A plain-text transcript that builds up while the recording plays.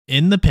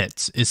In the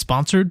Pits is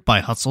sponsored by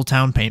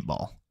Hustletown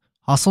Paintball.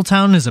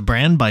 Hustletown is a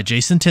brand by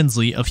Jason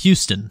Tinsley of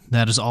Houston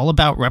that is all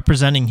about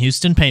representing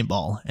Houston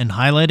paintball and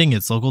highlighting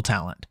its local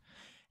talent.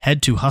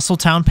 Head to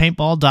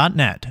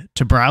hustletownpaintball.net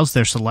to browse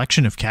their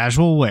selection of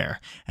casual wear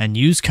and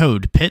use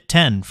code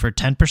PIT10 for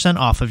 10%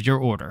 off of your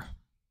order.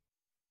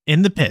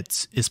 In the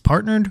Pits is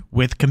partnered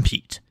with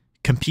Compete.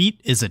 Compete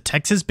is a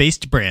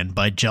Texas-based brand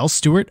by Jell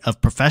Stewart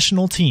of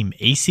professional team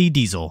AC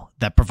Diesel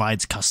that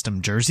provides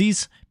custom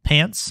jerseys,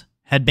 pants,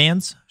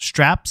 headbands,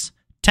 straps,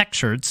 tech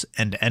shirts,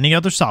 and any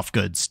other soft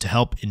goods to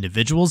help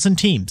individuals and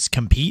teams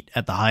compete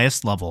at the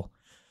highest level.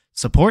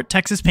 Support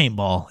Texas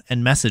Paintball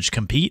and message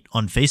Compete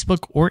on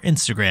Facebook or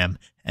Instagram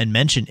and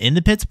mention In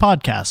the Pits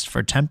podcast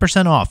for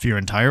 10% off your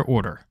entire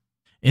order.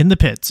 In the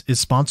Pits is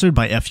sponsored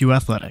by FU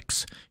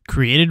Athletics,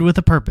 created with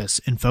a purpose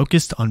and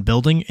focused on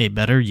building a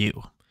better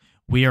you.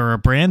 We are a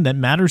brand that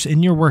matters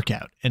in your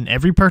workout, and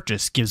every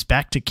purchase gives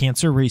back to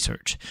cancer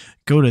research.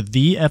 Go to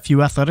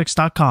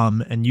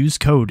thefuathletics.com and use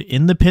code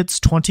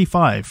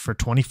INTHEPITS25 for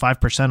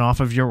 25% off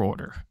of your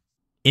order.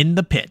 In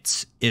the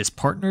Pits is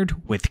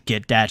partnered with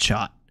Get Dat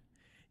Shot.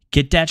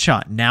 Get Dat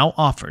Shot now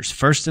offers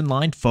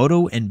first-in-line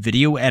photo and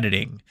video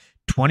editing,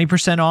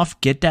 20%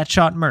 off Get Dat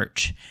Shot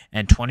merch,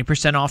 and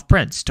 20% off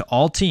prints to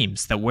all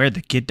teams that wear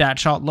the Get Dat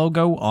Shot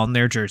logo on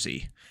their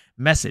jersey.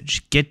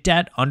 Message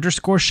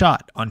GetDat_shot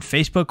on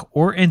Facebook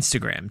or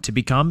Instagram to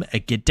become a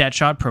Get Dat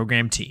Shot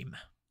program team.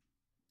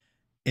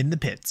 In the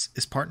Pits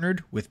is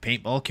partnered with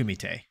Paintball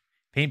Kumite.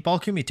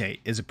 Paintball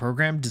Kumite is a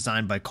program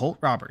designed by Colt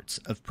Roberts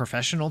of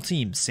professional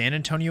team San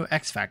Antonio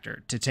X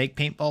Factor to take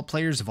paintball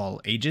players of all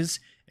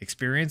ages,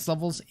 experience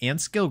levels, and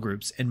skill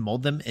groups and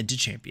mold them into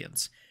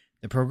champions.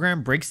 The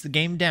program breaks the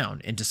game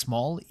down into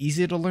small,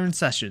 easy-to-learn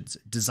sessions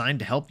designed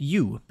to help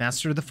you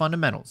master the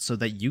fundamentals so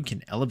that you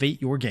can elevate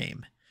your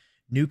game.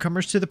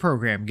 Newcomers to the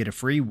program get a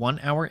free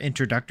 1-hour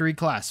introductory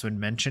class when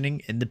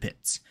mentioning In the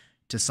Pits.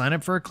 To sign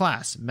up for a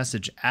class,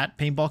 message at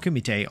Paintball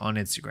Kumite on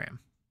Instagram.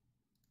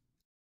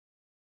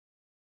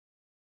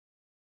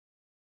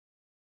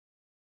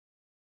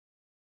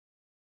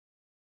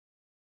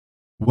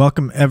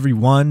 Welcome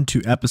everyone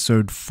to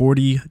episode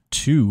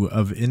 42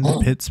 of In the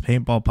Pits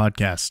Paintball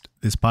Podcast.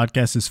 This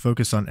podcast is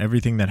focused on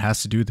everything that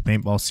has to do with the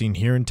paintball scene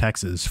here in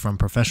Texas, from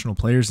professional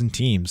players and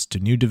teams to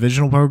new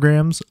divisional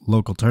programs,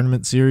 local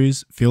tournament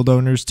series, field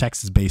owners,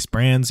 Texas-based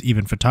brands,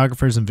 even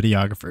photographers and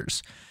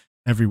videographers.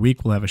 Every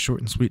week we'll have a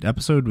short and sweet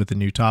episode with a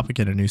new topic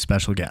and a new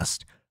special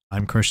guest.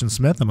 I'm Christian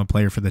Smith. I'm a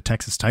player for the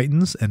Texas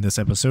Titans, and this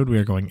episode we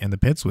are going In the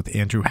Pits with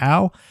Andrew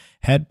Howe,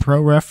 head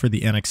pro ref for the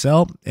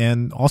NXL,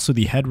 and also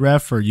the head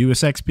ref for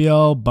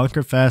USXBL,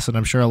 Bunkerfest, and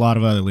I'm sure a lot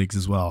of other leagues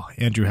as well.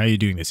 Andrew, how are you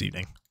doing this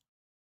evening?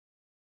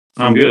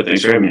 I'm good.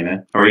 Thanks for having me,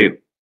 man. How are you?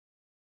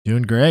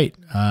 Doing great.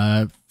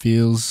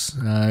 Feels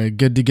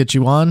good to get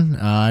you on.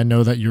 I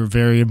know that you're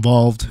very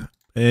involved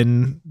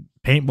in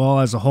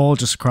paintball as a whole,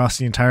 just across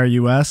the entire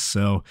U.S.,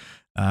 so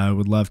I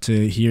would love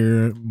to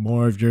hear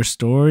more of your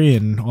story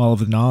and all of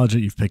the knowledge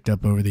that you've picked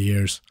up over the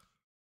years.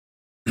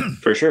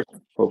 For sure.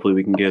 Hopefully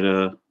we can get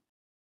a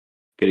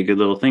good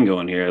little thing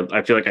going here.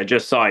 I feel like I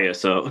just saw you,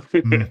 so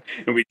and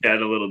we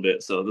chatted a little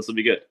bit, so this will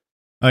be good.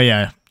 Oh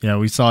yeah,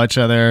 we saw each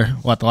other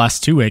the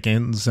last 2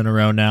 weekends in a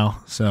row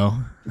now. So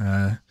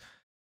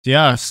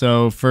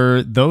so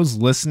for those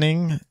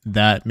listening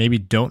that maybe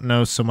don't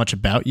know so much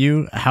about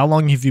you, how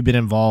long have you been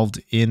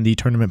involved in the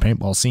tournament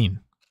paintball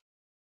scene?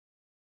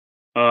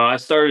 I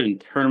started in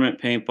tournament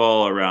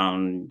paintball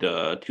around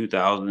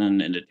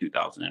 2000 into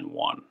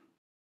 2001.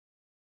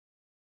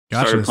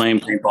 Gotcha. Started playing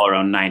paintball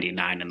around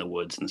 99 in the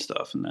woods and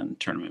stuff, and then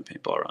tournament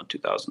paintball around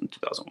 2000,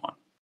 2001.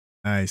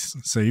 Nice.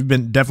 So you've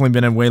definitely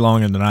been in way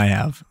longer than I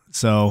have.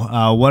 So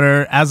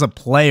as a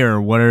player,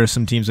 what are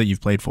some teams that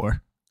you've played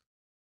for?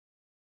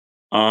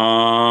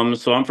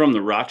 So I'm from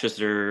the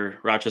Rochester,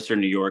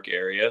 New York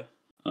area.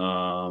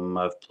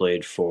 I've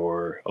played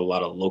for a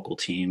lot of local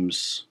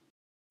teams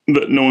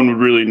that no one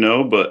would really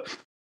know, but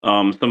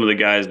some of the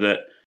guys that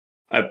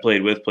I've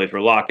played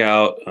for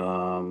Lockout,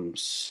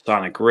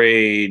 Sonic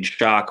Rage,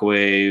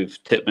 Shockwave,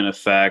 Titman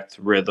Effect,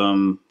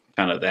 Rhythm,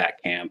 kind of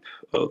that camp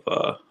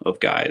of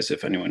guys,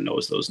 if anyone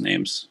knows those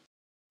names.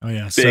 Oh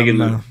yeah,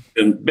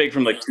 big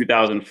from like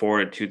 2004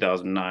 to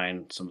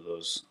 2009. Some of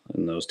those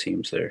in those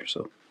teams there.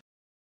 So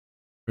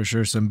for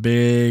sure, some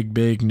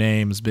big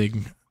names,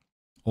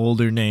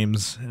 older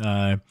names.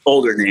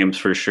 Older names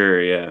for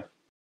sure, yeah.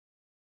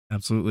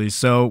 Absolutely.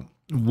 So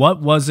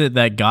what was it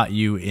that got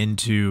you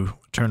into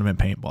tournament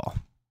paintball?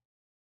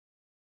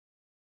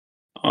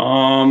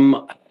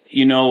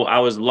 I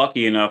was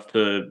lucky enough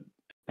to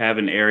have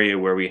an area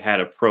where we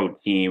had a pro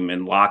team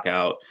in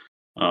Lockout.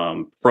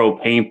 Pro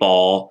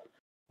Paintball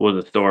was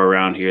a store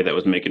around here that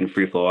was making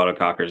free flow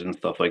autocockers and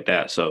stuff like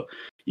that. So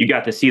you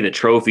got to see the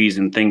trophies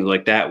and things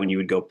like that when you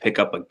would go pick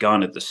up a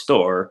gun at the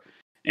store,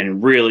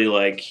 and really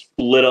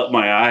lit up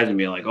my eyes and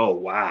be like, oh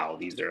wow,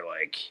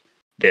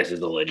 this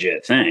is a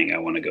legit thing. I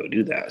want to go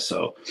do that.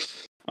 So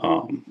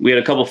we had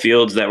a couple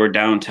fields that were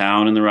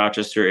downtown in the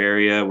Rochester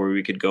area where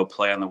we could go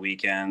play on the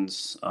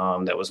weekends.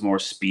 That was more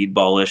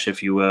speedballish,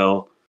 if you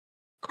will.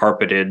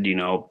 carpeted,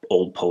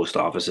 old post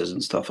offices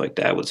and stuff like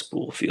that with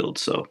spool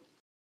fields. So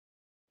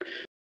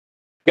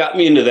got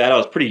me into that. I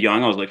was pretty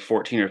young. I was like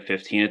 14 or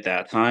 15 at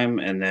that time.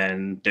 And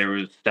then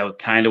that was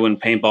kind of when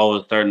paintball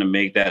was starting to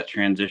make that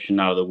transition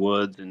out of the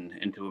woods and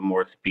into a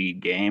more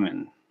speed game.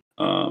 And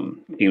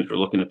teams were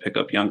looking to pick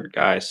up younger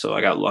guys. So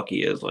I got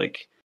lucky as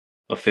like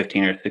a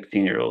 15 or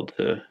 16-year-old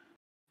to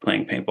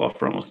playing paintball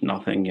for almost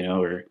nothing,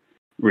 or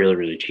really,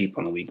 really cheap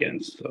on the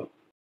weekends. So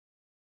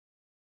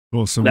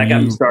cool. So that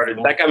got me started.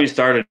 That got me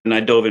started, and I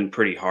dove in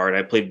pretty hard.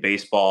 I played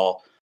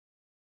baseball,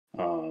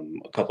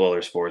 a couple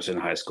other sports in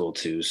high school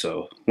too.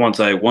 So once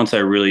I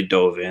really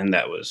dove in,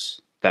 that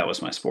was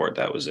my sport.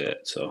 That was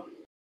it. So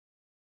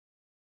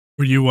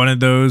were you one of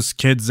those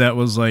kids that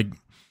was like,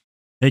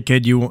 "Hey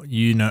kid,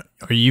 you know,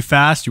 are you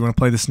fast? You want to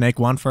play the snake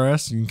one for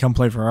us? You can come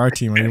play for our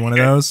team." Are you one of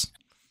those?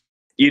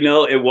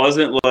 it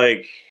wasn't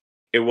like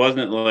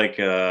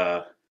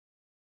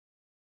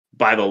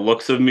by the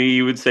looks of me,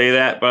 you would say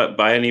that, but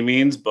by any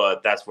means,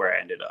 but that's where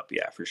I ended up.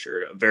 Yeah, for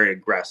sure. Very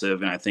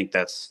aggressive. And I think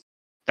that's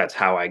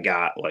how I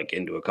got like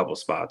into a couple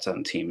spots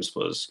on teams,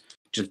 was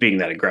just being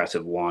that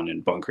aggressive one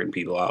and bunkering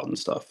people out and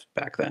stuff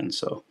back then.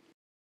 So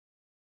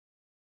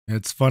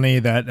it's funny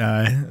that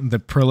the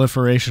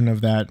proliferation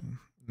of that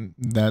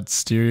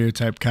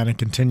stereotype kind of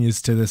continues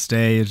to this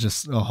day. It's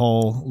just a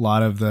whole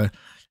lot of the,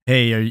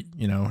 hey,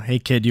 hey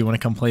kid, you want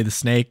to come play the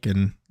snake?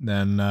 And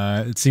then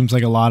it seems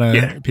like a lot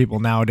of people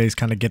nowadays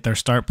kind of get their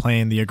start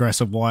playing the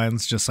aggressive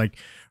ones, just like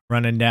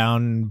running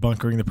down,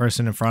 bunkering the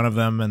person in front of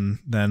them, and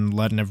then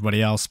letting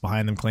everybody else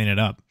behind them clean it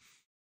up.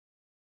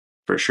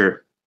 For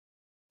sure.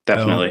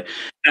 Definitely.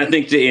 So, I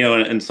think,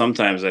 and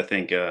sometimes I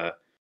think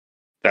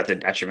that's a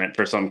detriment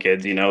for some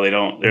kids. They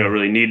don't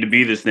really need to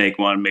be the snake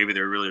one. Maybe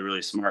they're really,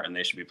 really smart and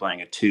they should be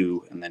playing a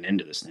 2 and then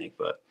into the snake.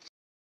 But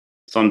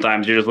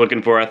sometimes you're just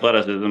looking for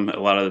athleticism a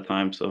lot of the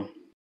time. So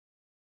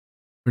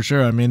for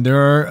sure. I mean,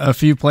 there are a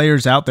few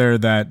players out there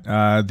that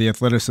the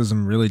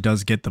athleticism really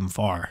does get them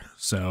far.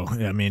 So,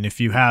 I mean, if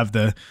you have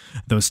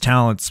those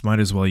talents, might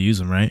as well use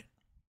them, right?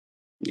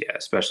 Yeah,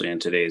 especially in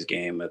today's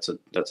game, that's a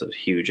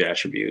huge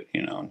attribute.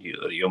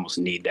 You almost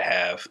need to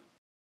have.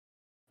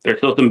 There's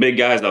still some big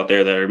guys out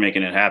there that are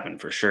making it happen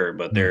for sure,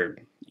 but they're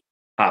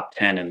top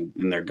 10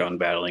 in their gun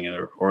battling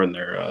or in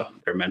their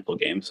mental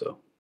game. So.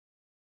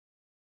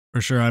 For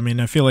sure. I mean,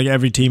 I feel like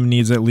every team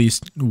needs at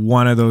least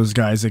one of those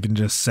guys that can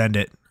just send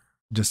it.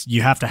 Just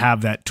you have to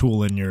have that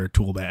tool in your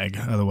tool bag.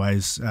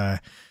 Otherwise,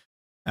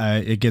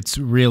 it gets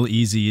real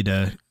easy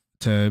to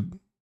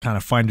kind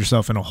of find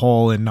yourself in a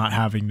hole and not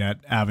having that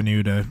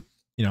avenue to,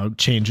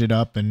 change it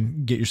up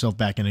and get yourself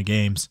back into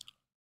games.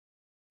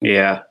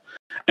 Yeah.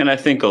 And I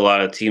think a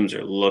lot of teams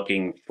are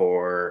looking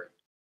for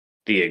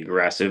the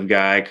aggressive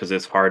guy because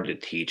it's hard to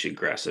teach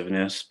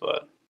aggressiveness,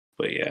 but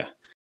yeah.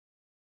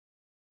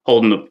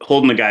 Holding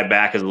the guy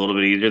back is a little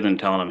bit easier than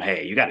telling him,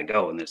 "Hey, you got to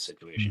go in this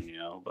situation,"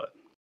 but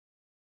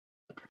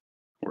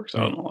works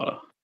out in a lot of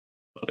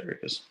other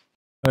areas.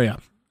 Oh yeah.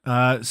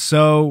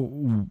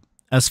 So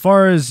as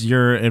far as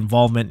your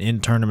involvement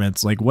in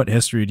tournaments, like what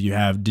history do you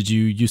have? Did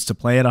you used to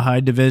play at a high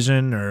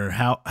division, or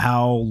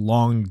how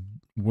long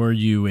were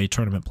you a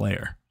tournament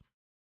player?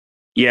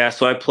 Yeah,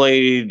 so I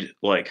played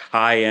like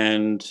high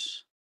end,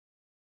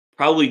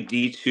 probably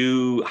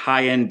D2,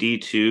 high end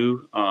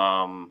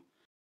D2.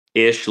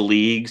 Ish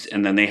leagues,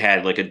 and then they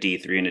had like a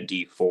D3 and a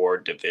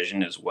D4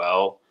 division as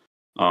well,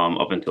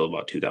 up until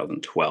about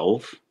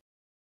 2012.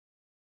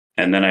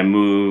 And then I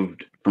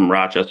moved from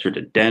Rochester to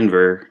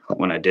Denver.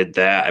 When I did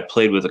that, I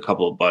played with a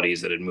couple of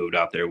buddies that had moved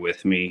out there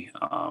with me,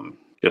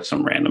 just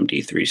some random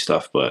D3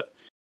 stuff. But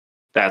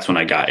that's when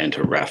I got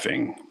into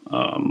reffing,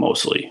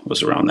 mostly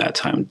was around that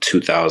time,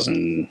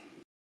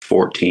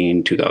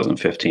 2014,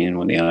 2015,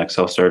 when the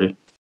NXL started.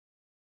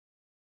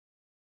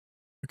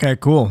 Okay,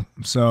 cool.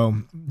 So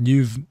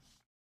you've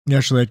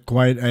actually had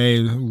quite a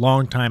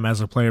long time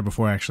as a player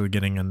before actually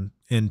getting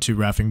into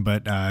reffing,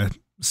 but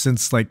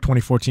since like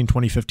 2014,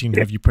 2015,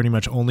 have you pretty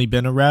much only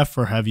been a ref,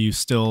 or have you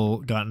still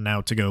gotten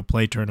out to go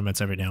play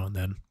tournaments every now and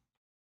then?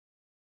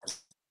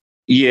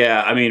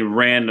 Yeah, I mean,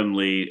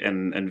 randomly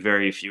and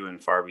very few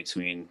and far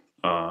between.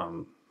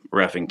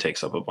 Reffing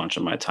takes up a bunch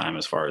of my time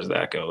as far as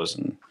that goes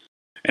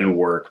and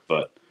work,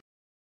 but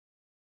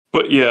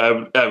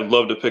yeah, I would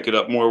love to pick it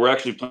up more. We're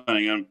actually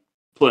planning on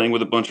playing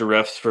with a bunch of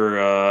refs for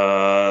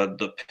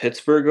the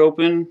Pittsburgh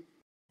Open,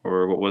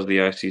 or what was the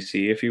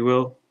ICC, if you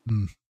will.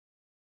 I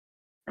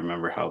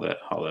remember how that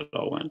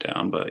all went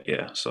down, but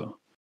yeah, so a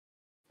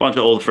bunch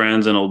of old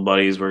friends and old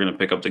buddies. We're gonna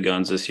pick up the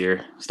guns this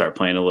year, start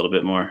playing a little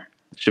bit more.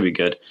 It should be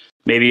good.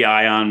 Maybe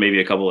Ion, maybe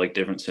a couple like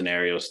different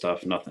scenario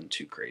stuff. Nothing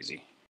too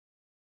crazy.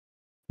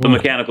 The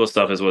mechanical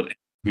stuff is what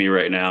me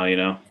right now,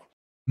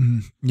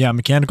 Yeah,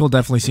 mechanical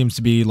definitely seems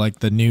to be like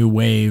the new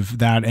wave,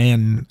 that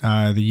and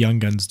the Young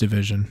Guns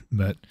division,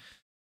 but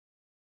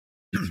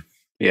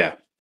yeah.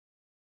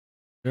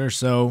 Sure.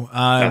 So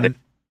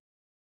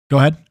go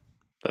ahead.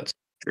 That's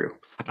true.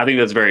 I think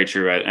that's very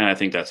true, and I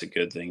think that's a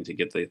good thing to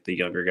get the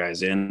younger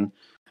guys in.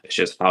 It's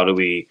just how do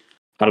we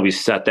how do we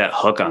set that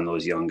hook on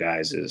those young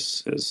guys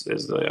is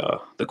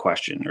the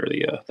question, or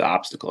the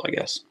obstacle, I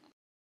guess.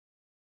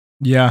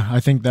 Yeah, I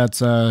think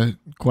that's a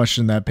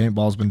question that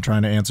paintball's been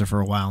trying to answer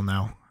for a while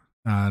now.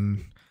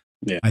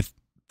 Yeah. I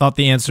thought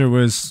the answer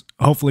was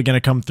hopefully going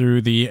to come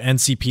through the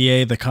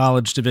NCPA, the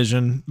college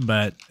division,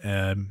 but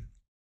I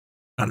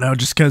don't know,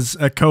 just because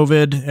of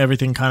COVID,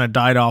 everything kind of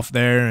died off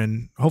there,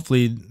 and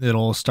hopefully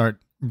it'll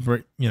start,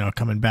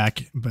 coming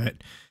back. But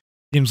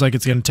seems like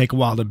it's going to take a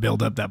while to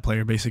build up that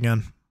player base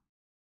again.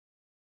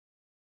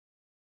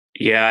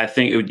 Yeah, I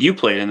think you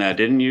played in that,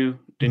 didn't you?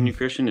 Didn't you,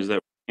 Christian? Is that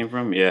where you came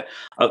from? Yeah,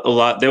 a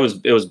lot. It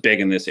was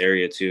big in this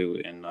area too,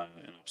 in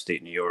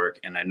upstate New York,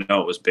 and I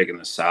know it was big in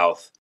the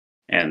South,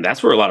 and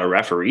that's where a lot of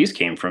referees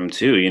came from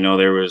too.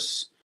 There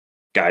was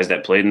guys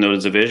that played in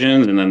those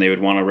divisions, and then they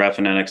would want to ref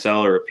an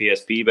NXL or a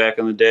PSP back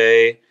in the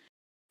day,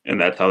 and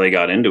that's how they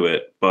got into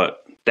it.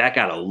 But that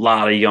got a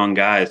lot of young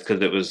guys because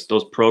it was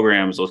those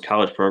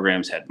college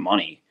programs had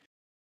money,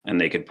 and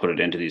they could put it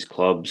into these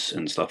clubs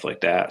and stuff like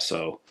that.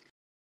 So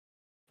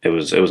it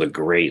was a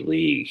great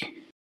league,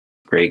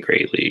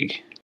 great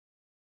league.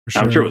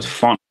 Sure. I'm sure it was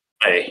fun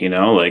to play.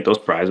 Like those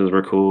prizes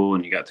were cool,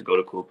 and you got to go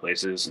to cool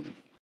places. And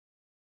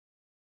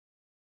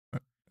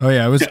oh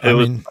yeah, it was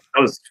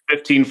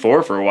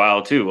 15-4 for a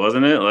while too,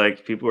 wasn't it?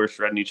 Like people were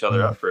shredding each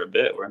other up for a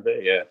bit, weren't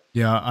they? Yeah.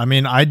 Yeah, I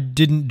mean, I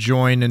didn't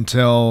join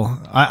until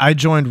I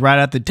joined right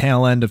at the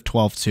tail end of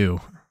 12-2.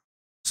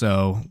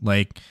 So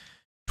like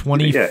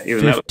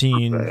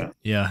 2015,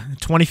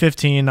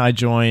 2015 I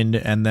joined,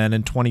 and then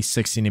in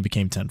 2016 it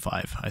became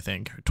 10-5, I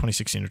think,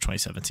 2016 or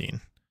 2017.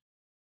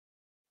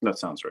 That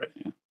sounds right.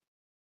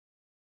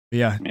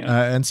 Yeah.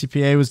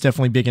 NCPA was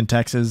definitely big in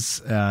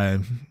Texas. A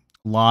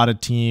lot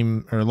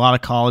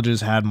of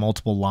colleges had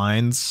multiple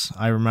lines.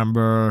 I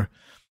remember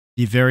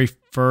the very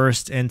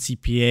first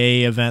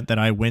NCPA event that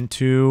I went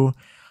to,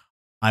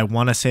 I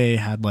want to say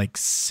had like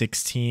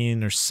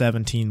 16 or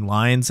 17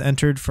 lines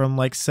entered from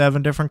like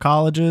 7 different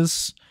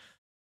colleges.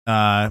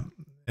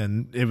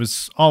 And it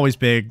was always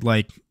big.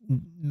 Like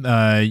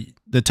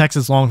the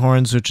Texas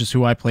Longhorns, which is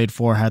who I played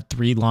for, had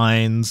 3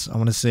 lines. I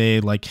want to say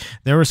like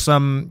there were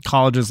some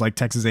colleges like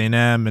Texas A&M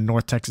and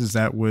North Texas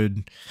that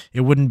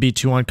it wouldn't be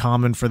too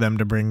uncommon for them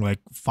to bring like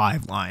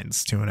 5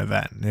 lines to an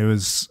event. It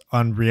was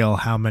unreal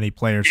how many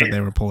players that they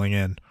were pulling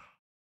in.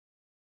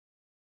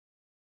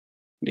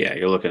 Yeah,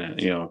 you're looking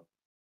at,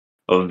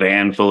 a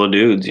van full of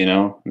dudes,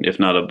 if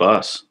not a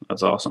bus.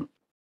 That's awesome.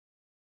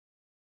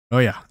 Oh,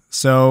 yeah.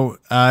 So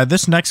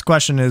this next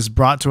question is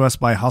brought to us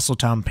by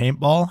Hustletown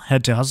Paintball.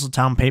 Head to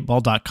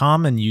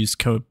hustletownpaintball.com and use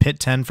code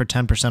PIT10 for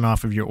 10%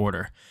 off of your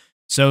order.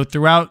 So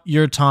throughout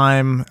your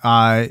time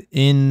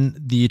in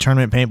the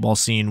tournament paintball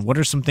scene, what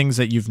are some things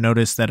that you've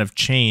noticed that have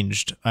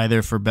changed,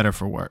 either for better or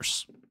for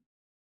worse?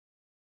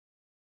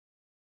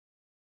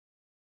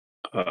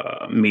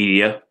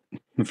 Media,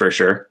 for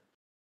sure.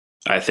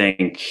 I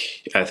think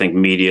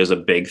media is a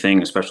big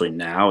thing, especially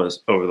now,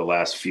 as over the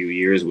last few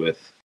years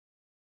with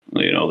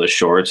the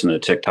shorts and the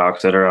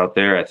TikToks that are out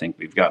there. I think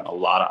we've gotten a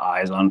lot of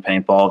eyes on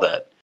paintball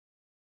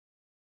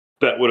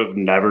that would have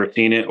never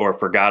seen it or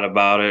forgot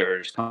about it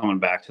or just coming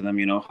back to them,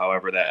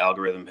 however that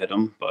algorithm hit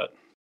them. But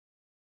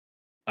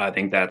I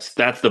think that's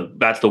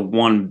the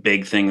one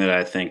big thing that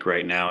I think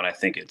right now, and I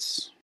think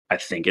it's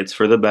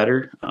for the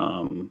better.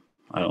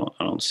 I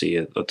don't see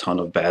a ton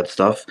of bad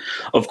stuff.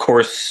 Of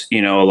course,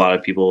 a lot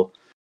of people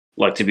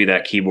like to be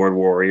that keyboard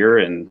warrior,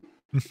 and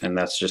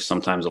that's just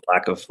sometimes a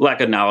lack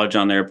of knowledge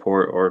on their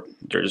part, or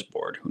they're just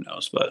bored. Who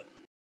knows? But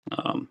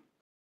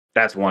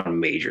that's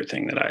one major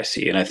thing that I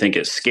see, and I think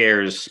it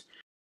scares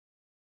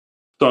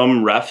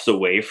some refs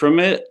away from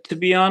it. To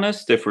be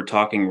honest, if we're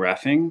talking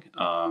reffing,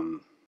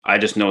 I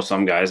just know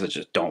some guys that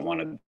just don't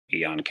want to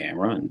be on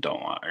camera and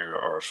don't want or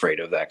are afraid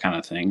of that kind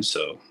of thing.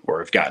 So, or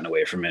have gotten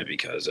away from it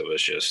because it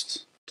was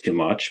just too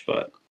much.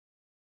 But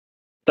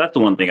that's the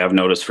one thing I've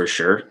noticed for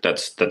sure.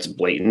 That's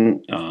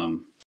blatant.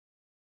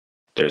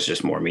 There's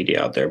just more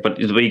media out there, but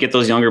you get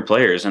those younger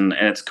players, and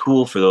it's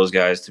cool for those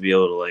guys to be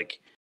able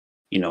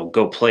to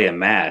go play a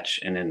match,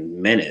 and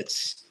in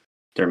minutes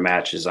their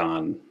match is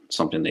on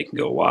something they can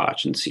go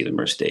watch and see the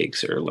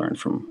mistakes or learn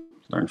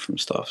from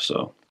stuff.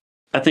 So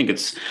I think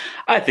it's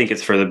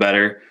for the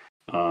better,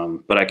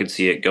 but I could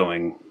see it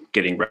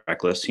getting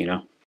reckless.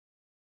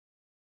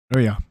 Oh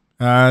yeah.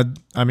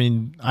 I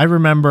mean, I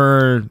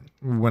remember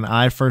when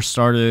I first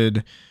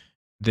started,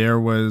 there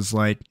was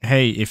like,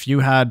 hey, if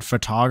you had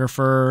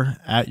photographer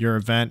at your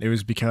event, it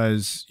was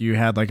because you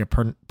had like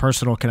a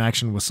personal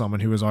connection with someone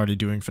who was already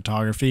doing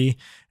photography,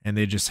 and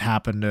they just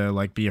happened to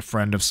like be a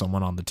friend of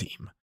someone on the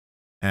team.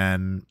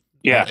 And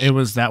yeah, it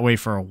was that way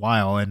for a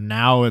while. And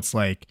now it's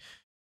like,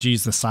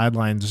 geez, the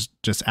sideline's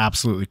just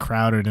absolutely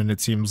crowded, and it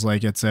seems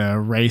like it's a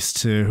race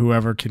to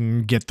whoever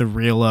can get the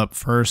reel up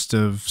first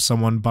of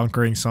someone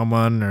bunkering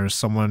someone, or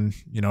someone,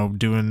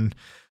 doing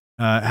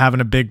having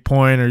a big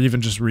point, or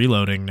even just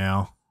reloading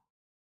now.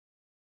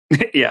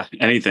 Yeah,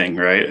 anything,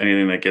 right?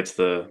 Anything that gets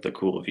the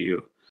cool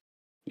view.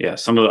 Yeah,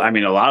 a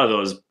lot of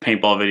those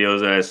paintball videos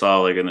that I saw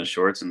like in the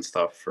shorts and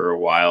stuff for a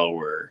while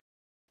were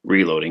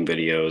reloading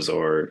videos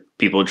or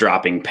people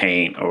dropping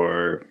paint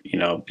or, you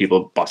know,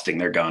 people busting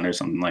their gun or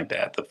something like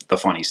that. The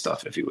funny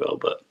stuff, if you will.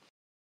 But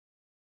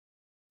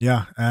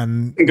yeah,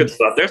 and good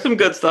stuff. There's some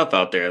good stuff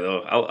out there,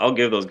 though. I'll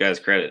give those guys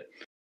credit.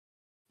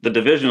 The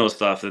divisional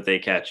stuff that they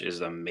catch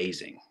is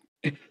amazing.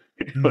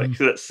 Like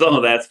some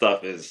of that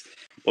stuff is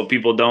what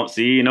people don't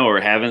see, you know,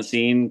 or haven't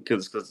seen,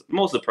 because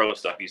most of the pro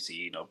stuff you see,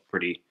 you know,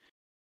 pretty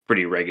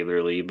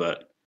regularly.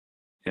 But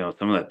you know,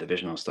 some of that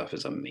divisional stuff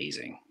is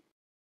amazing.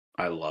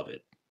 I love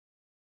it.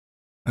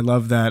 I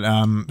love that.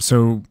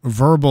 So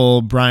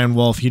Verbal Brian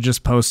Wolf, he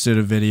just posted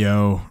a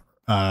video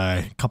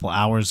a couple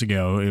hours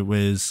ago. It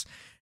was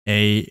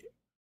a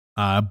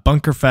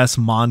Bunkerfest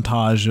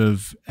montage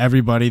of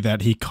everybody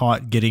that he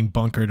caught getting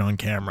bunkered on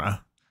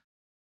camera.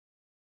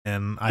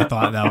 And I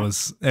thought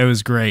it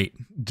was great.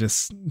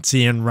 Just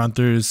seeing run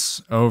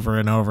throughs over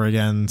and over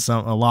again.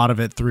 A lot of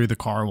it through the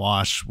car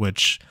wash,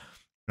 which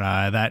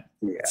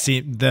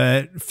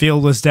the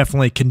field was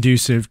definitely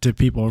conducive to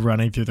people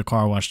running through the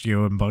car wash to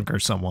go and bunker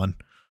someone.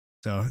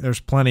 So there's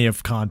plenty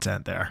of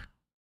content there.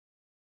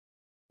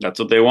 That's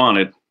what they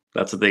wanted.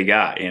 That's what they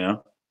got, you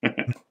know?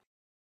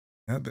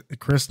 Yeah,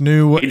 Chris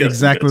knew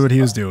exactly what he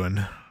was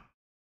doing.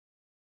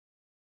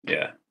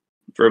 Yeah.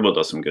 Verbal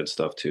does some good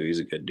stuff too. He's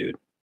a good dude.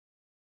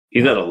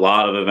 He's at a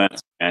lot of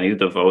events, and he's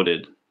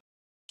devoted,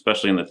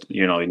 especially in the,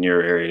 you know, in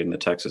your area, in the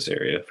Texas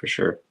area, for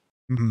sure.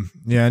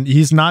 Yeah, and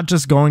he's not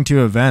just going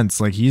to events.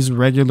 Like, he's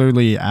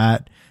regularly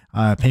at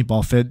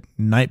Paintball Fit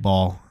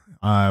Nightball,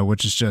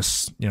 which is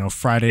just, you know,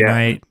 Friday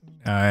night,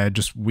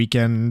 just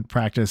weekend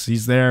practice.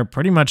 He's there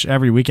pretty much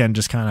every weekend,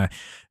 just kind of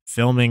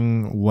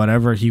filming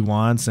whatever he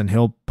wants, and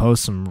he'll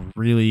post some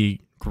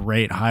really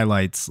great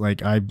highlights.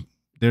 Like,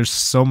 there's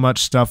so much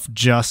stuff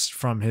just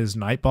from his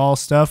Nightball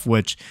stuff,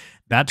 which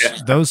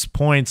those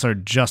points are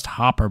just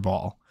hopper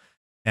ball,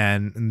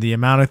 and the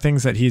amount of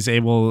things that he's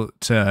able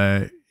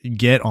to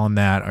get on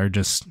that are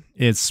just,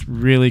 it's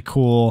really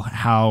cool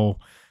how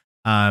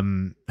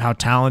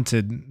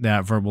talented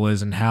that Verbal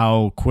is and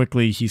how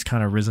quickly he's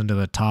kind of risen to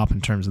the top in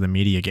terms of the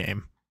media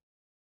game.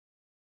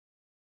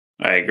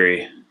 I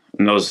agree.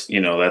 And those,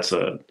 you know,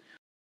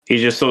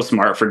 he's just so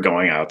smart for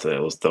going out to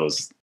those,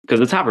 because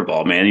it's hopper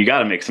ball, man. You got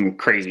to make some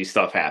crazy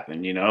stuff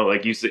happen, you know?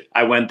 Like,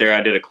 I went there,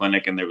 I did a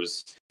clinic, and there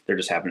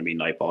just happened to be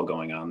Nightball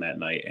going on that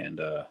night,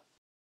 and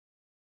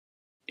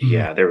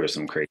yeah, there was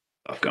some crazy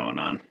stuff going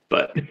on,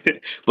 but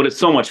it's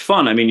so much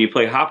fun. I mean, you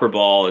play hopper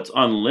ball, it's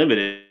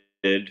unlimited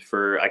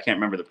for, I can't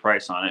remember the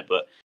price on it,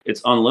 but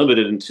it's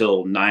unlimited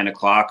until 9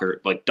 o'clock,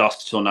 or like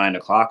dusk till 9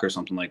 o'clock or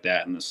something like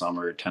that in the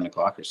summer, 10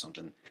 o'clock or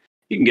something.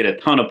 You can get a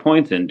ton of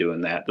points in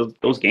doing that.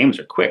 Those games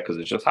are quick because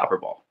it's just hopper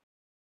ball.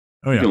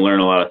 Oh, yeah. You can learn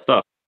a lot of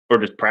stuff, or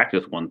just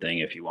practice one thing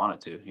if you wanted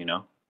to, you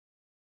know?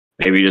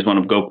 Maybe you just want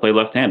to go play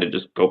left-handed.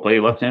 Just go play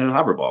left-handed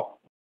hopper ball.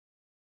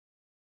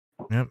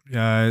 Yep.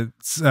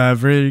 It's a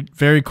very,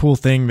 very cool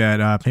thing that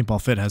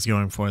Paintball Fit has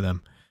going for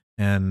them.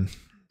 And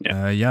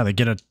they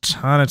get a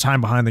ton of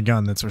time behind the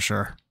gun, that's for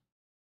sure.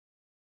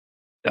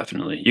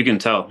 Definitely. You can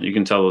tell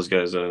those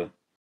guys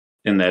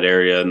in that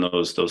area, and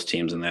those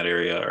teams in that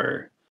area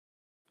are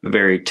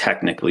very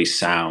technically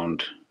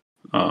sound.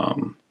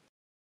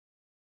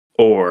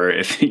 Or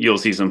if you'll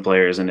see some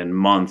players, and in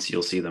months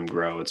you'll see them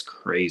grow. It's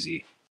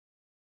crazy.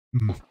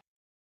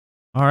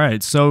 All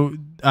right. So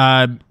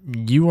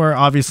you are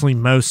obviously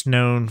most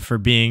known for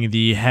being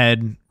the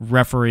head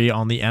referee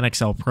on the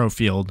NXL Pro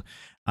field.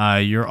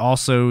 You're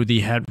also the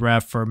head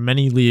ref for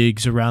many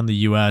leagues around the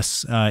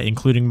U.S.,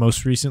 including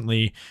most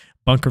recently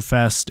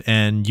Bunkerfest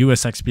and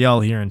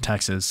USXBL here in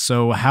Texas.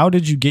 So how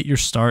did you get your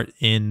start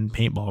in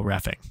paintball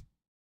reffing?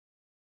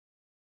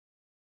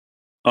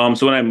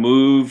 So when I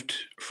moved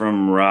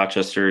from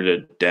Rochester to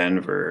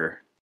Denver,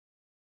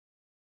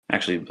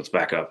 actually, let's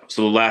back up.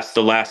 So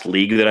the last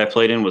league that I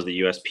played in was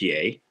the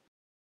USPA,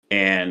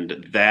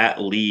 and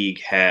that league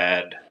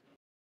had,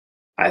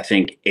 I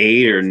think,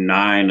 8 or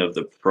 9 of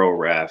the pro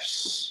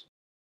refs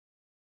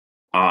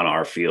on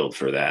our field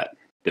for that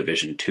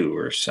Division 2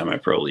 or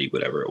semi-pro league,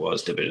 whatever it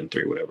was, Division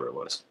 3, whatever it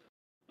was.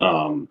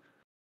 And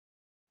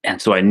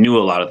so I knew a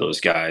lot of those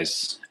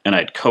guys, and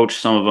I'd coached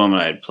some of them,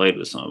 and I'd played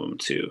with some of them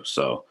too.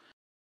 So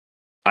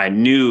I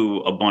knew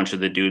a bunch of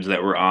the dudes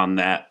that were on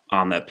that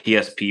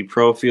PSP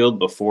Pro field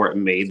before it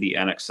made the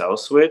NXL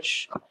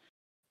switch.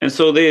 And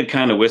so they had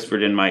kind of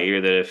whispered in my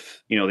ear that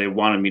if, you know, they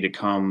wanted me to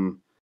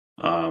come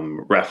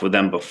ref with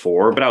them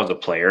before, but I was a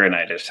player and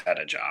I just had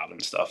a job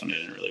and stuff and I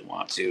didn't really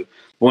want to.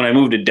 But when I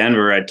moved to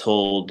Denver, I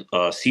told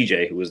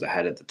CJ, who was the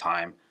head at the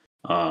time,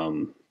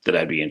 that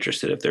I'd be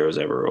interested if there was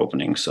ever an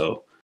opening.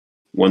 So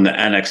when the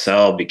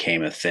NXL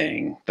became a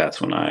thing,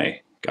 that's when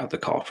I got the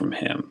call from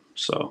him.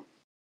 So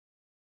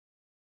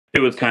it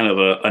was kind of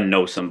a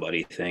know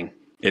somebody thing,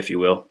 if you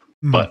will,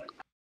 but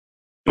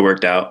it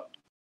worked out.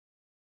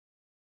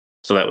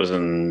 So that was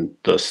in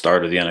the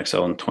start of the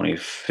NXL in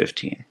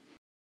 2015.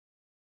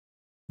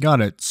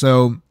 Got it.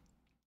 So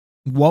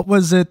what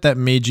was it that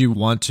made you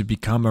want to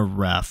become a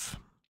ref?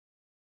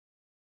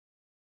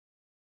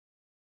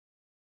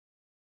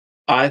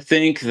 I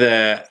think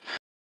that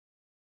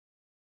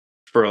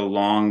for a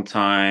long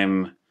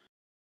time,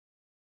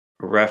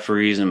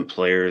 referees and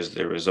players,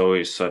 there was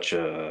always such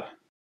a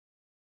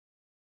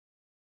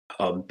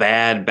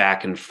bad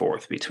back and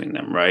forth between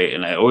them, right?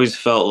 And I always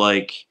felt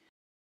like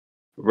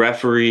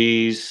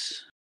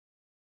referees,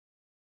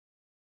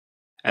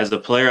 as a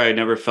player, I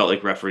never felt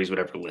like referees would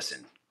ever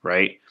listen,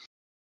 right?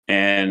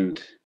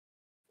 And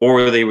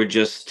or they would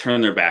just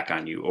turn their back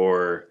on you,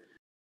 or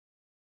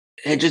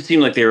it just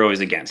seemed like they were always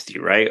against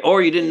you, right?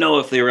 Or you didn't know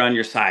if they were on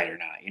your side or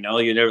not. You know,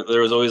 you never.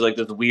 There was always like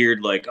this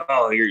weird, like,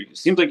 oh,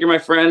 seems like you're my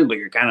friend, but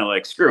you're kind of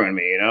like screwing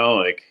me. You know,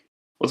 like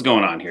what's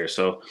going on here?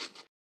 So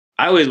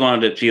I always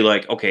wanted to feel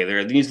like, okay,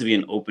 there needs to be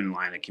an open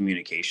line of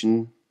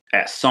communication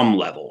at some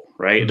level,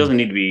 right? Mm-hmm. It doesn't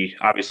need to be,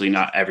 obviously,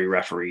 not every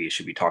referee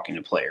should be talking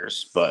to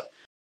players, but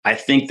I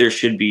think there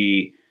should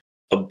be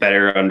a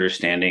better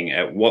understanding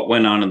at what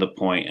went on in the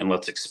point, and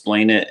let's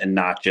explain it, and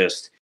not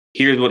just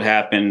here's what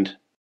happened.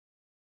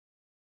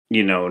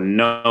 You know,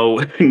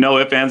 no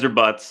ifs, ands, or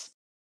buts.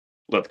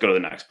 Let's go to the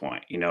next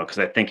point, you know, because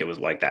I think it was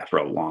like that for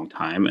a long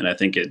time. And I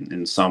think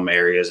in some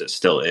areas it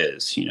still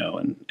is, you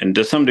know, and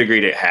to some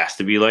degree it has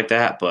to be like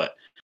that. But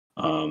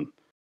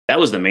that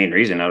was the main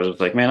reason. I was just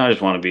like, man, I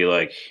just want to be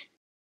like,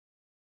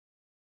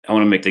 I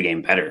want to make the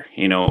game better,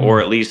 you know, or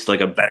at least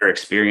like a better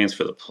experience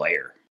for the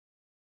player.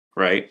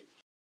 Right.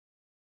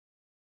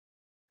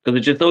 Because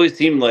it just always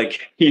seemed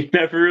like you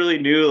never really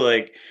knew,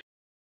 like,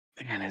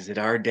 man, is it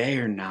our day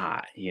or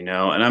not? You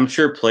know, and I'm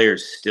sure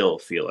players still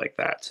feel like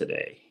that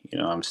today. You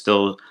know, I'm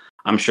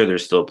sure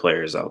there's still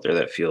players out there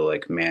that feel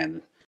like,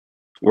 man,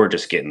 we're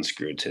just getting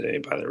screwed today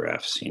by the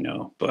refs, you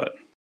know. But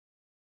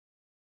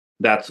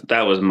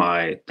that was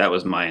my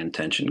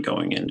intention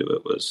going into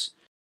it, was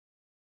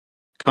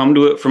come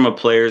to it from a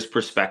player's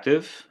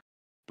perspective,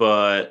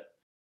 but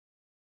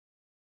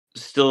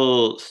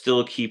still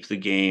keep the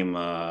game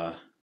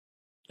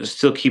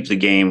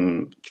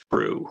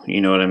true.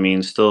 You know what I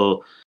mean?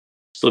 Still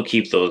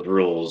keep those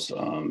rules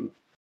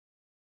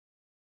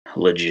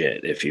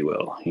legit, if you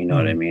will. You know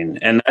what I mean?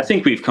 And I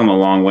think we've come a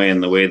long way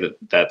in the way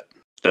that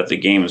the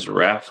game is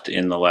reffed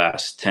in the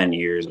last 10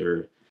 years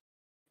or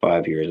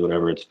 5 years,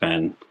 whatever it's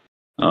been,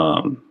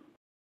 for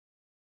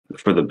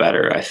the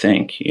better, I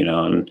think, you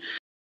know. And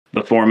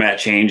the format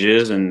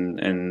changes,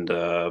 and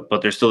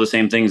but there's still the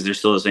same things. There's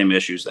still the same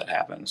issues that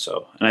happen.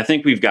 So, and I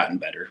think we've gotten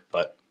better,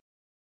 but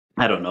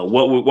I don't know.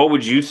 What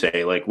would you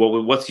say? Like,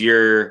 what's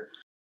your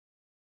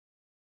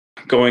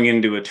going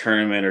into a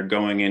tournament or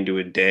going into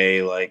a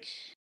day, like,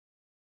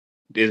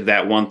 is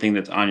that one thing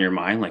that's on your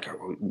mind? Like,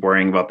 are we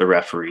worrying about the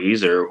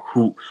referees, or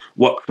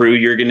what crew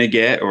you're going to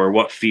get, or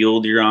what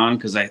field you're on?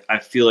 Because I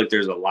feel like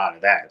there's a lot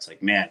of that. It's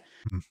like, man,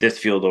 this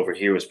field over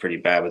here was pretty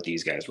bad, but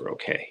these guys were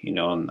okay, you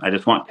know. And I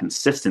just want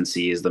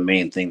consistency is the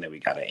main thing that we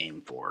got to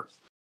aim for.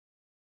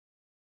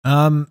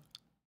 I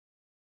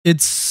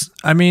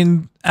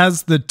mean,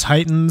 as the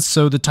Titans,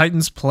 so the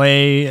Titans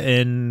play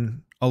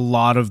in a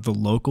lot of the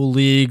local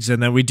leagues,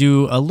 and then we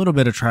do a little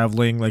bit of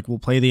traveling. Like, we'll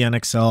play the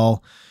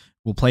NXL,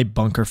 we'll play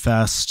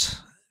Bunkerfest,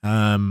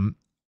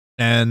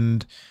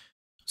 and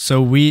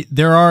so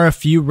there are a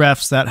few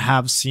refs that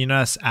have seen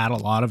us at a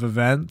lot of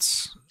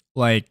events.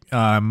 Like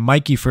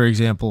Mikey, for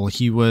example,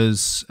 he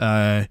was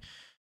one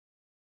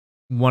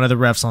of the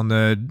refs on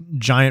the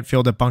giant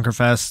field at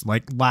Bunkerfest.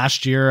 Like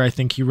last year, I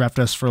think he refed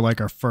us for like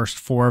our first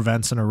 4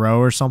 events in a row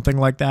or something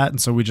like that,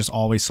 and so we just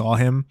always saw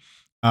him.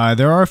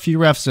 There are a few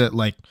refs that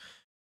like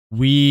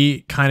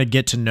we kind of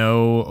get to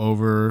know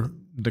over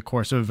the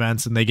course of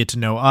events, and they get to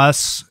know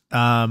us.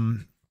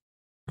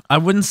 I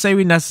wouldn't say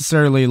we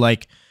necessarily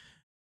like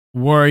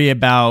worry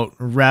about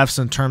refs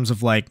in terms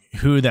of like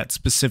who that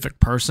specific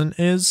person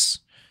is.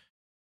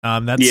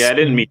 That's, yeah, I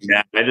didn't mean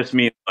that. I just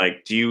mean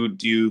like, do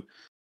you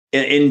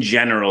in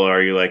general,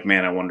 are you like,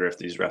 man, I wonder if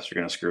these refs are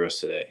going to screw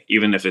us today,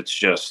 even if it's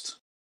just,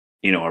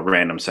 you know, a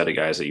random set of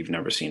guys that you've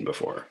never seen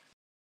before?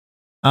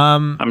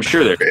 I'm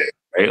sure they're great,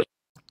 right?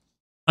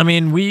 I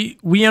mean,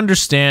 we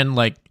understand,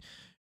 like,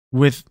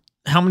 with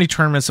how many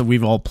tournaments that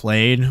we've all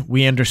played,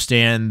 we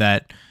understand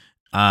that,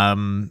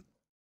 you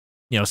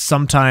know,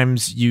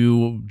 sometimes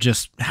you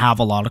just have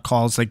a lot of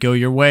calls that go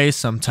your way.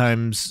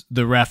 Sometimes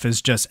the ref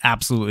is just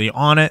absolutely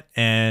on it,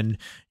 and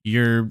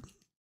you're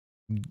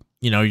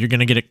going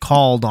to get it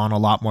called on a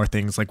lot more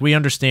things. Like, we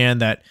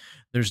understand that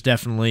there's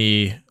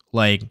definitely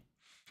like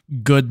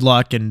good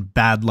luck and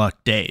bad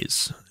luck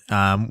days.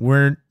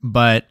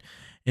 But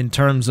in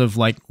terms of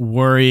like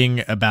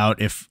worrying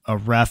about if a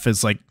ref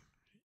is like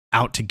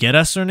out to get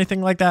us or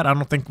anything like that, I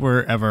don't think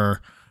we're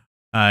ever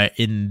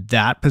in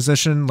that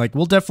position. Like,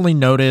 we'll definitely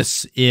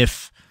notice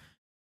if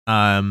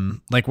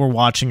like we're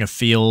watching a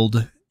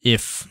field,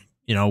 if,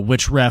 you know,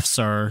 which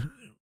refs are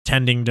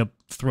tending to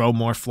throw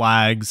more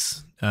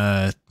flags,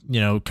 you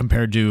know,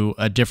 compared to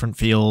a different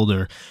field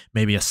or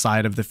maybe a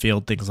side of the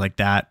field, things like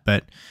that.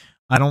 But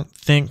I don't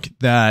think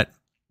that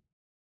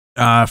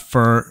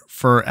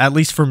for at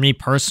least for me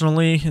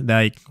personally,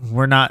 like,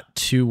 we're not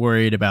too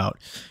worried about,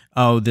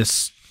 oh,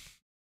 this,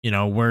 you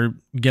know, we're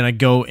gonna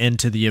go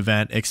into the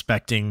event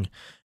expecting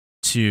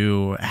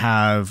to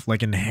have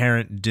like an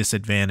inherent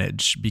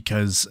disadvantage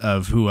because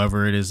of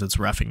whoever it is that's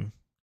reffing.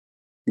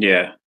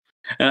 Yeah.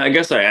 And I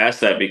guess I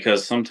asked that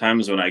because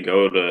sometimes when I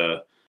go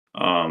to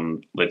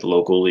like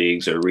local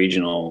leagues or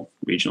regional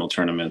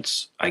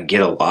tournaments, I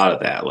get a lot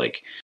of that.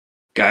 Like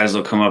guys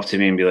will come up to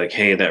me and be like,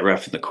 "Hey, that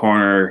ref in the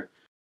corner,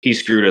 he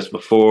screwed us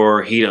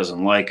before. He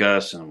doesn't like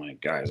us." And I'm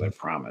like, "Guys, I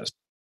promise,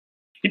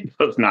 he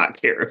does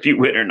not care if you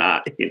win or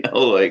not." You know,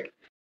 like,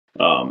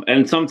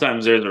 and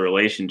sometimes there's a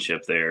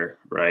relationship there,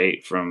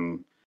 right?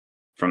 From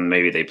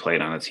maybe they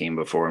played on a team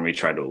before, and we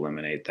try to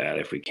eliminate that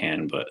if we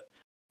can. But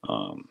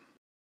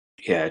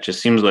yeah, it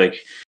just seems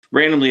like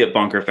randomly at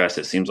Bunkerfest,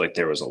 it seems like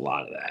there was a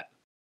lot of that.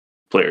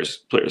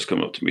 Players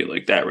come up to me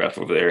like, "That ref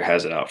over there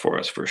has it out for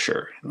us for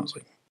sure." And I was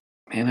like,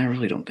 "Man, I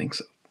really don't think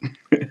so."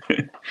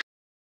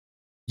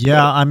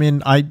 Yeah, I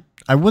mean, I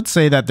would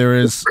say that there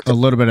is a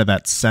little bit of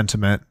that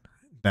sentiment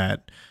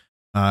that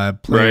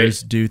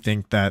players do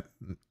think that,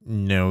 you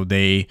know,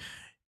 they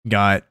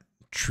got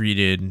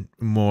treated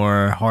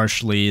more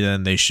harshly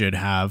than they should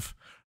have.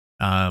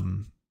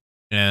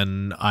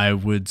 And I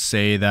would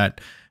say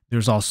that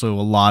there's also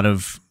a lot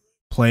of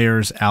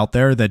players out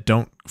there that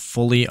don't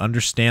fully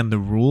understand the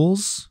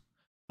rules.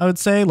 I would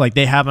say, like,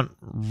 they haven't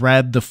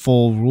read the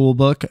full rule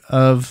book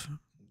of,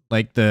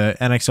 like, the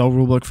NXL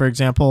rule book, for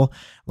example.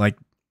 Like,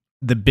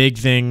 the big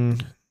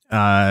thing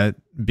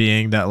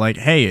being that, like,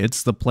 hey,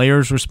 it's the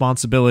player's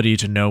responsibility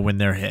to know when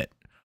they're hit.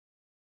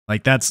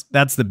 Like, that's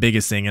the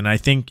biggest thing. And I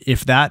think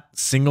if that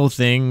single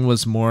thing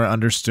was more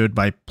understood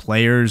by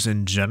players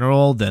in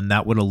general, then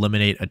that would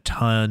eliminate a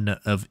ton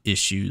of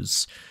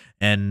issues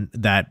and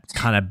that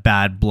kind of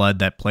bad blood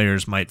that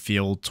players might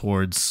feel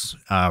towards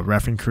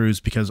reffing crews,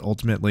 because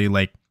ultimately,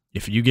 like,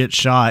 if you get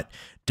shot,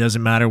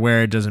 doesn't matter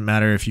where, it doesn't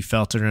matter if you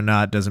felt it or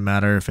not, doesn't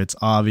matter if it's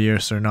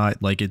obvious or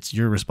not, like, it's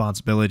your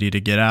responsibility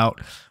to get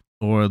out,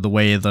 or the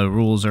way the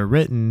rules are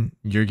written,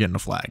 you're getting a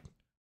flag.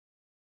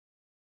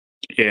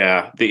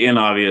 Yeah, the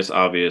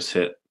obvious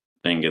hit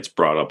thing gets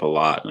brought up a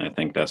lot, and I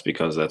think that's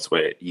because that's the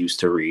way it used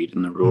to read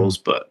in the rules,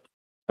 but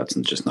that's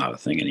just not a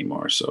thing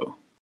anymore. So,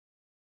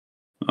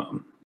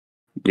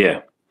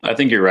 yeah, I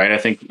think you're right. I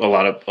think a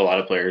lot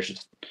of players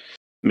just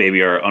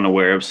maybe are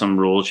unaware of some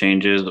rule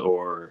changes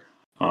or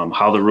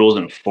how the rules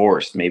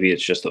enforced. Maybe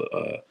it's just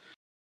a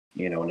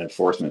an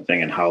enforcement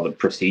thing and how the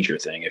procedure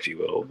thing, if you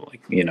will,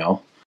 like, you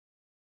know.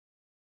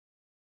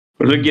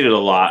 But I get it a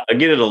lot. I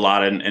get it a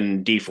lot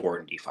in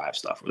D4 and D5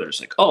 stuff where they're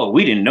just like, "Oh,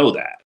 we didn't know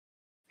that,"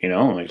 you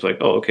know. And it's like,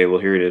 "Oh, okay, well,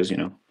 here it is," you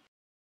know.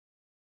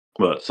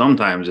 But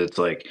sometimes it's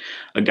like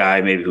a guy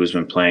maybe who's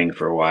been playing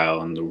for a while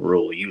and the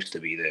rule used to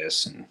be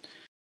this, and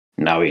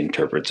now he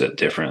interprets it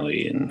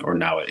differently, or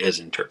now it is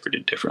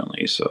interpreted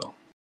differently. So,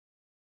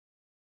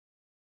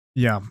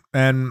 yeah,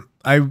 and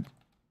I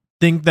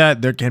think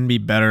that there can be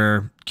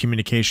better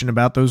communication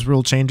about those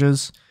rule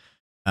changes.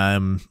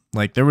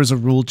 Like, there was a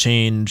rule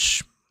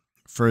change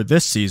for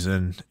this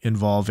season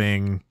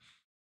involving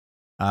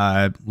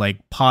like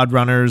pod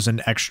runners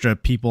and extra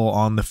people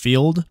on the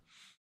field,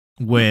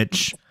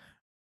 which,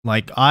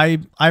 like, I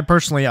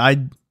personally,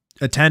 I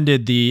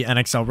attended the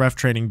NXL ref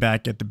training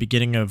back at the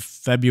beginning of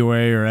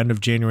February or end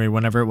of January,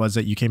 whenever it was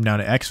that you came down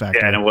to X Factor.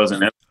 yeah, and it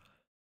wasn't it.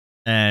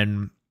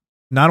 And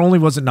not only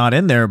was it not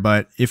in there,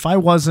 but if I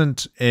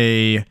wasn't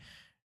a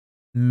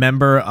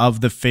member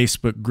of the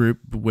Facebook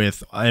group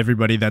with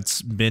everybody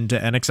that's been to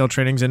NXL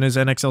trainings and is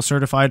NXL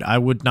certified, I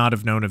would not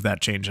have known of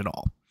that change at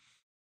all.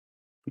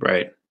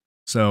 Right.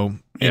 So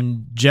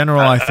in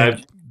general, I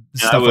think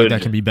stuff like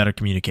that can be better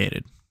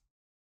communicated.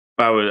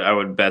 I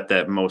would bet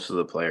that most of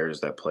the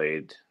players that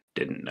played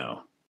didn't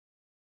know.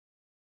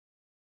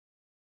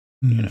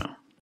 You know.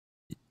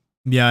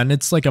 Yeah, and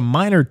it's like a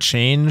minor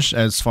change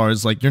as far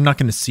as, like, you're not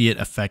going to see it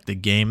affect the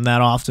game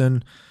that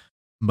often.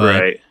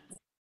 But, right.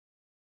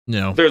 You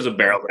know, there's a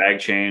barrel bag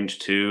change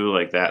too.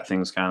 Like, that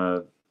thing's kind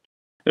of,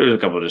 there's a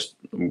couple of just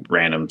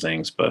random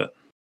things, but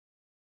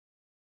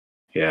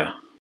yeah.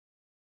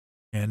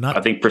 And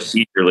I think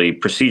procedurally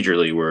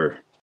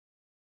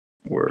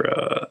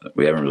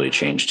we haven't really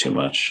changed too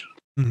much.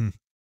 Mm-hmm.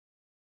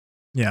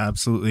 Yeah,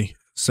 absolutely.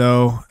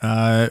 So,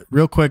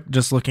 real quick,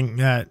 just looking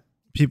at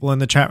people in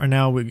the chat right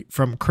now,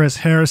 from Chris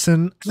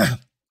Harrison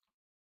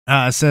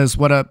says,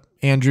 "What up,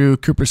 Andrew?"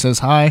 Cooper says,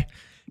 "Hi,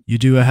 you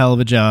do a hell of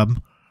a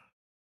job."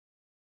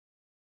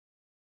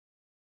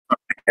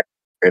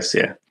 Chris,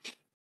 yeah.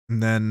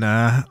 And then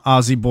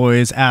Aussie Boy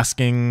is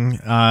asking,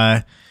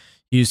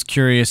 he's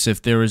curious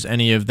if there was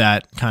any of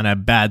that kind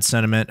of bad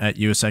sentiment at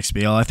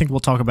USXBL. I think we'll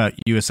talk about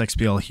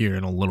USXBL here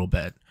in a little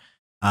bit.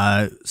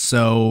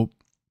 So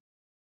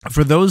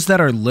for those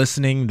that are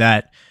listening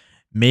that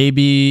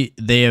maybe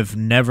they have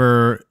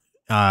never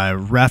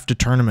reffed a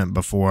tournament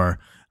before,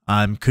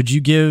 could you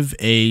give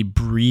a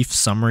brief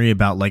summary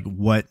about, like,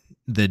 what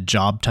the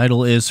job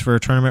title is for a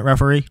tournament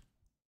referee?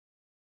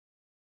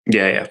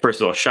 Yeah.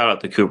 First of all, shout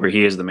out to Cooper.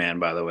 He is the man,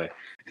 by the way.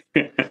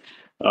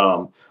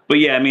 But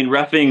yeah, I mean,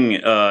 reffing,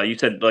 you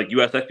said like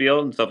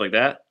USFBL and stuff like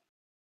that?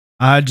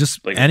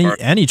 Just Like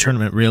any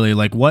tournament really.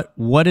 Like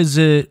what is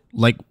it?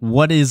 Like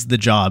what is the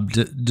job?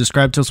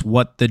 Describe to us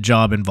what the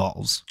job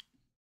involves.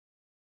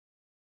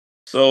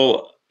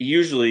 So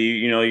usually,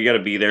 you got to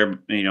be there,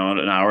 an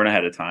hour and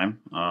ahead of time.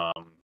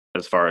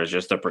 As far as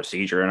just the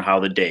procedure and how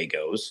the day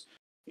goes,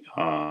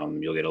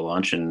 you'll get a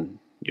lunch and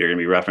you're gonna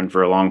be reffing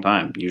for a long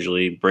time.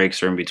 Usually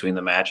breaks are in between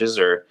the matches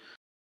or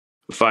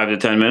 5 to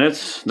 10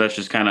 minutes. That's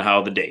just kind of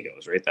how the day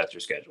goes, right? That's your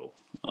schedule.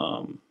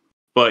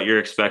 But you're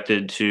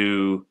expected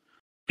to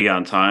be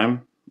on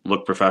time,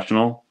 look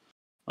professional,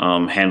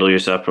 handle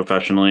yourself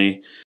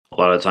professionally. A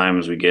lot of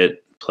times we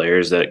get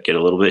players that get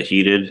a little bit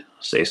heated,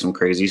 say some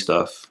crazy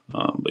stuff,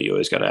 but you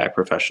always got to act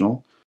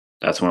professional.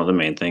 That's one of the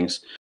main things.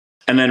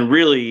 And then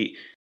really,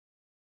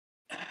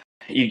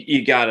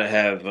 you got to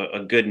have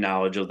a good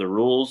knowledge of the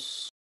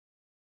rules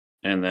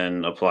and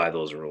then apply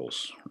those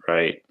rules,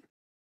 right?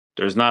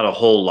 There's not a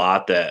whole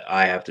lot that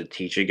I have to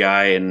teach a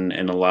guy in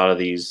a lot of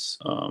these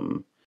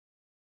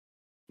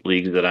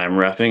leagues that I'm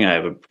reffing. I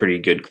have a pretty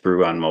good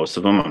crew on most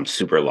of them. I'm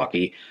super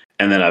lucky.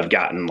 And then I've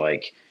gotten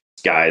like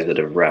guys that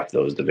have reffed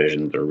those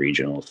divisions or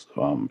regionals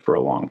for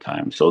a long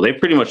time. So they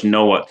pretty much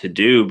know what to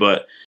do,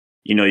 but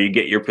you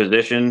get your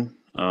position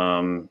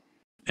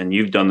and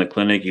you've done the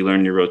clinic, you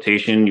learn your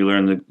rotation, you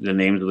learn the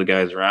names of the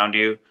guys around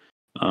you,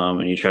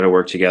 and you try to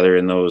work together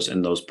in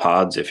those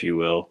pods, if you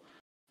will.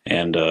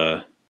 And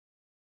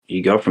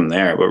you go from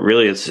there. But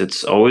really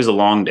it's always a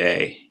long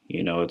day.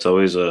 It's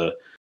always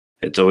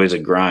a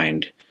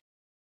grind.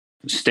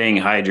 Staying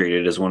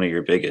hydrated is one of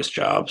your biggest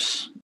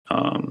jobs,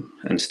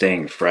 and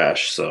staying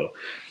fresh. So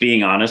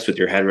being honest with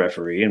your head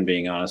referee and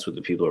being honest with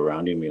the people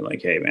around you and being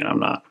like, hey man, I'm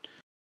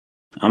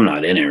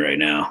not in it right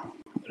now.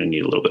 I'm gonna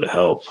need a little bit of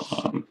help.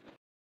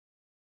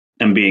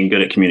 And being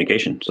good at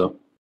communication. So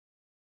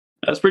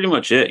that's pretty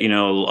much it.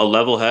 A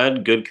level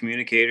head, good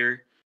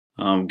communicator,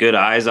 good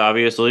eyes,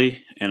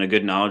 obviously, and a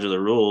good knowledge of the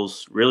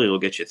rules really will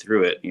get you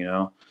through it, and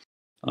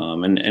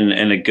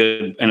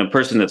a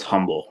person that's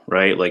humble,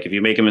 right? Like if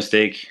you make a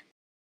mistake,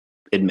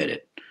 admit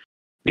it,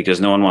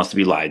 because no one wants to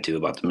be lied to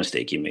about the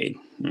mistake you made.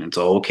 And it's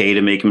okay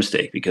to make a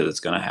mistake because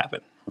it's going to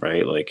happen,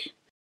 right? Like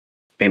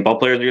paintball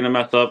players are going to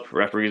mess up,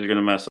 referees are going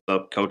to mess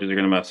up, coaches are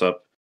going to mess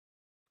up,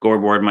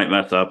 scoreboard might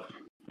mess up.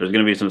 There's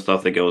going to be some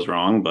stuff that goes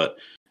wrong, but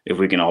if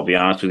we can all be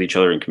honest with each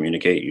other and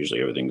communicate,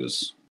 usually everything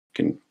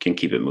can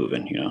keep it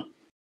moving,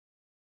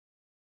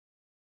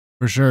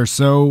 For sure.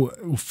 So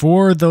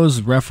for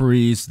those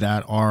referees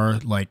that are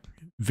like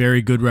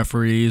very good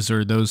referees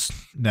or those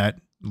that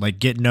like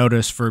get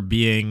noticed for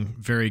being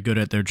very good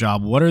at their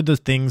job, what are the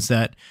things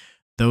that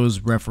those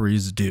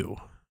referees do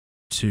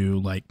to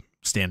like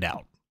stand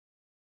out?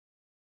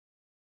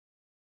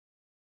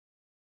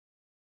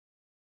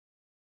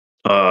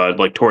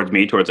 Like towards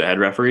a head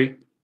referee?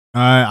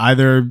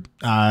 Either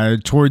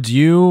towards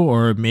you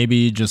or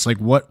maybe just like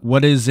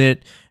what is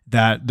it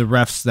that the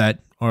refs that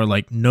are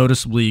like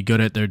noticeably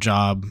good at their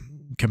job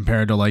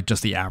compared to like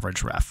just the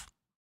average ref?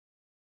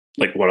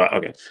 Like what?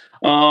 Okay.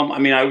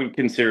 I would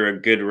consider a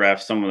good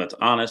ref someone that's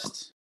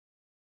honest.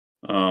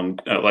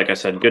 Like I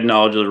said, good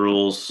knowledge of the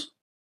rules,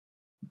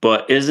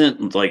 but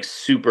isn't like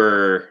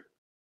super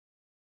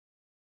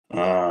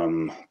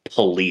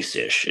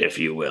police-ish, if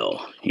you will.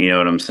 You know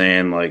what I'm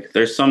saying? Like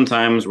there's some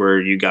times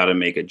where you got to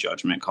make a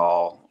judgment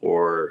call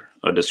or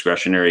a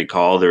discretionary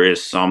call. There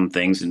is some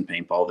things in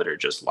paintball that are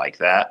just like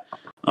that.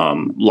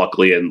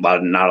 Luckily,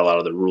 not a lot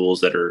of the rules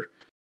that are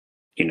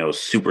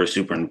super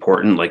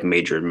important, like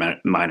major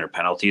minor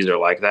penalties are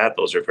like that.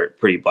 Those are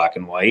pretty black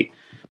and white.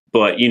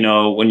 But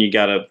when you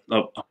got a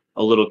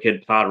little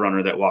kid pod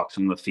runner that walks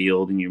in the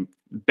field and you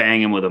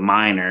bang him with a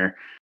minor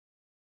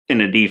in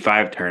a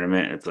D5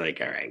 tournament, it's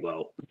like, all right,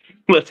 well,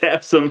 let's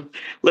have some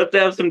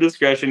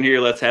discretion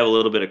here. Let's have a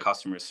little bit of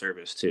customer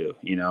service too,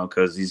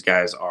 because these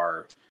guys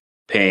are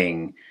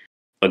paying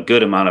a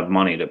good amount of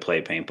money to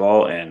play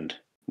paintball, and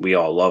we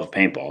all love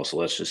paintball, so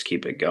let's just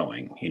keep it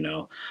going,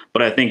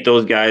 But I think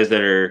those guys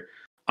that are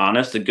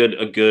honest, a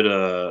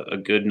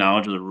good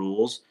knowledge of the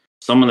rules,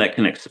 someone that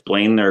can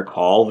explain their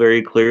call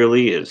very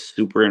clearly is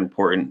super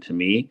important to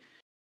me.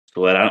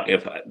 So that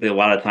a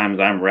lot of times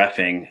I'm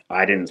reffing,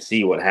 I didn't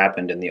see what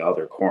happened in the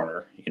other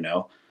corner,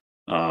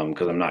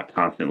 because I'm not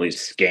constantly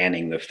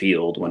scanning the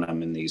field when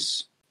I'm in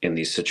these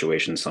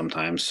situations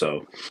sometimes.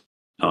 So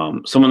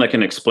someone that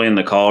can explain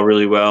the call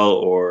really well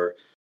or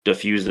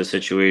diffuse the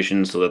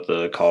situation so that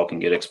the call can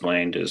get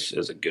explained is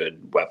a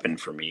good weapon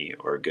for me,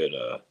 or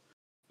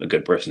a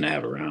good person to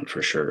have around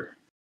for sure.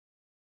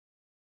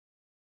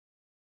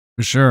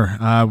 For sure.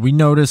 We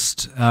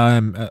noticed,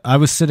 I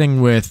was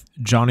sitting with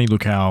Johnny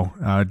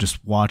Lucao,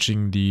 just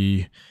watching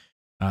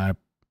I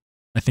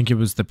think it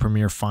was the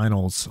premier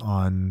finals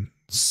on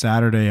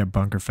Saturday at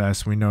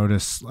Bunkerfest. We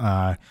noticed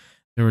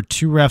there were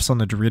two refs on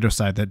the Dorito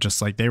side that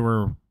just like they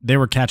were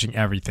catching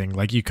everything.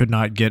 Like you could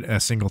not get a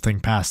single thing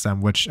past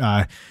them, which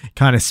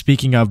kind of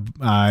speaking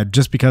of,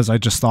 just because I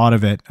just thought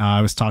of it,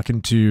 I was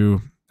talking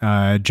to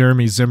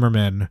Jeremy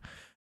Zimmerman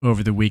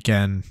over the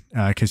weekend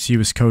because he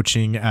was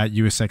coaching at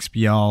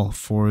USXBL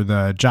for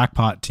the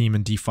jackpot team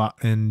in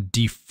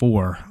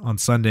D4 on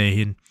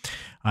Sunday. And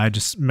I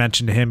just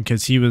mentioned to him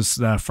because he was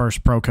the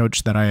first pro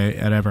coach that I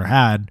had ever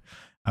had.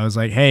 I was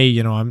like, hey,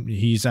 you know,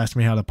 he's asked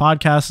me how the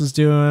podcast is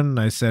doing.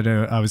 I said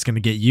I was going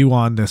to get you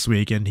on this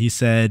week. And he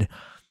said,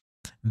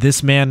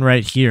 this man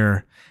right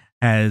here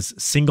has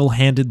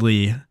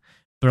single-handedly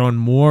thrown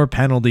more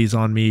penalties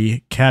on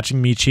me,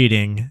 catching me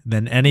cheating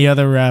than any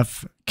other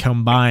ref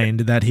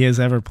combined that he has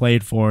ever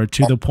played for,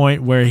 to the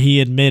point where he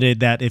admitted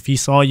that if he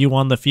saw you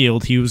on the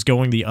field, he was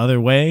going the other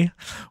way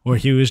or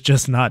he was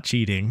just not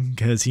cheating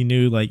because he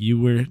knew like you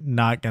were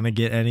not going to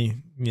get any,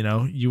 you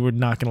know, you were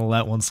not going to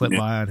let one slip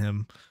by on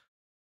him.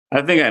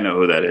 I think I know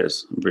who that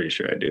is. I'm pretty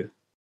sure I do.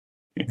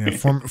 Yeah,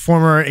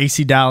 former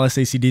AC Dallas,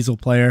 AC Diesel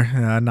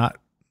player, not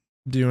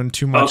doing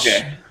too much.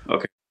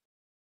 Okay.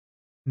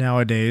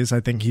 Nowadays, I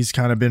think he's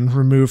kind of been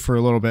removed for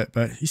a little bit,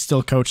 but he's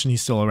still coaching.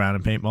 He's still around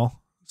in paintball.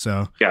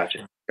 So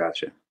Gotcha.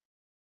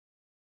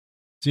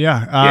 So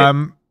yeah.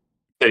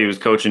 So he was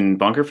coaching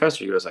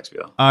Bunkerfest or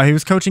USXBL? He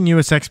was coaching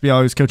USXBL.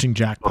 He was coaching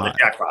Jackpot.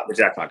 The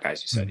Jackpot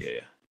guys, you said.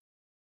 Yeah.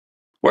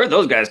 Where'd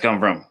those guys come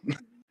from?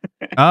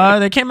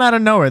 They came out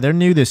of nowhere. They're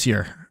new this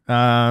year.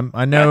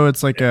 I know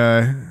it's like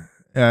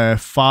a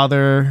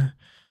father.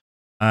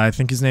 I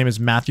think his name is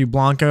Matthew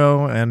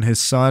Blanco, and his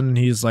son,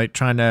 he's like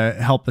trying to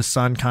help his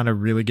son kind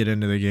of really get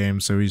into the game.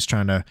 So he's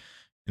trying to,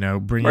 you know,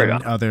 bring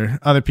in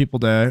other people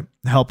to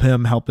help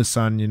his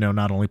son, you know,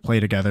 not only play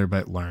together,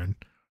 but learn.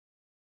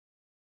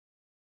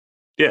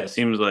 Yeah, it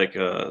seems like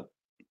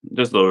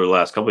just over the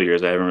last couple of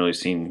years, I haven't really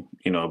seen,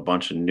 you know, a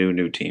bunch of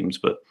new teams,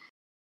 but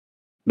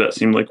that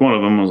seemed like one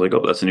of them. I was like,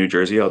 oh, that's a New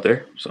Jersey out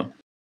there. So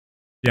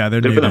yeah,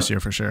 they're new this year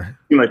for sure.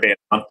 Seemed like they had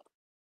fun.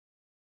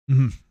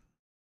 Mm-hmm.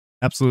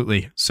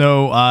 Absolutely.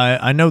 So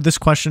I know this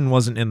question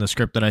wasn't in the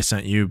script that I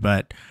sent you,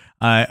 but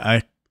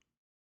I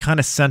kind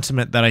of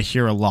sentiment that I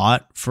hear a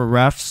lot for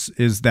refs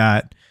is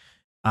that,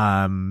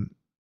 or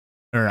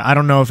I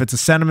don't know if it's a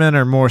sentiment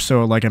or more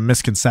so like a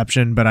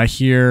misconception, but I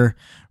hear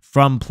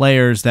from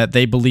players that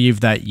they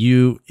believe that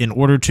you, in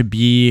order to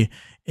be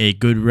a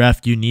good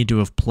ref, you need to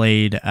have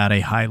played at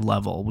a high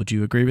level. Would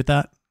you agree with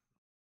that?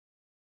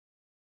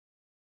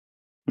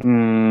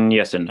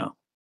 Yes and no.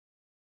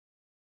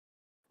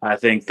 I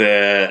think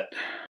that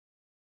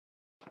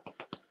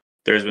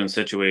there's been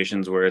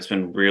situations where it's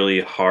been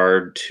really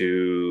hard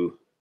to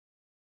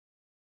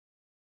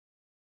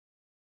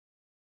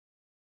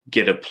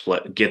get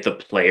the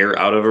player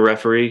out of a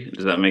referee.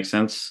 Does that make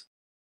sense?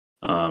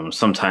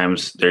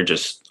 Sometimes they're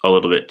just a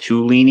little bit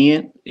too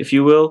lenient, if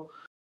you will.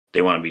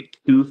 They want to be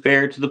too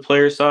fair to the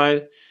player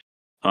side.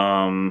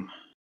 But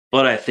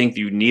I think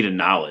you need a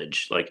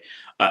knowledge. Like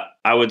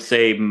I would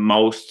say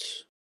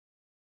most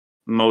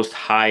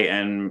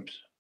high-end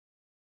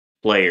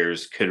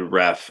players could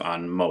ref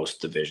on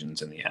most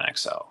divisions in the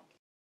NXL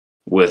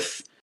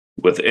with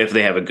if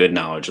they have a good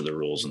knowledge of the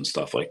rules and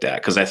stuff like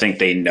that, because I think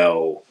they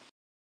know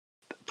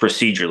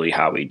procedurally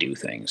how we do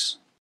things.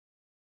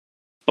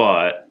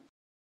 But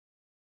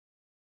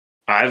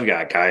I've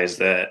got guys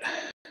that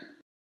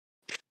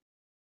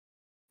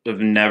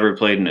have never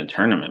played in a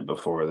tournament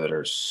before that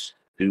are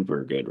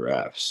super good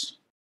refs,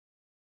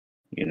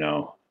 you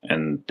know,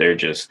 and they're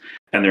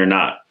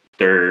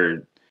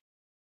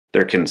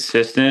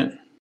consistent.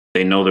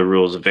 They know the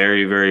rules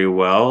very, very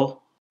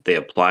well. They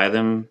apply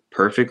them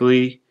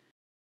perfectly,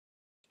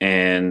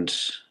 and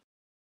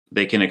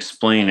they can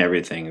explain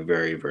everything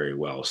very, very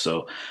well.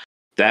 So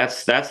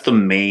that's the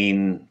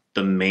main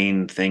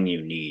thing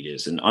you need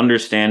is an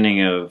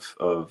understanding of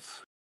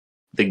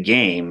the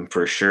game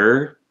for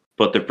sure,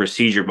 but the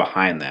procedure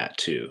behind that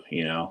too.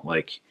 You know,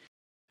 like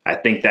I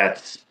think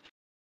that's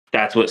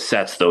what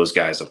sets those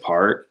guys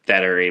apart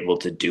that are able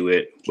to do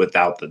it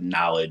without the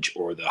knowledge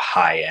or the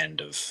high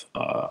end of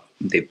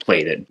they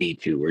played at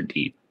D2 or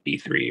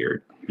D3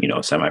 or, you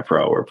know,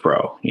 semi-pro or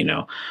pro, you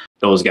know,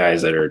 those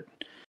guys that are,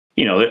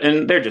 you know,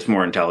 and they're just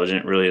more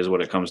intelligent really is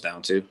what it comes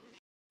down to.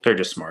 They're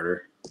just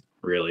smarter,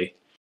 really.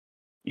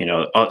 You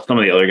know, some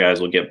of the other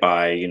guys will get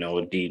by, you know,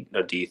 a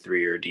D3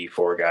 or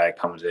D4 guy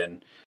comes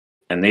in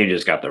and they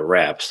just got the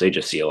reps. They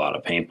just see a lot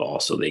of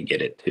paintball, so they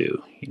get it too,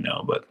 you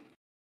know, but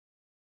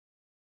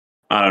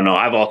I don't know.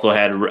 I've also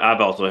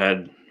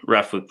had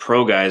ref with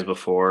pro guys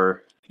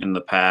before in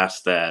the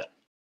past that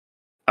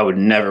I would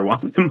never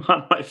want them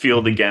on my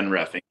field again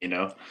reffing, you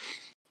know.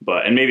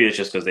 And maybe it's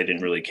just because they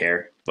didn't really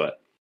care. But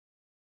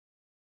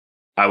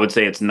I would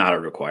say it's not a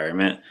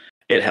requirement.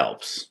 It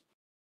helps.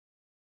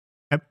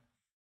 Yep.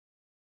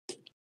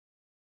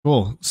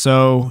 Cool.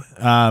 So,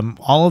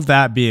 all of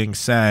that being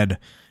said,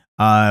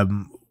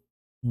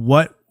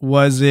 what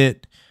was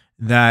it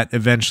that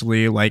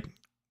eventually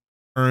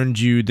earned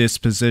you this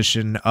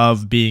position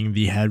of being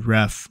the head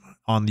ref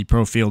on the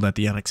pro field at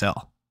the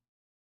NXL?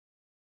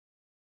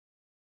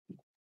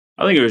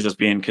 I think it was just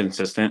being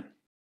consistent.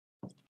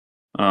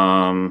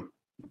 I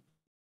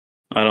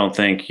don't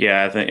think,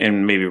 I think,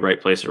 and maybe right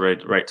place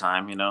at right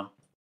time, you know.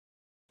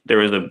 There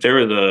was a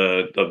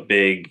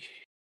big,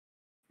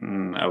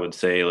 I would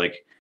say,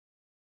 like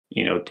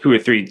 2 or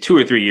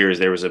 3 years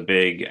there was a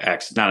big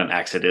not an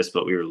exodus,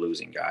 but we were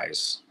losing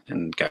guys,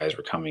 and guys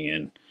were coming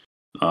in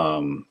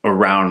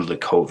around the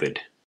COVID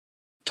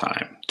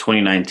time.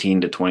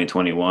 2019 to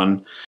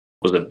 2021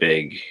 was a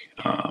big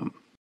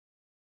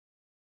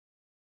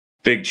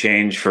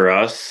change for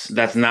us.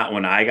 That's not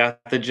when I got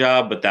the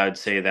job, but I would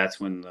say that's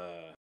when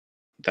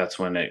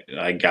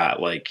I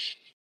got like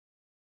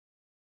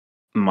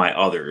my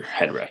other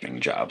head reffing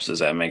jobs. Does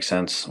that make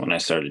sense? When I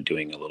started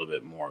doing a little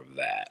bit more of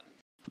that.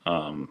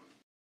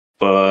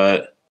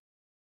 But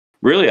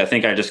really, I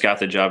think I just got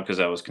the job because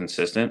I was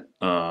consistent.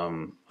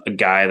 A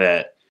guy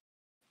that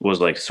was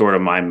like sort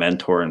of my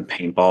mentor in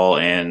paintball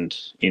and,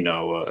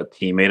 a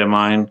teammate of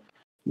mine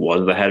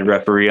was the head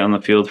referee on the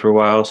field for a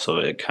while. So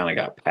it kind of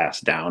got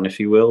passed down, if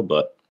you will.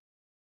 But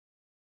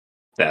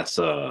that's,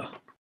 I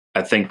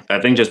think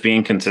just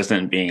being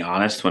consistent and being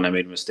honest when I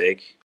made a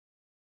mistake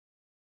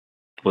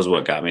was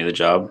what got me the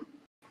job.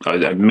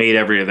 I made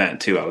every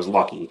event too. I was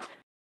lucky.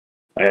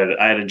 I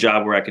had a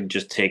job where I could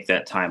just take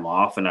that time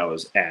off, and I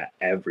was at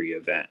every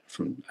event.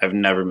 I've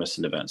never missed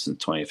an event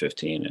since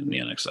 2015 in the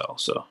NXL.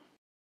 So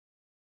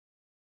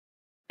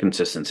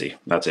consistency,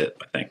 that's it.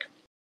 I think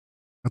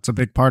that's a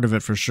big part of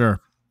it for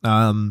sure.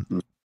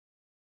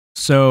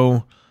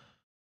 So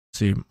let's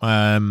see.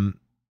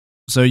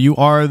 So you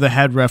are the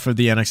head ref of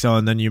the NXL,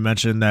 and then you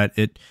mentioned that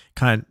it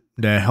kind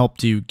of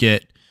helped you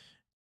get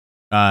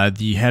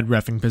the head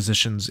reffing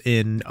positions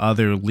in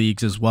other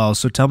leagues as well.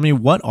 So tell me,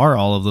 what are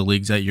all of the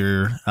leagues that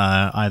you're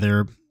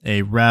either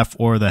a ref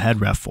or the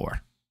head ref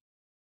for?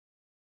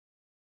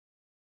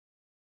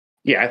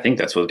 Yeah, I think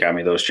that's what got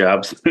me those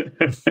jobs. But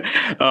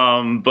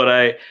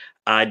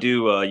I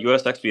do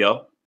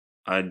USXBL.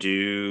 I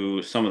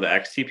do some of the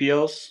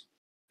XTPLs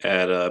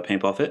at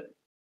Paintball Fit.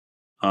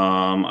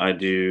 I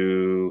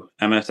do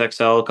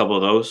MSXL, a couple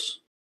of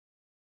those.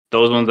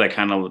 Those ones I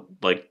kind of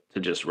like to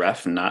just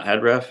ref and not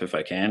head ref if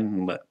I can,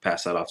 and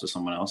pass that off to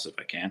someone else if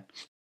I can.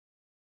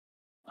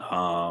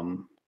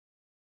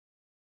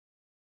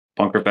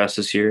 Bunkerfest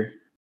this year.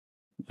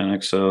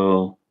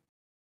 NXL.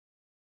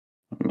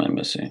 What am I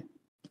missing?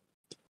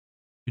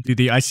 You do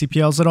the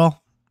ICPLs at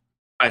all?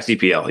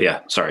 ICPL,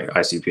 yeah. Sorry,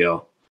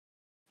 ICPL.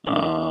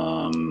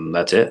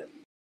 That's it.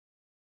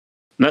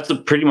 And that's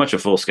pretty much a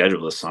full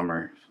schedule this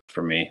summer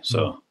for me.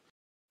 So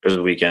there's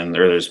a weekend,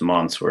 or there's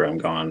months where I'm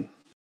gone,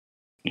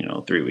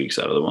 3 weeks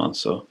out of the month.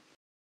 So,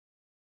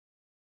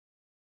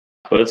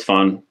 but it's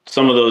fun.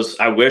 Some of those,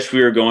 I wish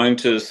we were going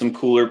to some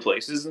cooler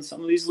places in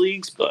some of these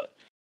leagues, but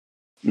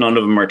none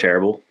of them are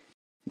terrible.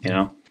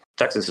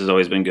 Texas has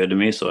always been good to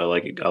me, so I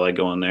like it. I like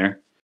going there.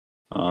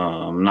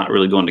 I'm not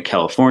really going to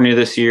California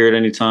this year at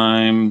any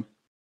time.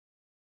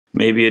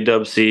 Maybe a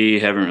Dub C.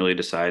 Haven't really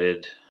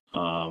decided.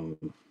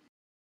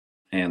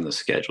 And the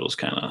schedule's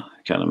kind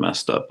of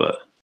messed up, but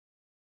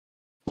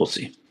we'll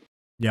see.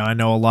 Yeah, I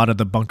know a lot of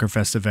the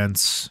Bunkerfest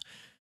events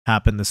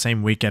happen the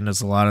same weekend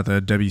as a lot of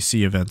the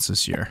WC events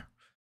this year.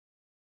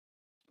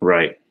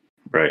 Right.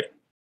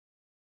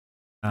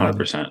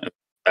 100%.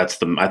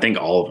 I think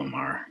all of them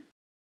are.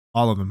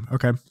 All of them.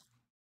 Okay.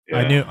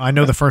 Yeah. I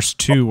know the first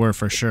two were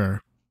for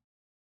sure.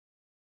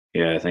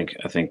 Yeah, I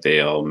think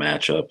they all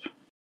match up.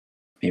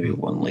 Maybe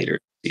one later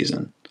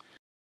season.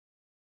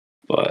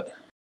 But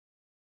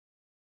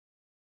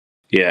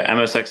yeah,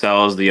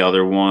 MSXL is the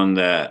other one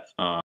that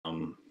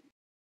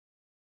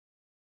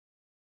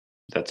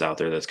that's out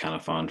there that's kind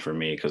of fun for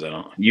me because I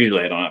don't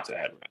have to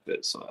head ref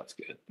it, so that's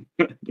good.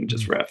 You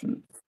just ref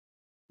and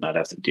not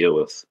have to deal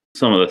with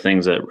some of the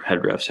things that head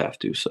refs have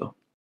to, so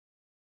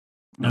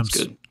that's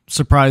good.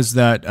 Surprised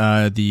that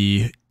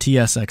the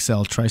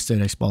TSXL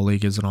Tri-State X-Ball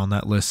League isn't on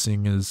that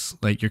listing, is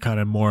like you're kind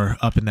of more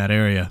up in that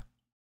area.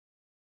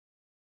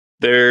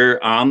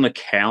 They're on the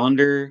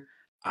calendar.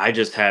 I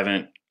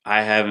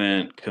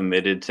haven't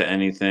committed to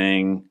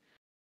anything.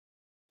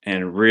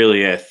 And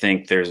really, I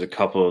think there's a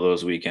couple of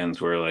those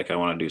weekends where like I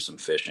want to do some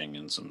fishing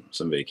and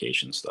some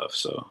vacation stuff.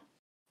 So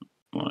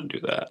I want to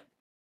do that.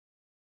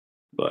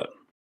 But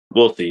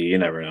we'll see. You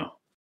never know.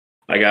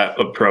 I got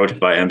approached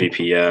by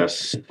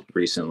MVPS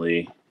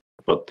recently,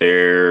 but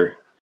their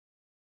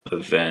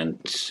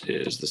event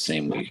is the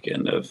same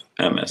weekend of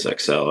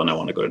MSXL, and I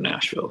want to go to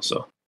Nashville.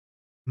 So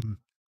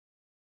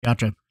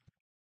gotcha.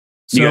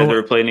 You guys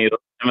ever play any of those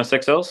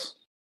MSXLs?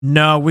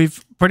 No,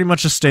 we've pretty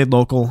much just stayed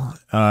local.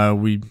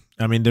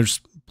 There's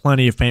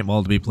plenty of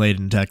paintball to be played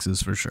in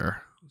Texas for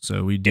sure.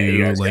 So we do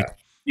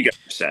you got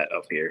set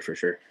up here for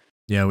sure.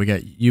 Yeah, we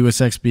got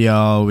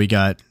USXBL, we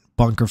got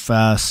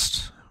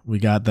Bunkerfest, we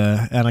got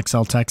the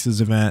NXL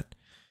Texas event.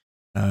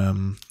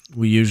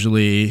 We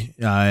usually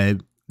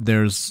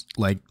there's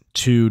like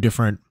two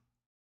different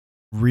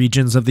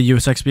regions of the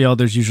USXBL.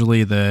 There's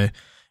usually the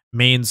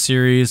main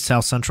series,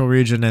 South Central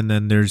region, and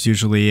then there's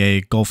usually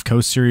a Gulf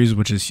Coast series,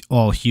 which is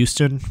all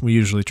Houston. We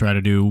usually try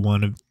to do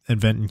one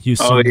event in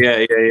Houston. Oh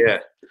yeah.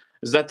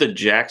 Is that the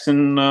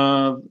Jackson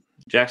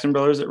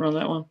brothers that run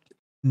that one?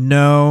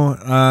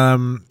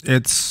 No,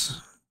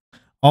 it's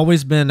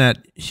always been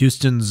at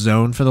Houston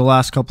Zone for the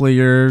last couple of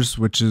years,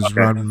 which is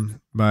run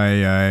by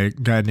a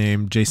guy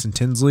named Jason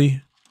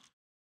Tinsley.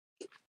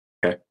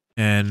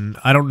 And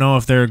I don't know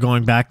if they're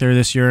going back there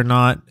this year or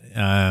not,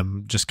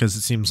 just because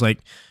it seems like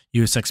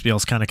USXBL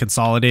is kind of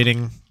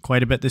consolidating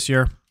quite a bit this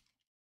year.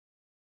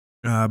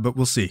 But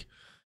we'll see.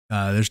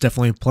 There's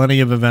definitely plenty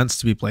of events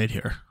to be played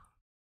here.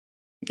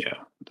 Yeah,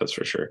 that's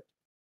for sure.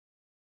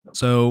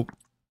 So,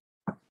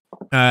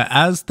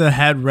 as the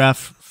head ref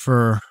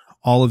for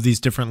all of these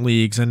different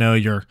leagues, I know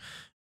you're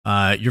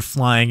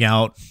flying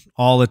out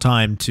all the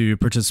time to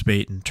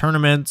participate in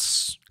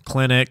tournaments,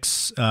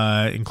 clinics,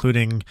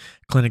 including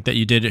clinic that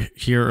you did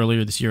here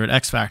earlier this year at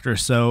X Factor.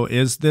 So,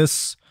 is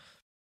this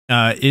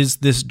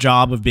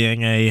job of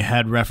being a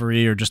head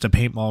referee or just a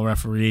paintball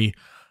referee?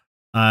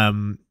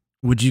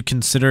 Would you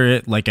consider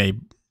it like a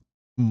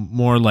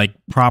more like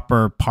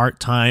proper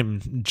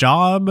part-time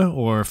job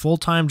or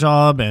full-time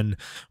job? And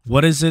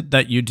what is it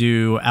that you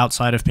do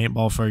outside of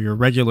paintball for your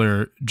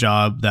regular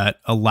job that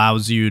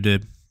allows you to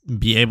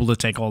be able to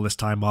take all this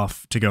time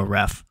off to go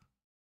ref?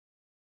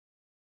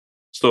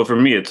 So for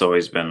me, it's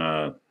always been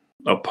a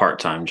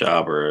part-time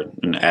job or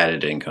an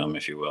added income,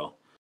 if you will.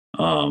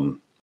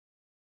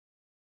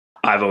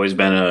 I've always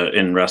been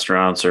in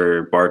restaurants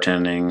or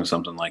bartending,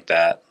 something like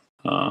that.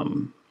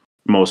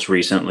 Most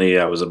recently,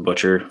 I was a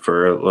butcher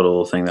for a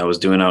little thing that I was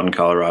doing out in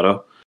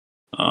Colorado.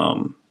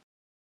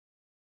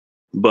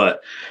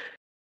 But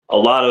a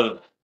lot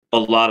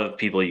of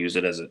people use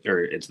it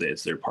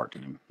it's their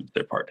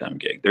part-time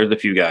gig. There's a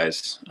few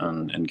guys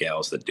and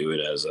gals that do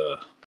it as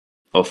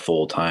a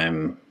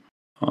full-time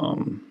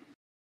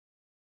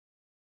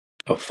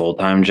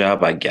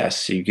job, I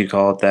guess you could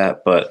call it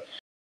that. But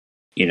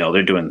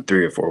they're doing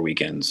 3 or 4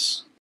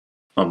 weekends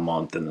a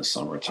month in the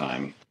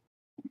summertime,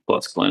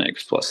 plus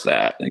clinics, plus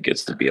that. It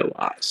gets to be a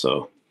lot.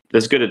 So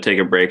it's good to take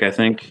a break, I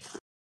think.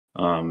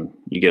 You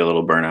get a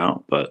little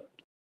burnout, but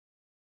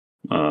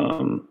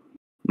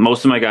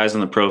most of my guys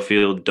in the pro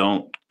field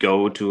don't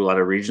go to a lot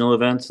of regional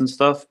events and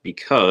stuff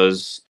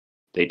because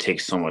they take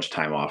so much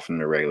time off from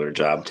their regular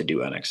job to do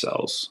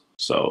NXLs.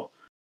 So,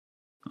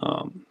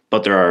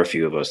 but there are a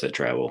few of us that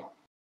travel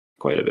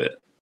quite a bit.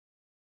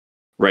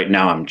 Right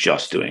now, I'm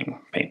just doing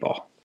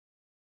paintball.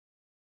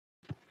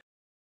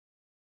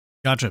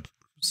 Gotcha.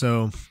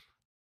 So,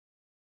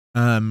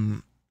 I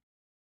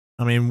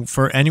mean,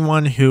 for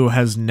anyone who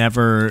has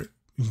never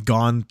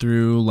gone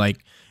through,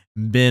 like,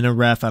 been a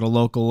ref at a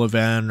local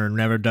event or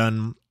never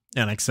done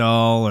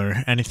NXL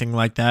or anything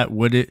like that,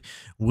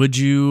 would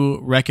you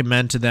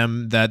recommend to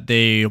them that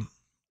they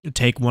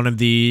take one of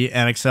the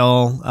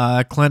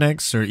NXL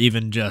clinics, or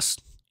even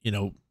just,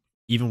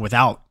 even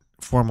without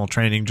formal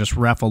training, just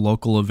ref a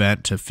local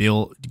event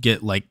to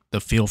get like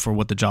the feel for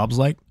what the job's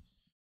like?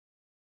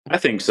 I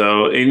think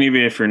so. And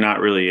even if you're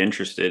not really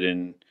interested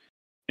in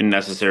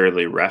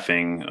necessarily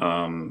reffing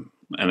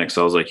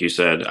NXLs, like you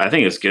said, I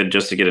think it's good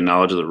just to get a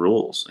knowledge of the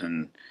rules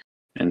and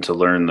to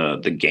learn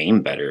the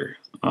game better.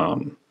 A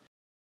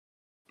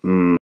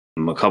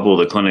couple of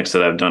the clinics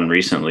that I've done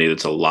recently,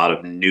 it's a lot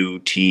of new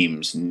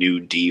teams,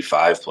 new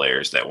D5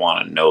 players that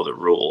want to know the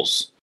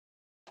rules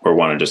or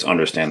want to just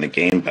understand the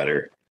game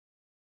better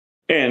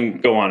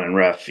and go on and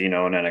ref, an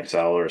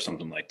NXL or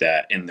something like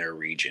that in their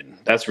region.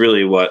 That's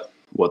really what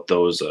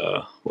those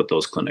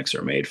clinics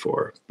are made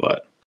for.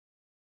 But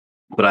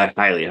I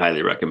highly,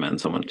 highly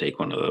recommend someone take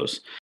one of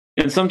those.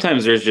 And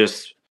sometimes there's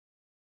just,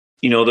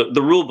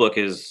 the rule book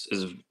is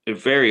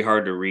very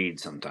hard to read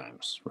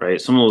sometimes,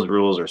 right? Some of those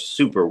rules are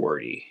super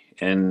wordy,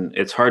 and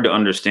it's hard to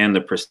understand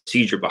the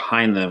procedure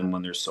behind them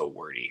when they're so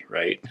wordy,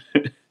 right?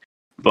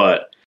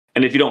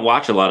 And if you don't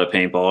watch a lot of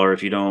paintball, or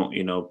if you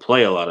don't,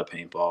 play a lot of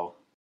paintball,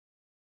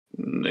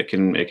 it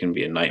can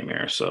be a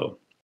nightmare. So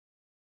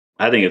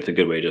I think it's a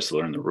good way just to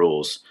learn the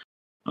rules.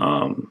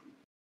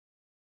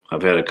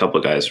 I've had a couple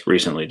of guys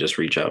recently just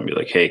reach out and be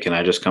like, hey, can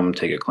I just come and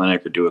take a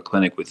clinic or do a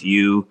clinic with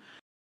you?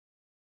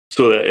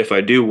 So that if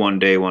I do one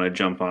day want to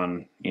jump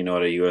on, at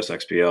a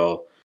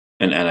USXBL,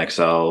 an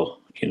NXL,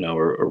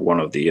 or one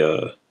of the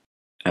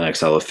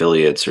NXL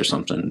affiliates or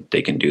something,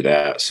 they can do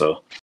that.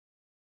 So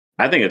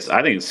I think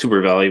it's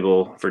super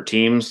valuable for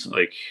teams.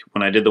 Like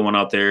when I did the one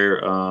out there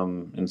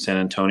in San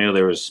Antonio,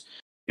 it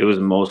was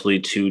mostly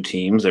 2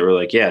 teams that were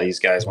like, yeah, these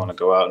guys want to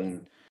go out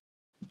and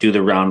do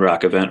the Round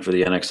Rock event for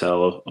the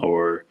NXL,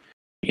 or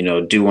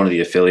do one of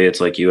the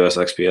affiliates like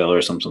USXBL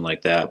or something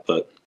like that.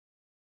 But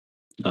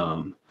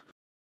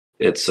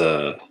it's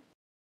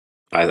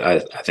I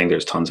think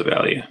there's tons of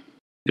value.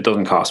 It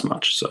doesn't cost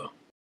much, so.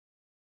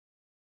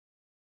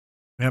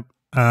 Yep.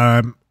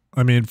 I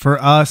mean,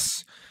 for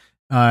us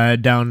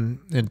down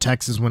in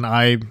Texas, when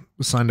I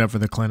signed up for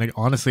the clinic,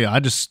 honestly, I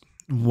just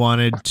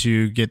wanted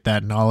to get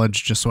that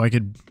knowledge just so I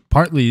could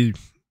partly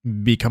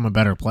become a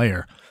better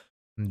player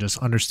and just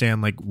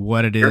understand like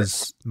what it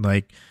is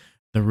like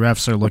the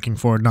refs are looking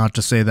for. Not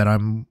to say that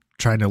I'm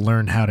trying to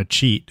learn how to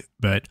cheat,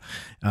 but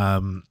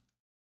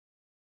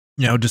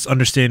just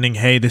understanding,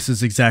 hey, this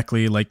is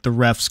exactly like the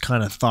refs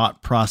kind of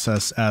thought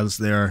process as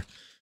they're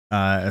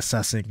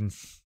assessing,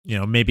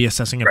 maybe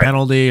assessing a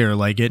penalty, or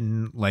like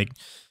getting like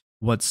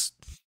what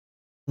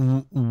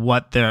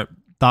their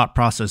thought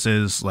process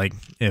is, like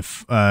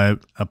if a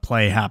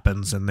play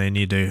happens and they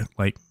need to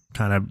like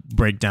kind of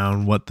break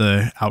down what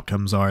the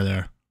outcomes are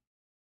there.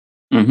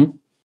 Mm-hmm.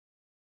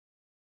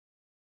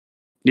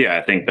 Yeah,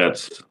 I think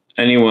that's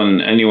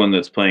anyone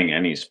that's playing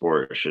any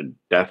sport should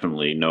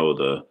definitely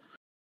know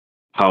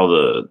how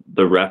the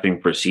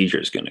reffing procedure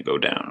is going to go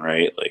down,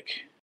 right? Like,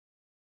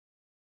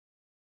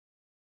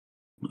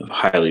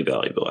 highly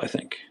valuable, I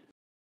think.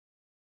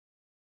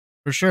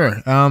 For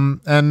sure.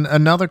 And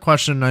another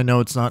question, I know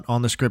it's not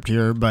on the script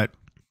here, but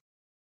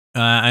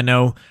I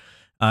know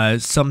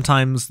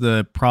sometimes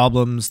the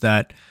problems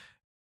that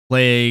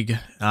plague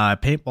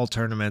paintball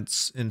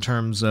tournaments in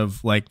terms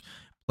of like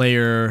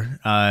player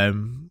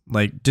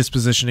like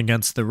disposition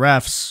against the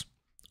refs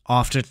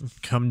often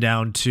come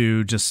down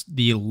to just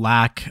the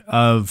lack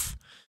of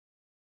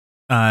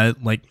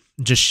like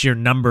just sheer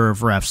number of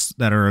refs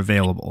that are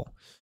available.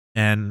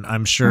 And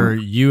I'm sure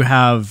you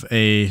have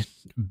a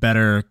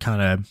better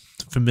kind of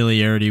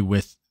familiarity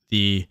with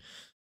the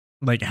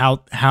like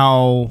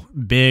how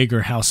big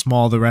or how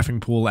small the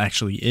reffing pool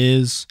actually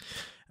is.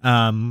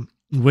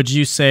 Would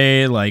you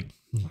say, like,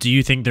 do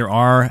you think there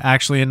are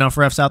actually enough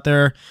refs out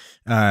there?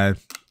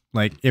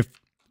 Like, if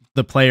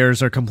the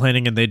players are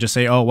complaining and they just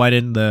say, "Oh, why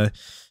didn't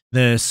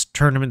this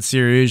tournament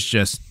series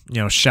just,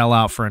 you know, shell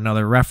out for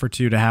another ref or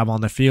two to have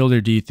on the field?"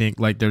 Or do you think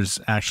like there's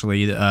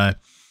actually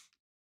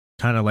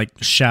kind of like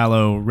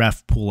shallow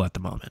ref pool at the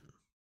moment?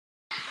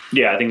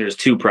 Yeah, I think there's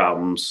two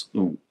problems.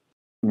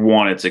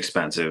 One, it's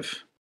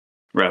expensive.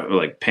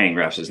 Like, paying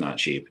refs is not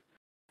cheap,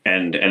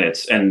 and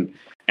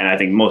I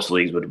think most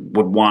leagues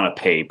would want to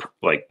pay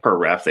like per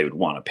ref. They would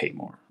want to pay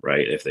more,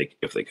 right? If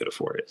they could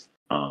afford it.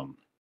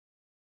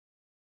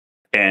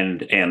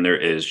 And there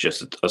is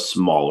just a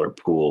smaller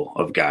pool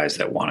of guys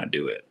that want to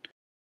do it,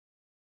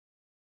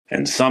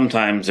 and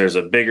sometimes there's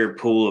a bigger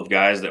pool of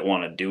guys that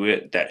want to do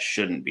it that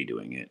shouldn't be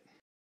doing it.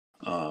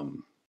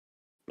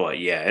 But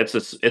yeah, it's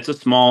a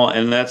small,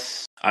 and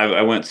that's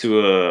I went to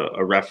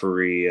a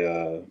referee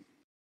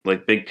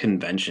like big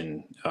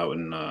convention out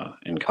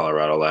in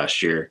Colorado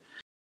last year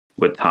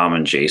with Tom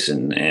and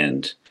Jason,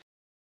 and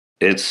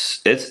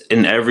it's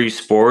in every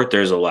sport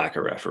there's a lack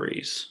of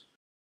referees,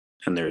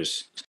 and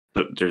there's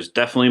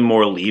definitely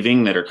more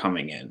leaving that are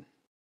coming in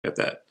at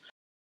that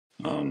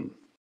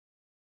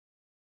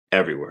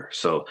everywhere.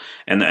 So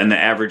and the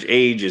average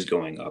age is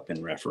going up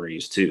in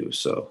referees too.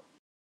 So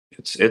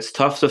it's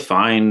tough to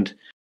find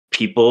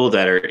people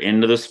that are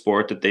into the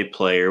sport that they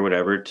play or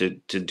whatever to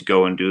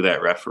go and do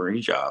that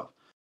referee job.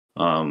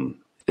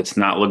 It's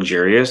not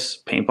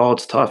luxurious. Paintball,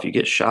 it's tough. You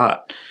get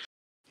shot.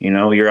 You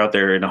know, you're out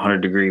there in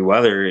 100-degree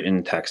weather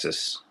in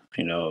Texas,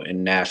 you know,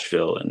 in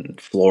Nashville and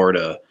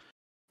Florida,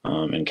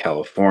 in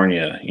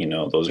California. You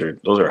know, those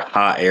are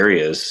hot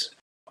areas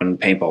when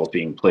paintball is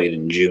being played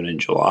in June and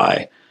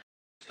July.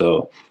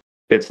 So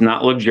it's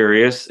not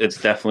luxurious.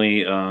 It's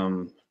definitely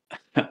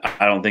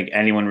I don't think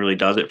anyone really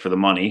does it for the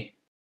money,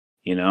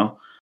 you know.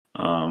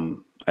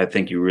 I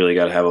think you really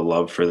got to have a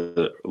love for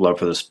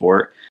the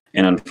sport,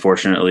 and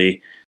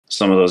unfortunately,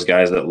 some of those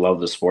guys that love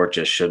the sport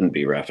just shouldn't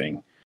be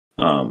reffing.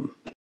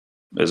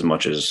 As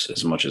much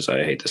as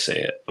I hate to say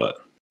it, but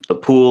the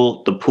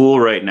pool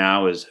right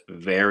now is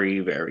very,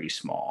 very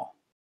small.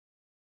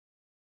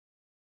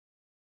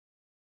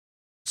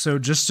 So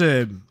just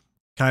to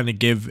kind of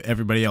give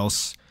everybody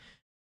else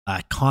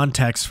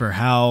context for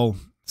how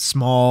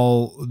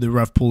small the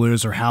ref pool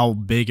is or how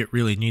big it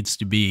really needs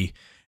to be.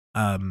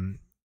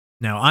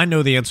 Now, I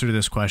know the answer to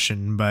this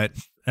question, but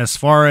as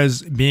far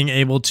as being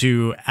able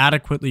to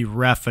adequately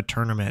ref a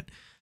tournament,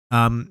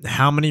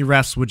 how many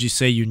refs would you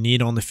say you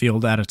need on the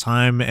field at a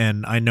time?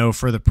 And I know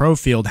for the pro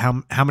field,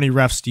 how many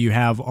refs do you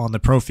have on the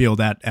pro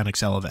field at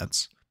NXL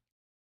events?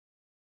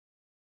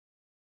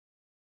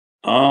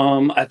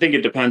 I think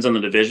it depends on the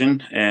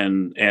division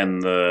and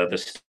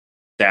the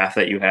staff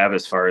that you have,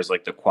 as far as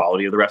like the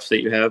quality of the refs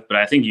that you have. But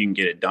I think you can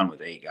get it done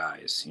with 8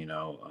 guys. You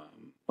know,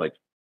 like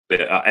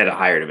at a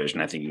higher division,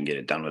 I think you can get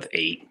it done with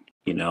 8.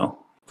 You know,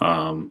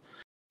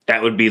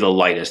 that would be the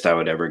lightest I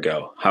would ever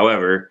go.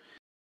 However,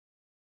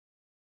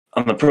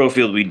 on the pro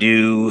field, we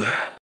do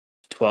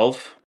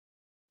 12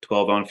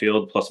 on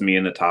field plus me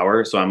in the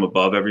tower. So I'm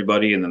above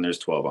everybody, and then there's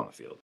 12 on the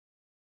field.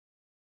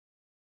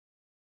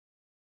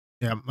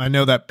 Yeah, I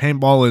know that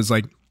paintball is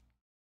like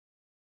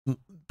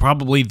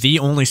probably the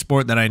only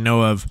sport that I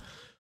know of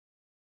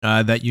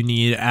that you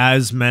need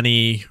as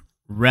many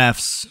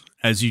refs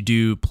as you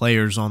do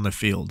players on the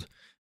field.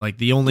 Like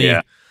the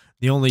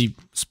only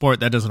sport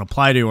that doesn't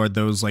apply to are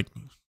those like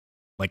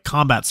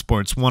combat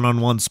sports,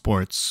 one-on-one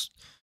sports,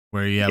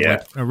 where you have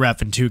like a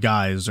ref and 2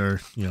 guys, or,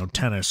 you know,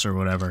 tennis or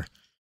whatever.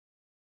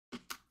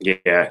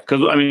 Yeah,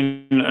 because I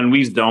mean, and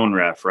we zone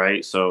ref,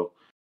 right? So,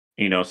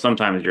 you know,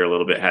 sometimes you're a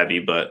little bit heavy,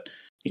 but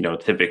you know,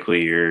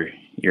 typically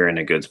you're in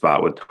a good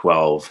spot with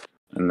 12,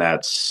 and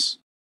that's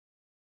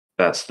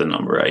the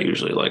number I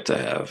usually like to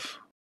have.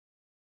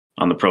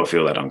 On the pro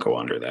field, I don't go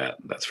under that.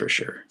 That's for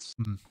sure.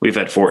 Mm-hmm. We've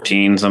had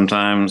 14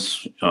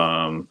 sometimes.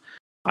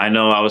 I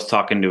know I was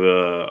talking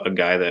to a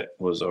guy that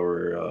was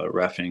over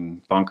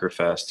reffing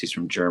Bunkerfest. He's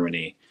from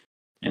Germany,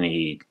 and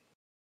he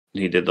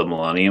did the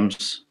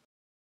Millenniums.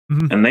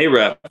 and they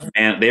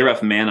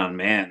ref man on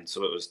man,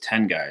 so it was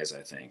 10 guys,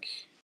 I think,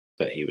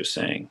 that he was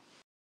saying.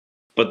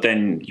 But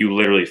then you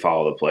literally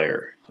follow the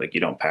player, like you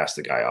don't pass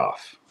the guy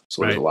off.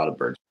 So there's a lot of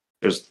bird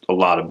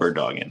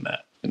dog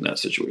in that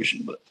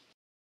situation, but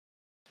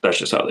that's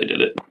just how they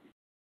did it.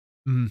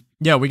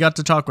 Yeah, we got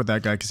to talk with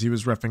that guy because he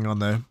was reffing on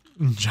the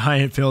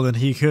giant field, and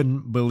he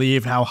couldn't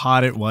believe how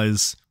hot it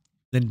was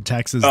in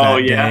Texas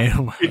that day.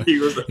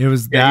 It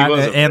was that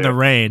and the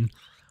rain.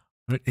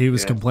 He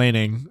was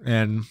complaining,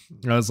 and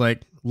I was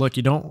like, look,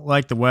 you don't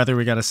like the weather.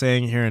 We got a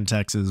saying here in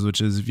Texas,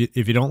 which is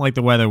if you don't like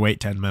the weather, wait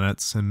 10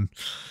 minutes. And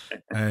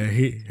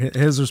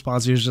his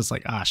response, he was just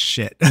like,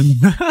 shit.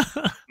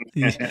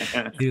 he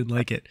didn't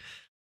like it.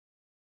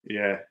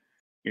 Yeah.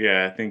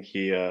 I think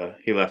he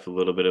left a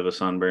little bit of a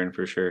sunburn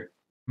for sure.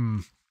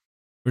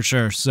 For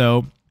sure.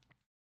 So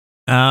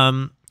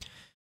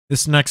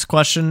this next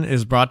question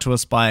is brought to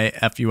us by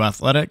FU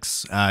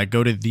Athletics.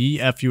 Go to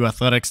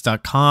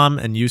thefuathletics.com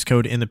and use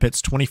code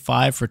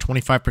INTHEPITS25 for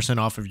 25%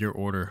 off of your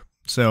order.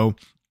 So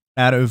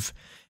out of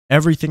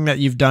everything that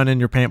you've done in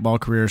your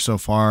paintball career so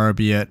far,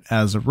 be it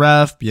as a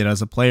ref, be it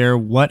as a player,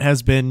 what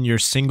has been your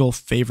single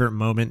favorite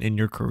moment in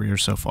your career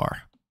so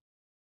far?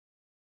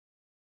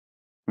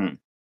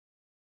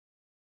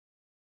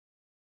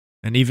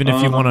 And even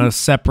if you want to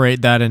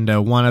separate that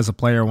into one as a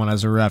player, one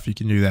as a ref, you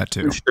can do that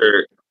too.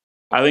 Sure.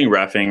 I think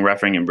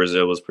reffing in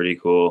Brazil was pretty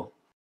cool.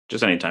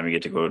 Just anytime you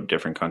get to go to a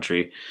different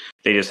country,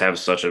 they just have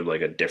such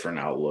a different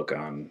outlook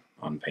on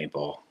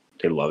paintball.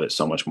 They love it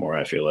so much more,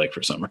 I feel like,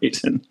 for some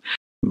reason.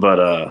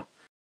 But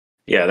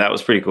yeah, that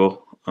was pretty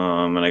cool.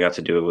 And I got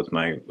to do it with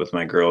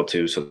my girl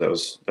too, so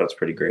that's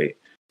pretty great.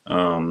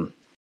 Playing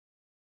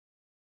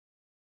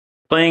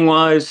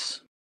wise,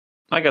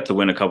 I got to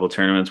win a couple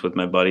tournaments with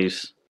my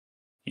buddies,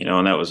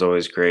 and that was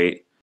always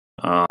great.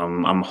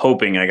 I'm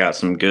hoping I got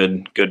some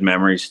good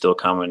memories still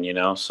coming,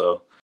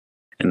 so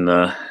in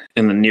the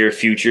near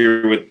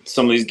future with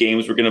some of these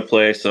games we're going to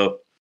play. So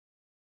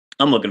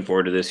I'm looking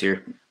forward to this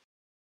year,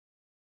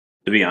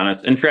 to be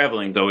honest. And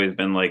traveling's always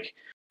been like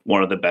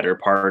one of the better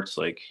parts.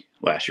 Like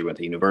last year went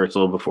to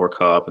Universal before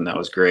Cup, and that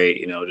was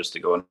great, just to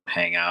go and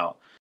hang out.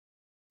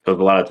 Because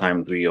a lot of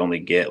times we only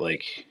get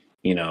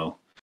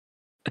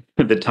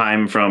the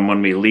time from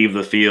when we leave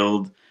the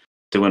field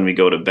to when we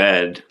go to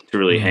bed to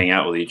really hang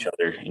out with each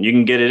other. And you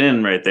can get it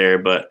in right there,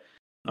 but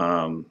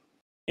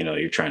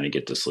you're trying to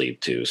get to sleep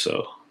too.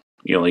 So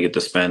you only get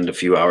to spend a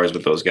few hours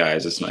with those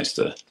guys. It's nice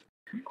to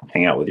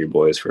hang out with your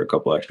boys for a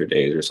couple extra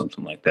days or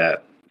something like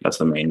that. That's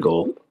the main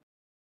goal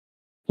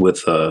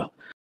with the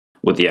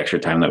extra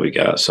time that we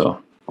got.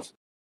 So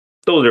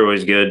those are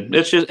always good.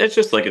 It's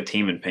just like a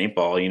team in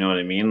paintball, you know what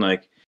I mean?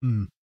 Like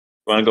you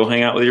want to go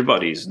hang out with your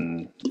buddies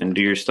and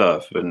do your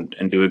stuff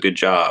and do a good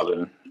job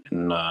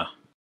and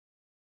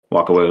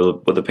walk away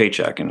with a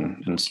paycheck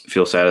and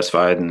feel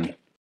satisfied and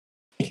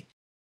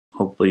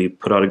hopefully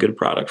put out a good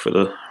product for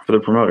the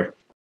promoter.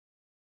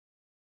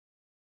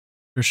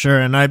 For sure.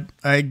 And I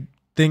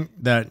think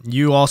that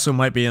you also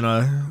might be in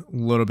a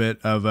little bit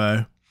of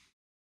a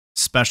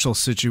special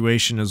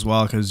situation as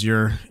well, because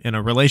you're in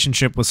a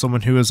relationship with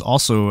someone who is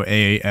also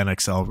a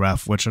NXL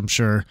ref, which I'm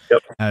sure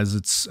has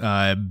its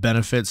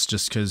benefits,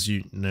 just because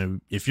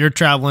if you're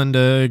traveling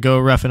to go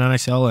ref in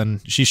NXL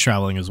and she's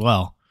traveling as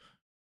well.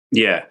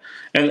 Yeah,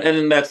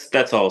 and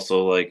that's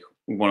also like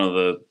one of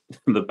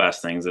the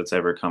best things that's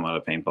ever come out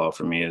of paintball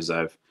for me is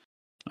I've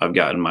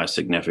gotten my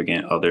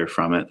significant other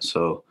from it.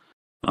 So,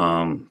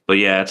 but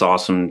yeah, it's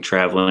awesome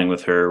traveling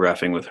with her,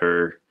 reffing with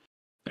her.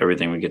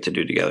 Everything we get to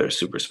do together is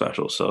super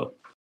special. So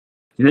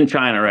she's in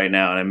China right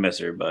now, and I miss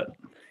her, but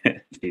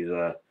she's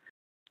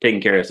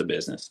taking care of some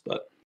business.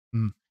 But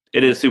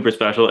it is super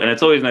special, and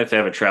it's always nice to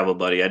have a travel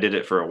buddy. I did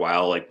it for a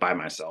while, like by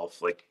myself,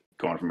 like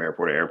going from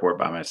airport to airport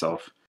by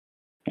myself.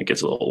 It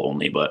gets a little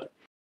lonely, but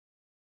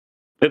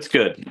it's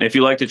good. If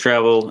you like to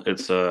travel,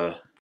 it's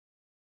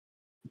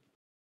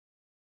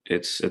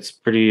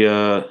pretty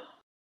awesome.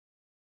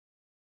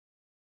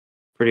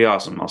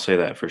 I'll say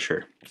that for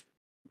sure.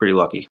 Pretty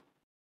lucky.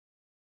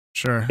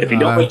 Sure. If you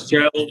don't like to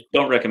travel,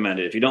 don't recommend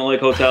it. If you don't like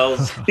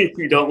hotels, if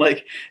you don't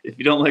like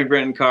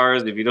renting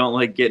cars, if you don't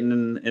like getting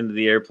into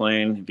the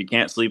airplane, if you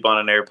can't sleep on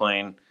an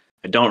airplane,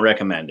 I don't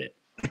recommend it.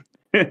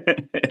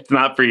 It's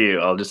not for you.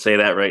 I'll just say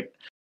that right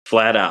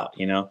flat out,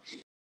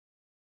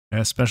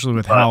 Especially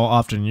with how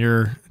often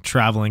you're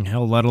traveling,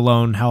 hell, let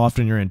alone how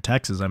often you're in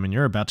Texas. I mean,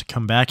 you're about to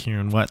come back here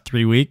in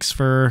 3 weeks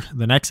for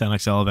the next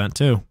NXL event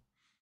too.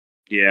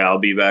 Yeah, I'll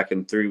be back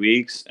in 3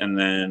 weeks, and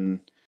then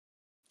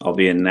I'll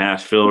be in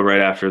Nashville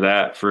right after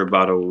that for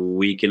about a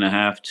week and a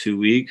half, 2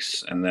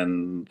 weeks. And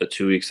then the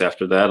 2 weeks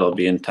after that, I'll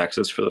be in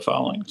Texas for the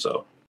following.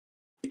 So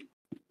a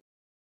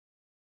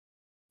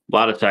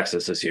lot of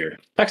Texas this year.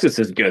 Texas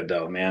is good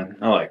though, man.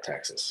 I like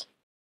Texas.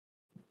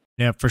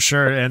 Yeah, for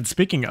sure. And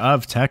speaking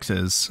of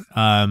Texas,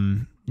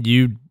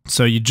 you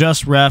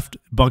just reffed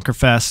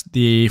Bunkerfest,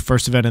 the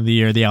first event of the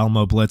year, the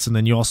Alamo Blitz, and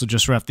then you also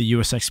just reffed the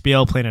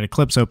USXBL Planet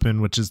Eclipse Open,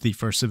 which is the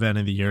first event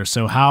of the year.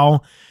 So how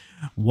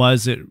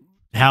was it?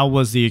 How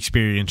was the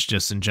experience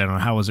just in general?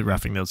 How was it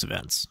reffing those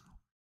events?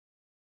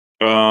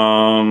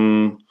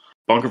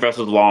 Bunkerfest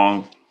was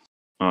long.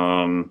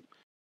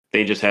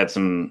 They just had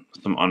some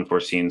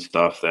unforeseen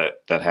stuff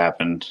that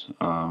happened.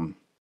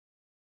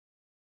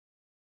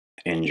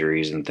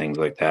 Injuries and things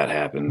like that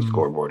happened,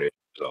 scoreboard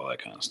issues, all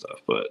that kind of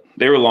stuff. But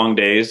they were long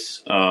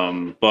days.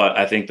 But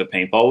I think the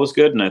paintball was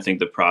good, and I think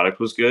the product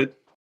was good.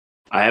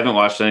 I haven't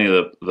watched any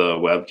of the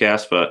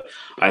webcasts, but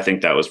I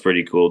think that was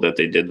pretty cool that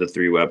they did the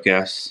 3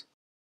 webcasts.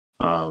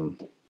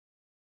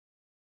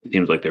 It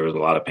seems like there was a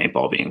lot of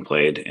paintball being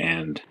played,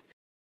 and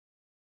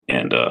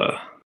yeah,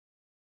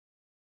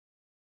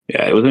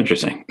 it was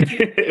interesting.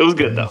 It was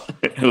good though.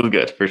 It was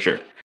good for sure.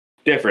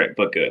 Different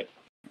but good.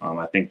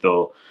 I think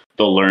they'll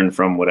learn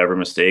from whatever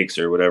mistakes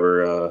or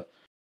whatever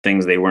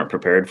things they weren't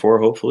prepared for,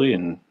 hopefully,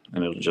 and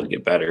it'll just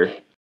get better.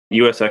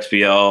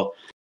 USXBL,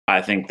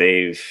 I think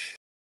they've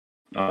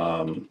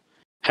had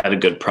a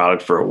good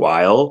product for a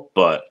while,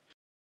 but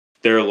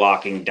they're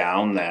locking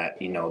down that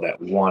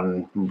that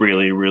one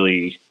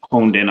really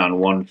honed in on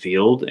one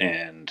field,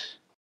 and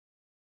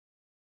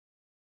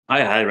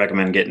I highly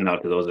recommend getting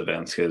out to those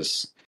events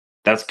because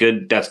that's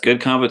good. That's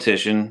good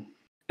competition.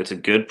 It's a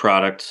good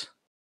product.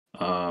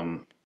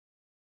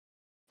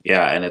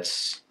 Yeah, and I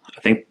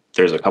think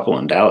there's a couple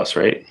in Dallas,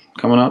 right,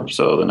 coming up.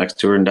 So the next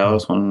 2 are in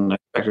Dallas, one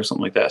next back or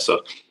something like that.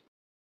 So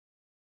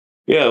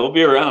yeah, we'll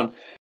be around.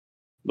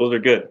 Those are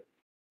good.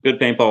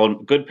 Good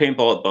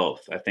paintball at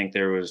both. I think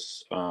there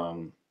was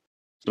some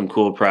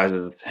cool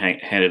prizes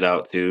handed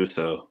out too.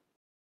 So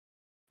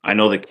I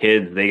know the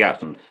kids, they got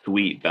some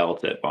sweet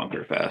belts at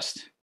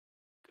Bunkerfest.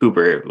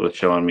 Cooper was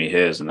showing me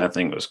his, and that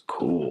thing was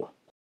cool.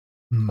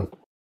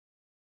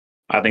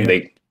 I think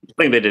they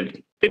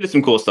did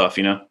some cool stuff,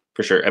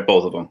 for sure, at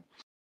both of them.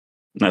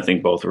 And I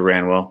think both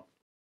ran well.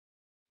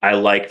 I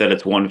like that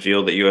it's one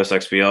field at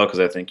USXBL because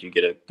I think you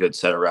get a good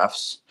set of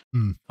refs.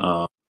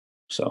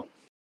 So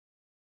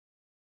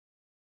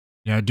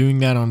yeah, doing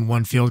that on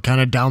one field,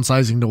 kind of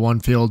downsizing to one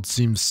field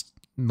seems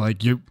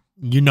like you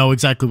know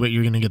exactly what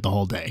you're going to get the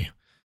whole day.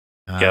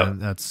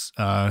 That's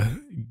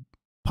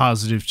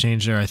positive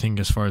change there, I think,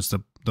 as far as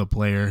the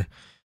player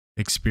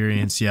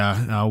experience.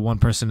 Yeah, one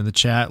person in the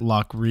chat,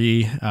 Lock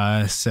Ree,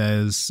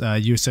 says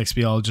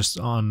USXBL just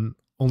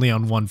only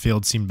on one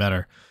field seemed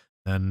better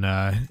than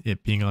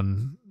it being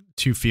on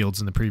 2 fields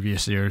in the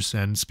previous years.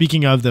 And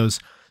speaking of those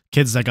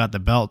kids that got the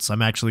belts,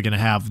 I'm actually going to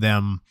have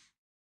them.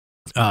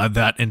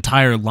 That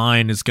entire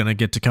line is going to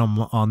get to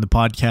come on the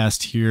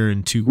podcast here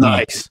in 2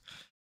 weeks,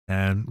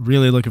 and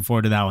really looking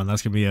forward to that one.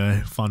 That's going to be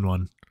a fun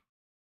one.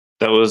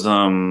 That was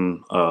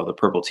the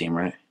purple team,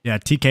 right? Yeah,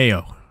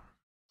 TKO.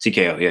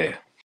 Yeah.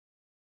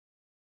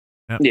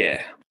 Yep.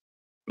 Yeah,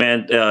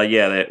 man.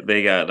 Yeah,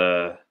 they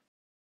got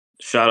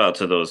shout out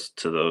to those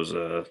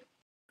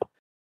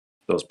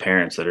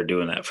parents that are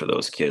doing that for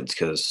those kids,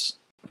 because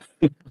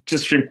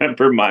just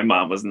remember, my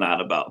mom was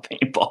not about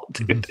paintball,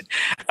 dude.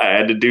 I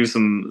had to do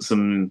some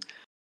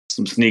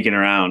sneaking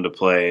around to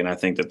play, and I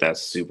think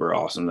that's super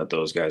awesome that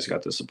those guys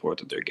got the support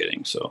that they're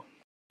getting. So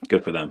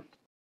good for them.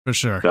 For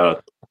sure. Shout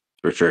out,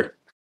 for sure.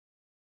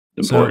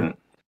 Important.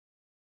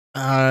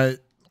 So,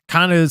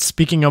 kind of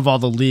speaking of all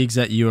the leagues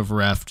that you have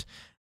reffed,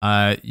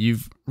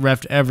 you've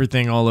reffed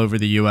everything all over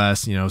the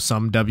U.S.,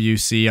 some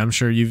WC. I'm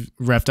sure you've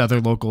reffed other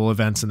local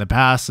events in the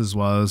past, as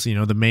well as,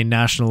 the main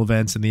national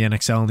events in the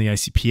NXL and the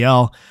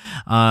ICPL.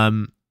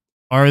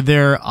 Are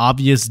there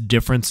obvious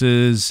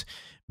differences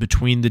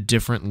between the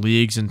different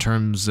leagues in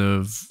terms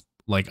of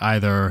like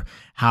either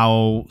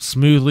how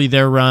smoothly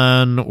they're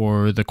run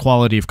or the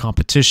quality of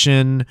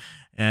competition?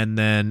 And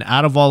then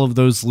out of all of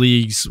those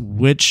leagues,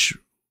 which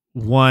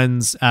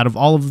ones out of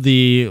all of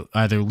the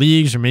either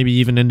leagues or maybe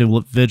even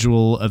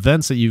individual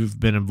events that you've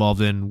been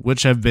involved in,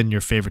 which have been your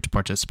favorite to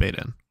participate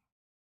in?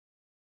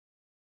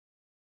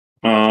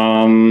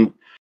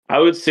 I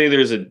would say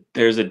there's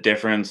a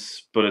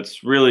difference, but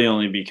it's really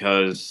only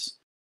because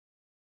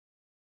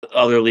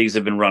other leagues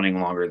have been running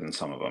longer than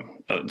some of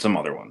them, some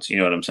other ones. You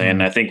know what I'm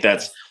saying? I think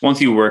that's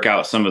once you work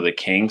out some of the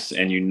kinks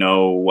and you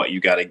know what you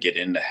got to get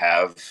in to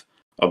have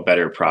a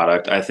better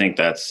product. I think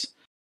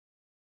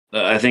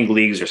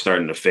leagues are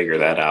starting to figure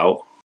that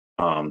out.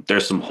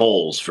 There's some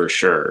holes for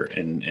sure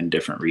in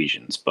different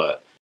regions,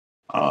 but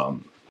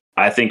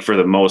I think for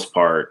the most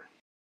part,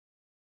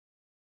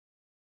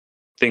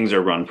 things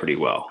are run pretty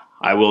well.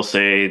 I will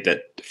say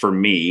that for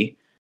me,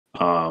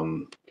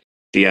 the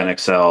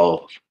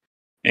NXL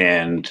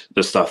and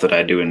the stuff that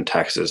I do in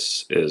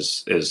Texas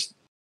is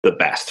the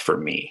best for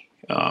me.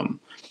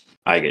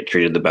 I get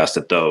treated the best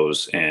at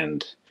those,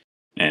 and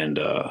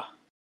the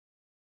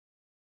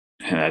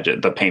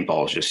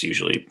paintball is just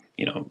usually,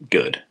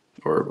 good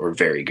or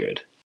very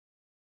good.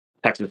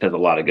 Texas has a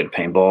lot of good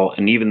paintball,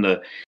 and even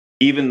the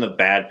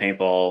bad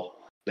paintball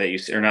that you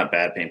see, or not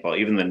bad paintball,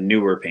 even the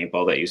newer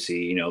paintball that you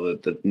see,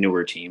 the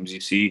newer teams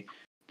you see,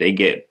 they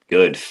get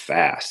good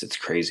fast. It's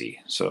crazy.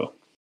 So,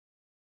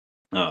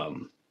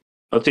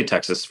 I'd say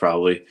Texas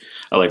probably.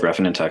 I like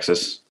reffing in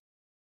Texas.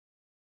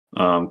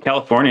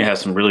 California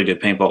has some really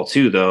good paintball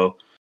too, though.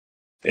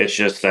 It's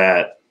just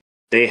that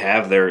they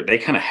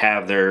kind of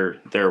have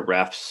their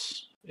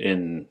refs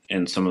in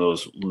some of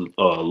those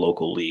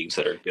local leagues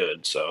that are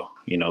good. So,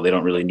 you know, they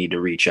don't really need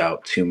to reach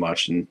out too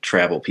much and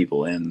travel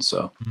people in.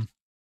 So,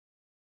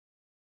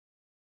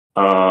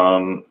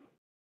 but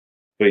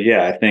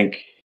yeah, I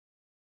think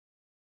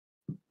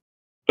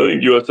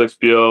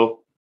USXBL,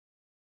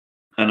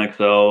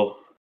 NXL,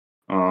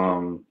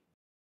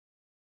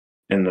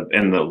 in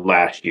the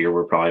last year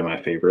were probably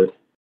my favorite.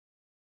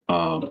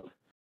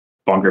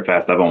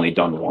 Bunkerfest, I've only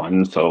done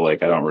one, so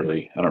like I don't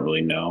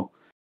really know.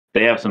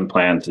 They have some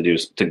plans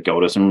to go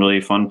to some really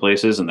fun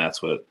places, and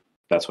that's what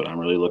I'm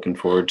really looking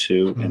forward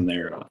to. And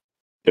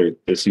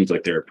it seems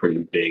like they're a pretty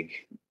big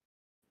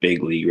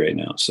league right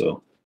now.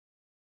 So,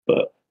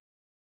 but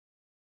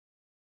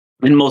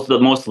in most of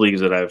the leagues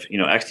that I've, you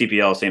know,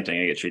 XTPL, same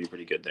thing. I get treated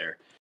pretty good there.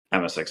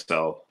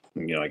 MSXL,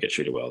 you know, I get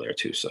treated well there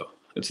too. So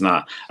it's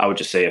not. I would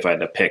just say if I had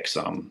to pick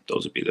some,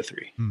 those would be the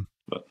three.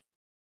 But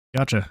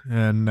gotcha.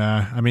 And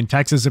I mean,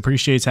 Texas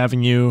appreciates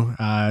having you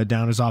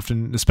down as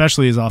often,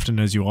 especially as often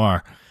as you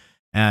are.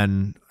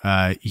 And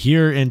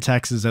here in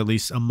Texas, at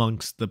least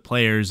amongst the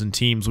players and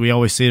teams, we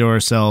always say to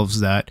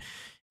ourselves that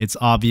it's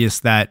obvious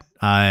that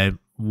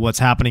what's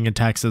happening in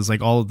Texas,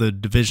 like all of the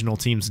divisional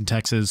teams in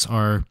Texas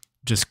are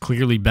just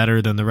clearly better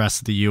than the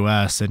rest of the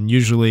U.S. And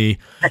usually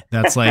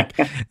that's like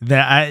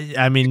that.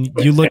 I mean,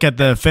 you look at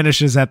the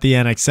finishes at the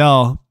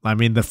NXL. I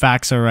mean, the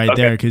facts are right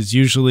there, because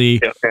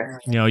usually,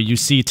 you know, you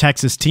see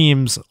Texas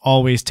teams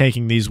always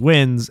taking these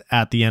wins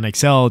at the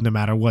NXL, no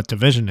matter what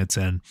division it's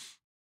in.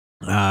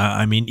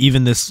 I mean,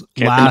 even this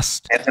can't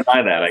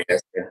deny that, I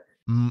guess. Yeah.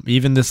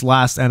 Even this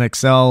last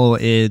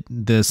NXL,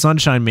 the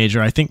Sunshine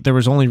Major, I think there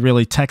was only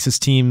really Texas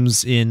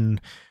teams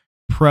in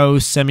Pro,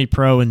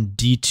 Semi-Pro, and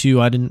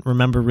D2. I didn't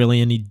remember really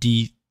any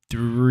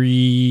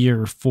D3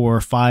 or 4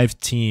 or 5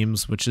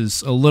 teams, which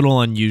is a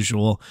little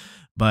unusual.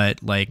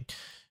 But like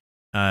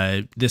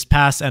this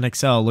past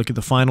NXL, look at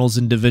the finals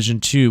in Division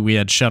 2. We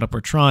had Shut Up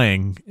or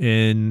Trying.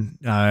 In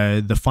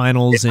the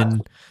finals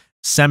in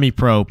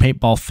Semi-Pro,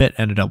 Paintball Fit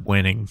ended up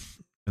winning.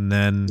 And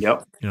then, you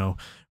know,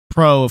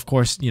 Pro, of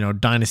course, you know,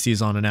 Dynasty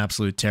is on an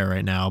absolute tear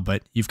right now,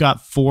 but you've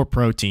got 4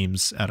 pro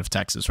teams out of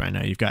Texas right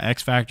now. You've got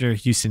X Factor,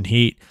 Houston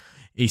Heat,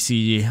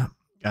 AC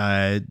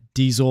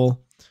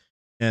Diesel,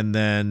 and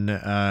then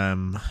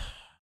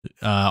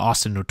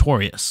Austin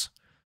Notorious.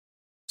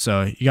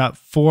 So you got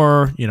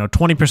 4, you know,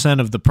 20%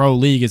 of the pro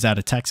league is out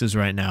of Texas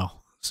right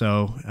now.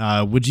 So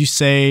would you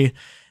say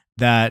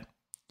that,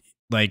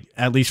 like,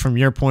 at least from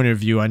your point of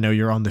view, I know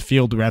you're on the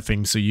field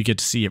reffing, so you get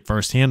to see it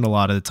firsthand a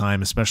lot of the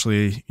time,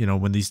 especially, you know,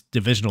 when these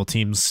divisional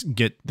teams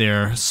get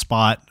their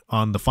spot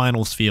on the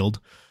finals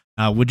field.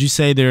 Would you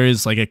say there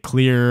is like a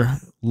clear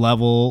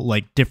level,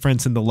 like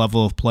difference in the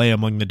level of play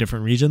among the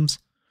different regions?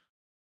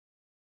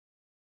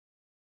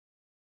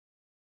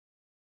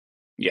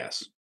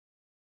 Yes.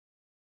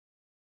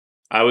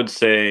 I would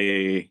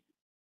say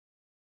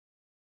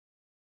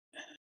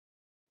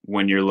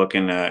when you're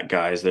looking at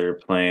guys that are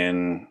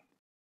playing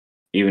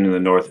even in the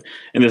North,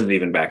 and this is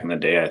even back in the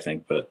day, I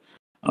think, but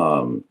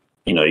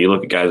you know, you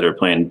look at guys that are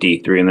playing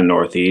D3 in the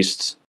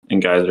Northeast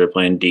and guys that are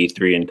playing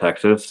D3 in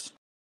Texas,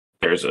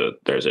 there's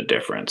a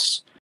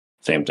difference.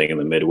 Same thing in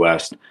the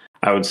Midwest.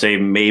 I would say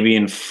maybe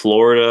in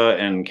Florida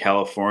and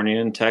California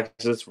and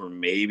Texas we're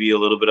maybe a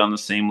little bit on the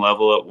same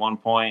level at one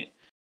point.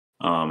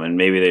 And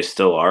maybe they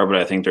still are, but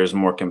I think there's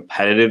more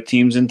competitive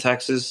teams in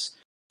Texas.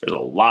 There's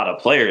a lot of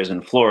players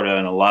in Florida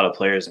and a lot of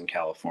players in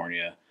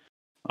California.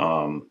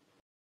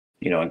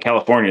 You know, and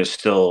California is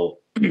still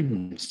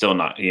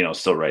not, you know,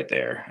 still right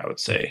there. I would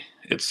say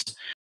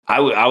I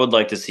would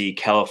like to see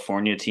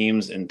California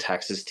teams and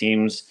Texas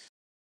teams,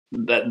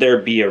 that there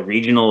be a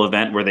regional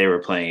event where they were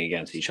playing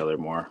against each other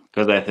more,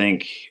 because I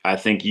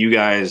think you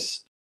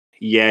guys,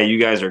 you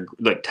guys are,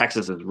 like,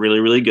 Texas is really,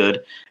 really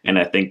good, and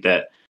I think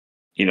that,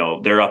 you know,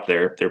 they're up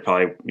there. They're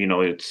probably, you know,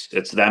 it's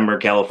them or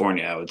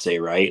California, I would say,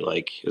 right?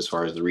 Like, as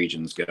far as the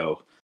regions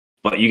go,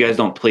 but you guys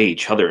don't play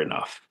each other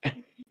enough.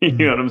 You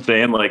know what I'm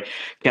saying? Like,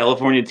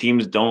 California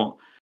teams don't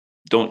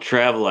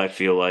travel, I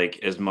feel like,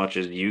 as much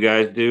as you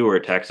guys do or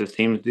Texas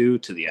teams do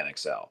to the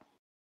NXL.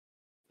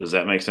 Does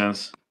that make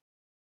sense?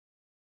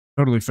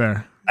 Totally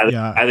fair.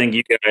 I think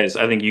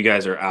you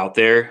guys are out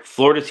there.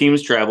 Florida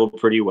teams travel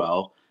pretty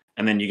well,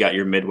 and then you got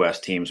your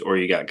Midwest teams, or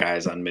you got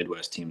guys on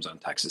Midwest teams on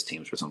Texas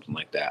teams or something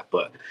like that.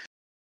 But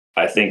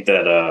I think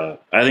that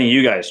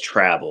you guys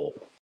travel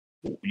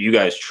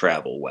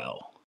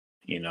well,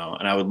 you know,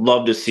 and I would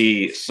love to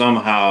see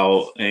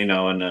somehow, you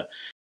know, in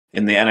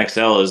the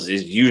NXL is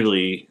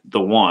usually the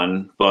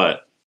one,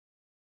 but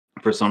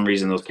for some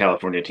reason those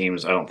California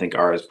teams I don't think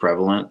are as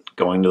prevalent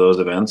going to those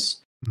events.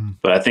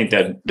 But I think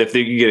that if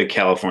they could get a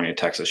California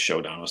Texas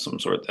showdown of some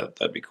sort,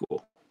 that'd be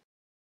cool.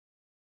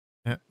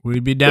 Yeah,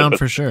 we'd be down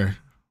for sure.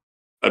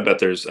 I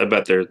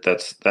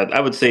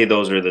would say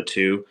those are the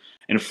two.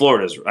 And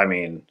Florida's, I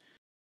mean,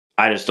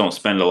 I just don't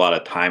spend a lot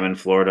of time in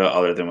Florida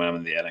other than when I'm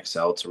in the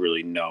NXL to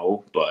really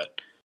know, but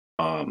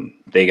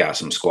they got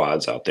some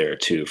squads out there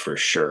too, for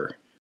sure.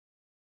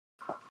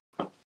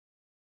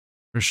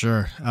 For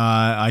sure.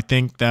 I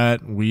think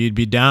that we'd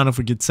be down if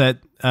we could set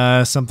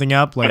something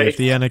up. Like if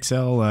the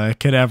NXL if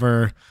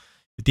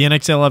the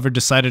NXL ever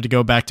decided to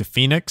go back to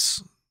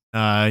Phoenix,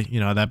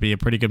 that'd be a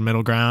pretty good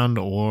middle ground.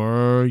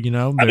 Or I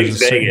think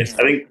Vegas.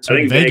 I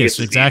think Vegas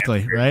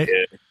exactly, right?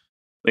 Yeah.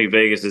 I think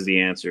Vegas is the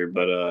answer,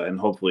 but and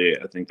hopefully,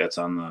 I think that's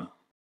on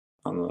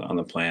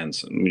the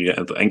plans.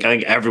 I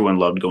think everyone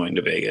loved going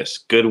to Vegas.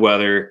 Good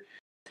weather.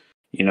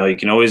 You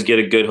can always get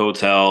a good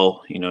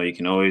hotel. You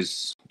can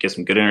always get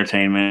some good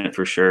entertainment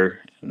for sure.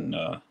 And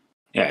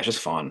yeah, it's just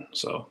fun.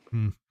 So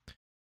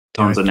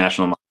tons of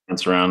national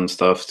monuments around and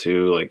stuff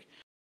too. Like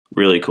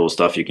really cool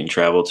stuff you can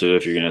travel to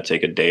if you're going to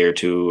take a day or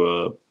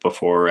two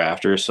before or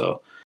after.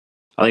 So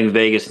I think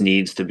Vegas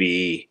needs to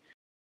be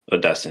a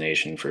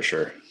destination for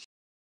sure.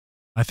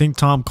 I think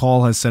Tom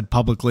Call has said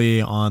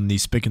publicly on the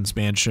Spick and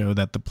Span show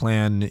that the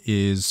plan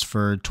is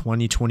for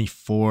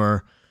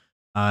 2024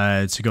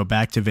 to go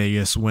back to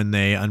Vegas when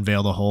they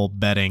unveil the whole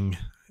betting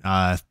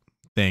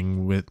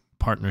thing with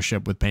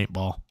partnership with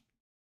Paintball.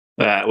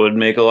 That would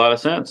make a lot of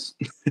sense.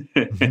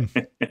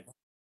 That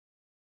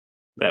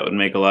would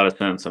make a lot of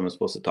sense. I'm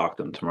supposed to talk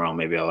to him tomorrow.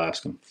 Maybe I'll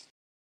ask him.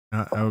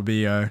 That would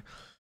be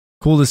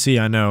cool to see.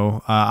 I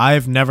know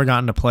I've never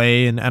gotten to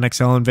play in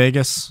NXL in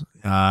Vegas.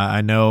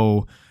 I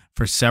know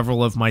for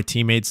several of my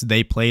teammates,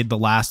 they played the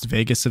last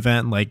Vegas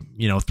event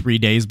 3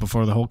 days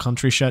before the whole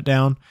country shut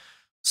down.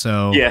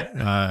 So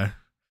yeah.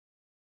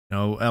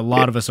 A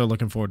lot of us are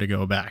looking forward to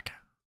go back.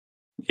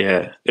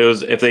 Yeah, it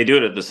was. If they do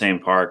it at the same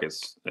park,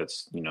 it's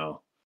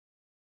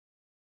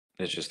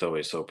just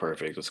always so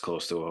perfect. It's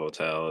close to a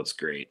hotel. It's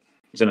great.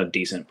 It's in a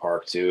decent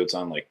park too. It's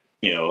on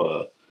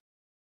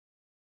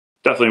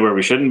definitely where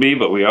we shouldn't be,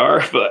 but we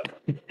are. But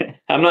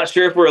I'm not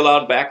sure if we're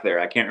allowed back there.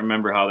 I can't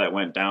remember how that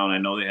went down. I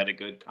know they had a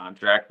good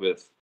contract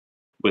with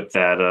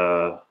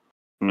that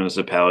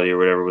municipality or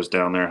whatever was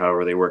down there.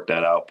 However, they worked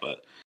that out,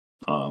 but.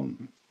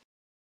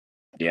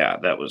 Yeah,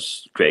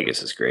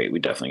 Vegas is great. We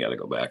definitely got to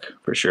go back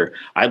for sure.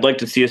 I'd like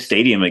to see a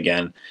stadium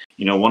again.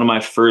 One of my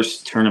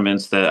first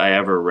tournaments that I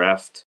ever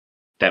reffed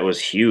that was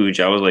huge.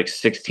 I was like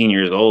 16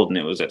 years old, and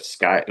it was a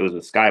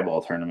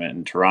Skyball tournament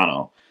in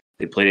Toronto.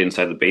 They played it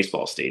inside the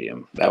baseball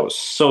stadium. That was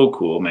so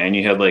cool, man.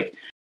 You had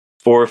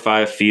 4 or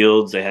 5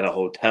 fields. They had a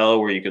hotel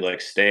where you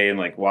could stay and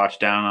watch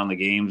down on the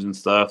games and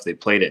stuff. They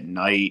played at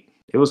night.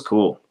 It was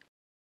cool.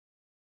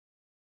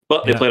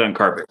 But they played on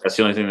carpet. That's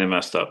the only thing they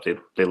messed up. They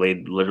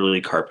laid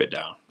literally carpet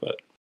down. But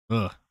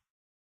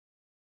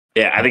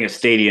yeah, I think a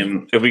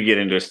stadium. If we get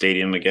into a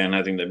stadium again,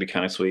 I think that'd be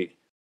kind of sweet.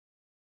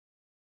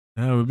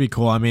 That would be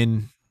cool. I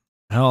mean,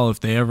 hell,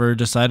 if they ever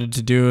decided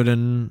to do it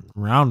in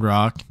Round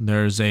Rock,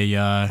 there's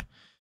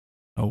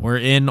we're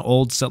in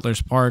Old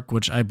Settlers Park,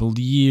 which I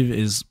believe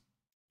is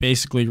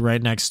basically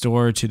right next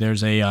door to.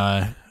 There's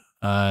a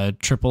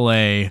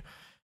AAA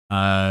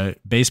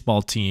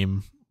baseball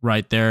team.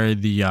 Right there,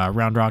 the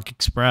Round Rock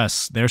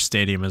Express, their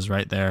stadium is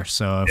right there.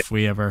 So if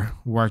we ever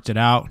worked it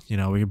out,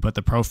 we could put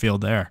the pro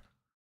field there.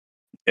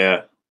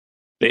 Yeah,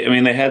 they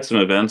had some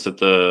events at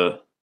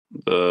the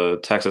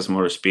Texas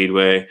Motor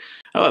Speedway.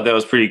 I thought that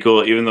was pretty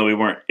cool, even though we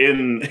weren't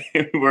in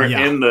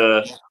in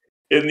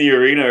the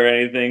arena or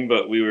anything.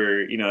 But we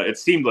were, it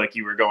seemed like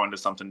you were going to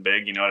something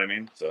big. You know what I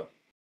mean? So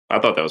I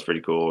thought that was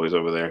pretty cool. Always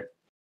over there.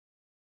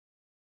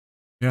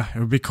 Yeah, it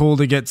would be cool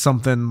to get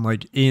something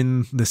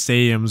in the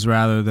stadiums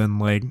rather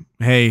than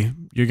hey,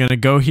 you're going to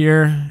go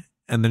here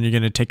and then you're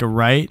going to take a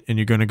right and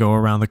you're going to go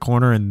around the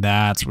corner and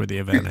that's where the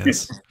event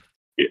is.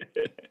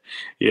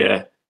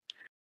 Yeah.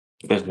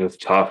 That's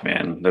tough,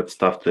 man. That's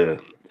tough to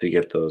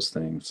get those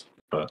things.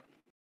 But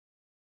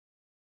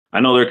I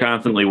know they're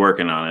constantly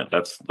working on it.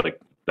 That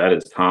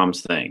is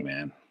Tom's thing,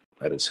 man.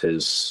 That is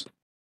his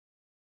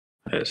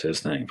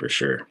thing for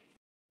sure.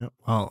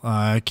 Well,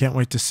 I can't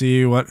wait to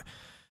see what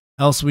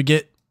else we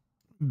get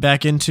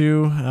back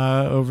into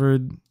over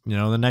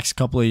the next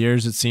couple of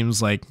years. It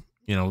seems like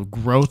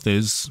growth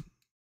is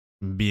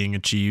being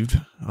achieved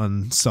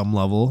on some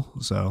level,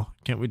 so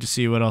can't wait to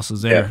see what else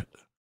is there.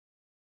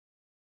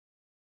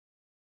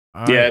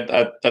 I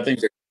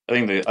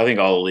think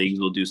all the leagues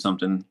will do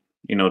something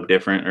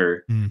different,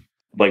 or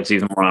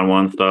season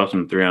 1-on-1 stuff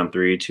and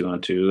 3-on-3,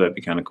 2-on-2. That'd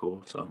be kind of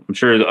cool. So I'm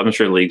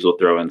sure leagues will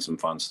throw in some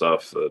fun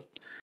stuff.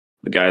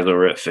 The guys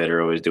over at Fit are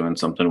always doing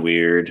something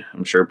weird.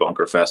 I'm sure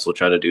Bunkerfest will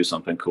try to do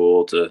something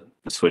cool to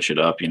switch it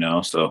up,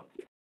 So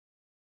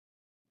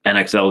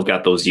NXL's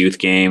got those youth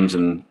games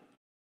and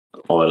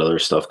all that other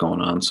stuff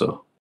going on.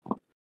 So a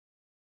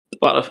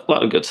lot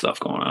of good stuff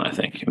going on, I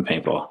think, in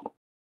paintball.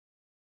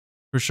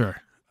 For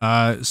sure.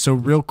 So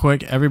real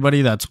quick,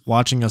 everybody that's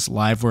watching us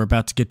live, we're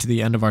about to get to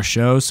the end of our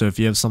show. So if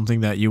you have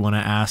something that you want to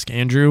ask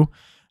Andrew,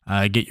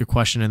 get your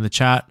question in the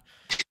chat.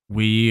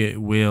 We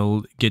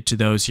will get to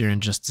those here in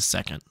just a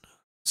second.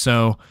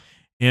 So,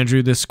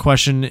 Andrew, this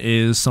question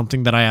is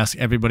something that I ask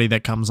everybody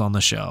that comes on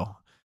the show.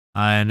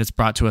 And it's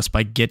brought to us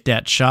by Get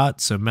Dat Shot.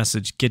 So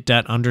message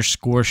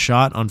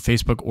GetDat_shot on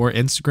Facebook or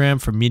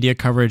Instagram for media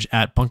coverage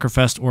at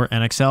Bunkerfest or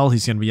NXL.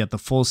 He's going to be at the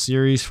full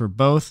series for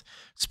both,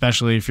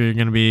 especially if you're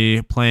going to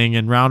be playing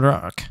in Round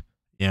Rock.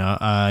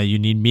 You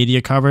need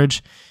media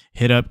coverage.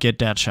 hit up Get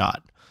That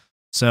Shot.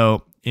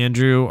 So,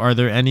 Andrew, are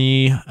there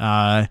any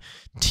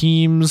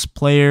teams,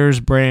 players,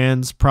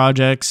 brands,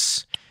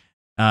 projects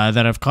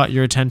that have caught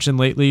your attention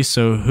lately?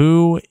 So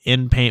who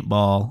in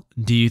paintball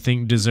do you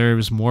think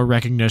deserves more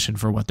recognition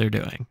for what they're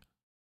doing?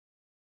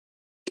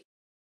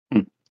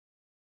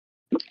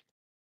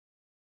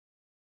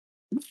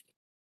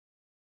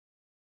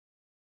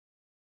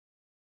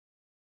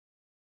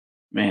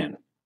 Man,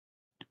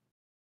 I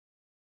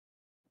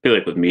feel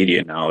like with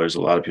media now, there's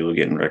a lot of people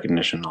getting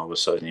recognition all of a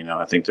sudden. You know,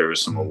 I think there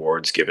was some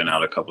awards given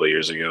out a couple of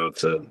years ago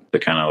to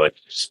kind of like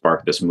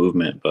spark this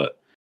movement, but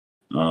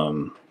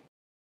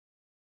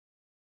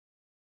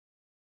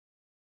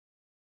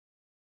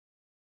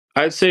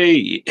I'd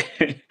say,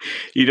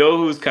 you know,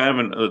 who's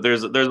kind of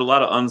there's a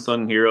lot of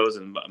unsung heroes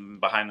and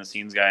behind the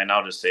scenes guy, and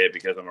I'll just say it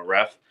because I'm a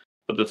ref.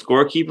 But the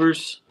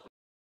scorekeepers,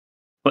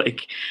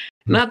 like,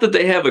 not that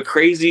they have a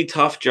crazy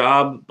tough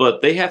job,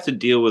 but they have to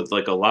deal with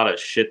like a lot of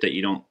shit that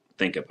you don't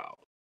think about,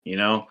 you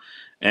know.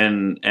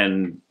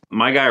 And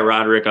my guy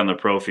Roderick on the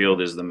pro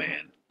field is the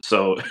man.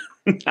 So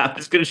I'm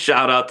just gonna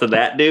shout out to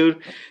that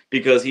dude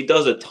because he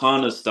does a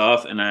ton of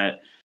stuff, and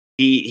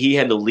he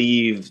had to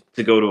leave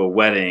to go to a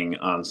wedding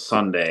on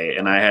Sunday,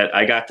 and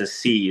I got to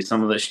see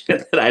some of the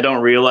shit that I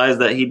don't realize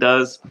that he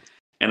does.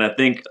 And I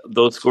think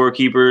those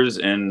scorekeepers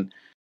and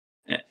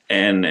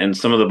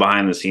some of the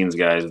behind the scenes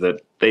guys,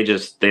 that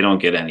they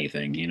don't get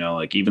anything, you know,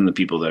 like even the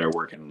people that are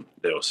working,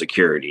 you know,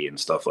 security and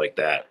stuff like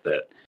that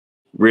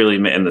really,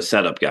 and the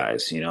setup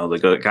guys, you know,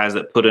 the guys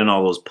that put in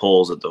all those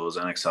polls at those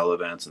NXL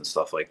events and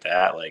stuff like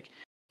that, like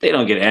they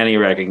don't get any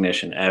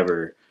recognition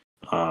ever.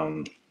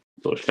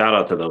 So shout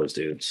out to those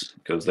dudes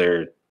because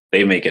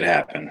they make it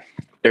happen.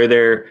 They're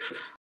there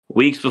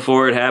weeks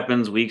before it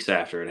happens, weeks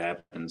after it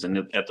happens, and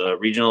at the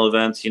regional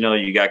events, you know,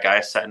 you got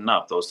guys setting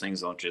up. Those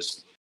things don't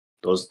just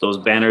those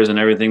banners and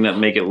everything that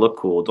make it look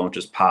cool don't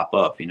just pop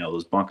up. You know,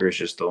 those bunkers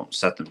just don't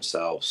set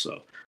themselves.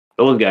 So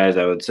those guys,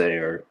 I would say,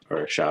 are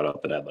a shout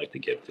out that I'd like to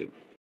give to.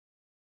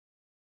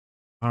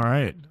 All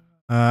right.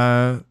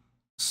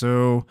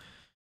 So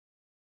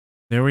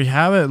there we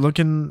have it.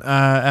 Looking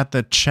at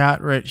the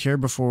chat right here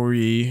before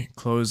we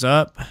close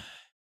up.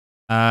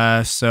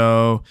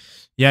 So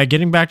yeah,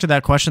 getting back to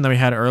that question that we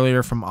had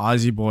earlier from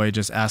Aussie Boy,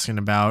 just asking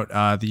about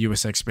the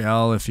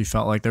USXBL, if you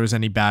felt like there was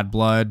any bad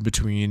blood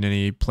between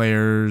any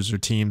players or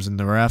teams and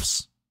the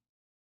refs.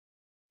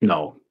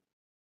 No,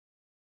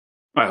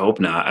 I hope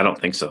not. I don't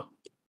think so.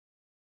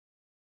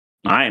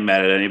 I ain't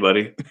mad at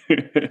anybody.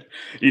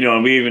 You know,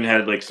 and we even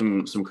had like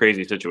some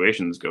crazy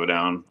situations go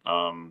down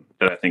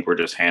that I think were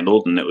just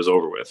handled and it was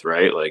over with,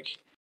 right? Like,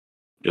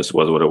 just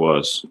was what it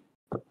was.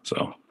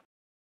 So.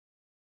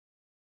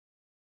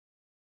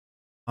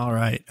 All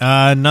right.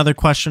 Another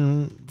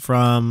question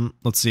from,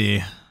 let's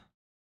see.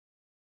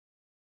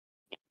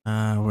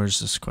 Where's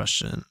this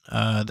question?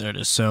 There it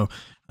is. So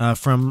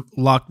from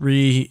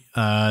Lockry,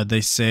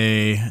 they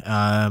say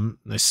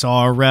they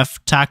saw a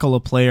ref tackle a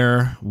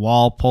player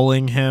while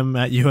pulling him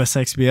at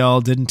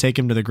USXBL. Didn't take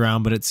him to the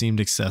ground, but it seemed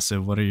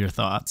excessive. What are your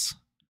thoughts?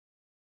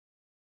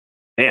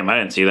 Damn, I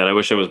didn't see that. I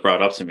wish it was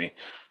brought up to me.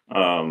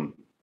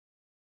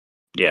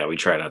 Yeah, we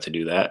try not to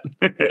do that.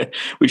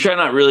 We try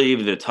not really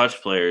even to touch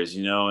players,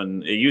 you know,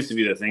 and it used to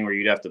be the thing where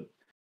you'd have to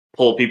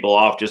pull people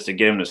off just to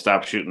get them to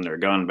stop shooting their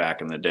gun back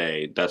in the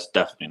day. That's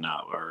definitely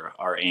not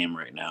our aim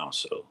right now.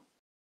 So,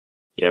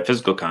 yeah,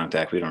 physical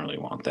contact, we don't really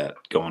want that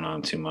going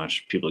on too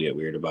much. People get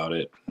weird about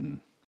it. And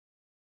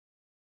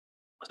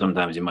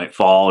sometimes you might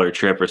fall or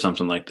trip or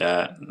something like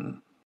that,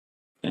 and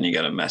then you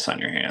got a mess on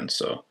your hands.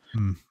 So,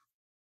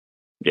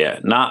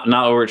 yeah, not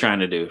what we're trying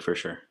to do for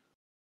sure.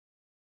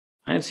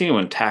 I didn't see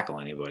anyone tackle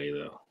anybody,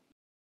 though.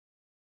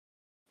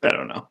 I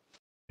don't know.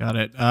 Got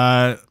it.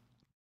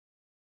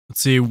 Let's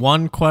see.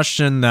 One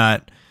question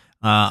that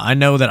I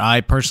know that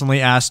I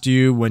personally asked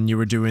you when you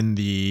were doing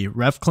the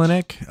ref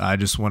clinic. I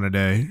just wanted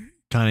to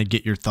kind of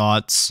get your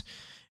thoughts.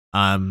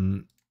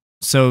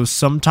 So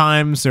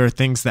sometimes there are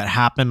things that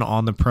happen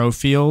on the pro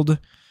field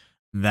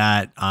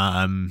that,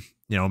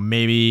 you know,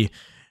 maybe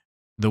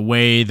the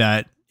way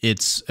that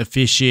it's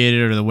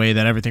officiated or the way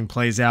that everything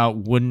plays out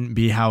wouldn't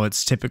be how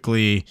it's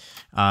typically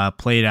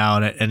played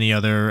out at any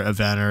other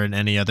event or in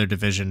any other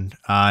division.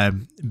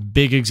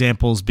 Big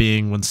examples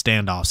being when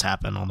standoffs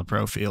happen on the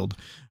pro field,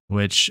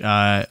 which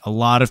a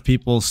lot of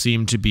people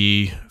seem to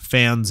be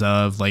fans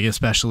of, like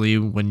especially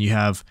when you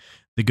have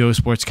the Go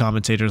Sports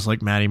commentators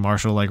like Matty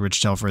Marshall, like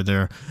Rich Telford,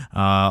 they're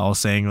all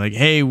saying like,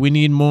 hey, we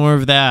need more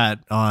of that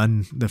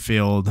on the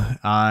field.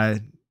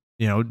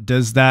 You know,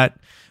 does that,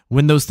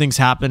 when those things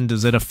happen,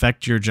 does it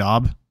affect your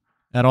job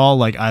at all?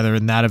 Like either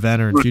in that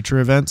event or in future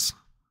events?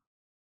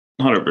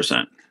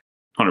 100%.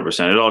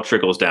 100%. It all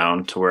trickles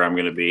down to where I'm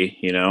going to be,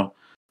 you know?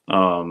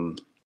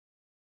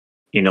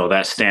 You know,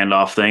 that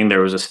standoff thing,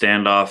 there was a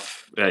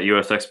standoff at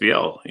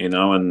USXBL, you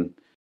know, and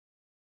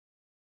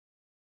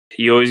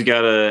you always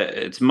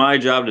gotta, it's my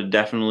job to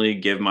definitely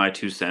give my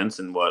 2 cents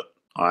in what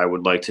I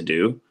would like to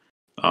do.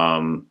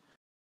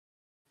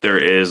 There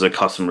is a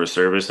customer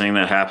service thing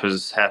that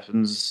has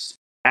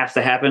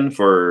to happen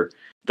for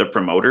the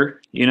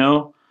promoter, you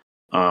know?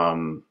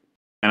 And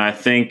I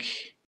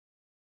think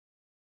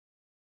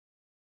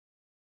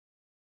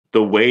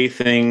the way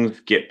things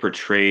get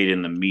portrayed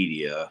in the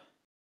media,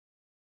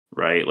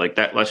 right? Like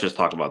that, let's just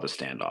talk about the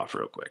standoff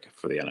real quick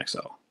for the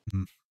NXL.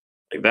 Mm-hmm.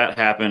 Like that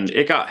happened,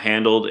 it got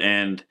handled,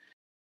 and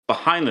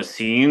behind the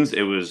scenes,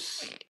 it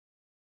was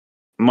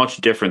much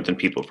different than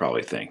people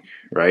probably think,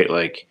 right?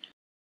 Like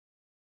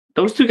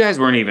those two guys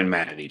weren't even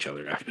mad at each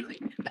other after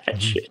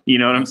that shit. You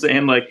know what I'm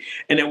saying? Like,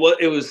 and it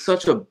was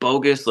such a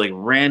bogus, like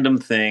random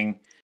thing.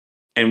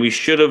 And we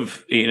should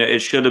have, it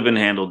should have been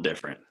handled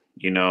different,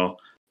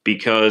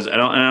 because I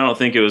don't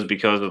think it was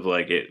because of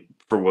like it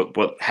for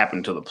what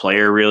happened to the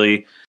player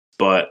really,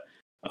 but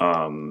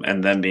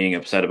and them being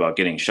upset about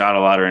getting shot a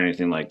lot or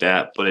anything like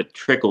that, but it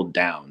trickled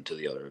down to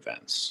the other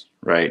events,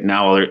 right?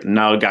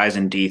 Now guys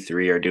in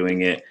D3 are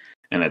doing it,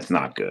 and it's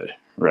not good,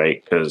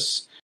 right?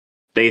 Because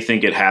they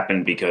think it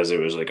happened because it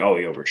was like, oh,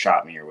 he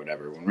overshot me or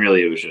whatever, when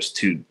really it was just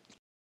two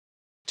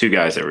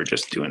guys that were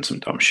just doing some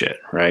dumb shit,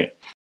 right?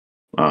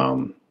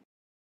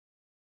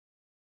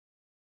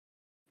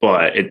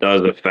 But it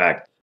does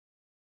affect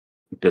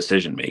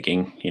decision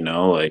making,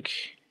 like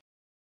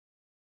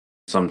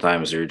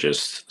sometimes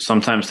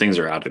things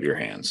are out of your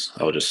hands.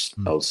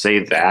 I'll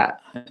say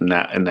that in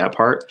that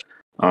part.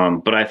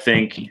 But I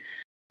think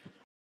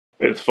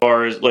as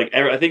far as like,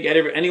 I think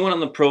anyone on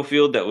the pro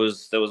field that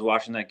was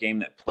watching that game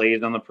that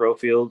played on the pro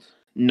field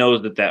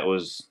knows that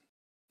was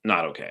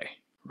not okay,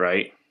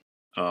 right?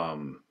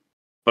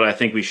 But I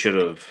think we should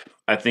have.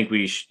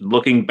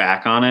 Looking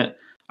back on it,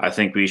 I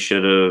think we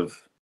should have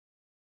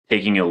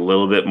taking a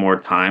little bit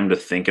more time to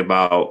think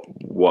about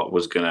what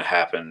was going to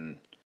happen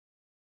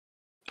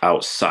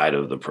outside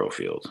of the pro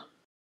field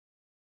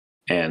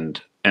and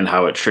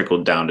how it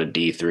trickled down to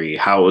D3,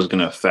 how it was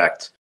going to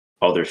affect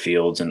other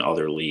fields and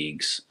other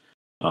leagues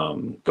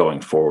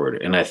going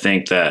forward. And I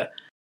think that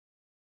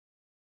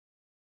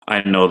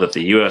I know that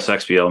the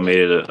USXBL made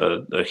it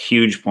a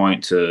huge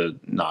point to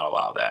not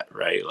allow that,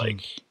 right?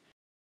 Like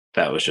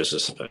that was just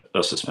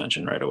a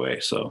suspension right away.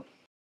 So,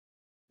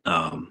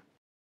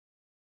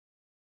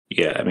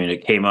 yeah, I mean,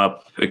 it came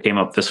up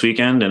this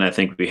weekend, and I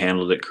think we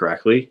handled it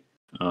correctly.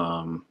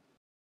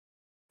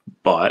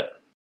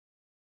 But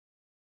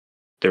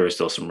there was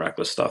still some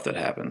reckless stuff that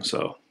happened.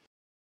 So,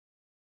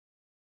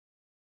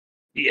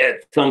 yeah,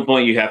 at some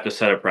point you have to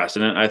set a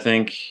precedent, I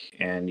think,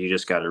 and you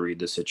just got to read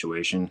the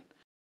situation.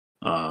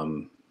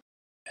 And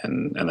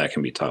that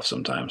can be tough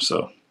sometimes.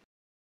 So,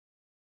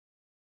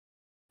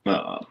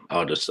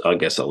 I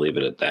guess I'll leave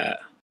it at that.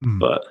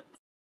 But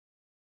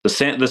the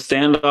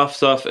standoff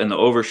stuff and the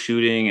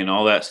overshooting and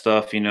all that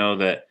stuff,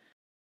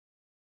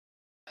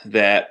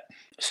 that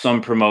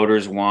some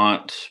promoters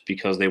want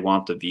because they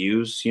want the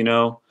views, they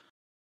want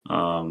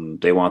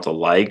the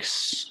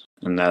likes,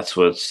 and that's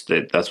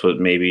what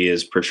maybe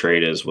is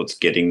portrayed as what's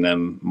getting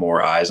them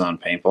more eyes on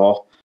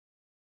paintball.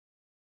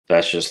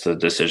 That's just the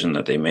decision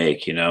that they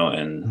make,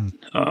 and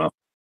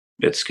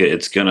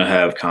it's gonna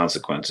have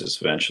consequences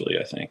eventually,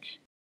 I think.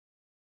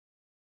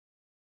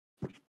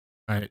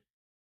 Right.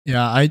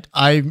 Yeah,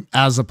 I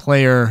as a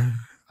player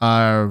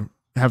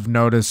have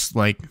noticed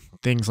like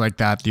things like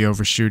that, the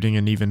overshooting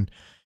and even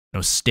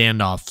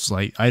standoffs.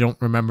 Like I don't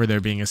remember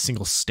there being a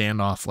single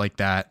standoff like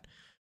that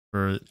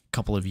for a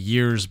couple of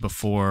years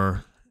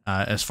before,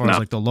 as far as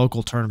like the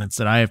local tournaments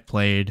that I have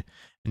played,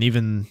 and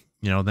even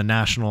the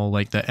national,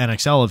 like the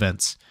NXL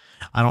events.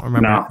 I don't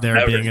remember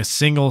there being a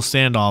single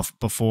standoff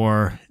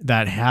before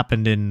that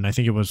happened in, I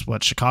think it was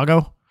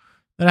Chicago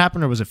that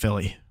happened, or was it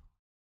Philly?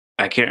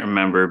 I can't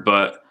remember,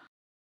 but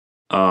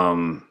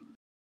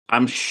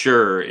I'm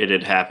sure it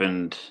had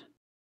happened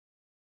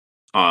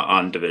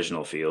on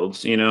divisional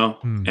fields,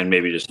 and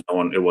maybe just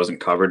it wasn't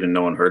covered and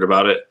no one heard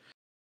about it.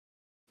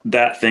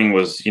 That thing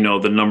was,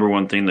 the number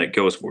one thing that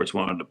Go Sports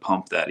wanted to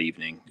pump that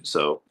evening.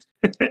 So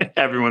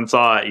everyone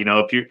saw it.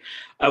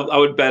 I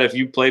would bet if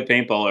you play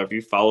paintball or if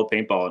you follow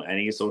paintball on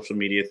any social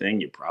media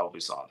thing, you probably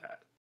saw that.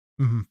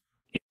 Mm-hmm.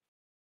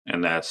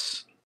 And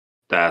that's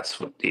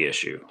what the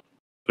issue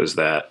was,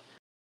 that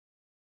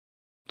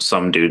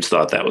some dudes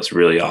thought that was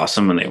really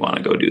awesome and they want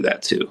to go do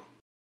that too,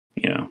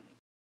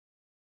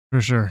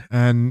 For sure.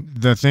 And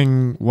the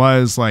thing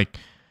was, like,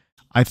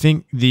 I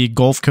think the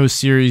Gulf Coast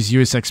Series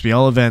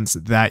USXBL events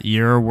that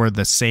year were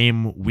the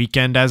same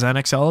weekend as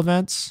NXL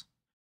events,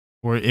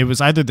 or it was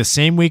either the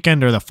same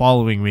weekend or the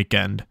following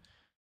weekend.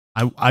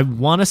 I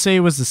want to say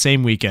it was the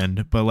same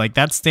weekend, but like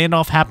that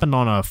standoff happened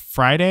on a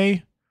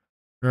Friday,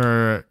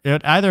 or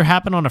it either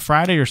happened on a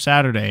Friday or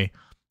Saturday.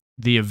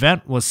 The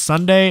event was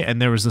Sunday,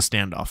 and there was a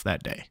standoff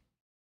that day.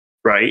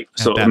 Right.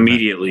 So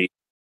immediately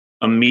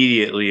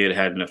it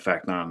had an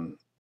effect on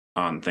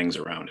things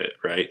around it.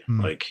 Right.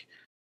 Like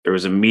there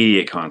was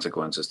immediate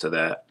consequences to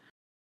that.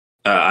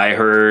 I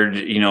heard,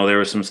 there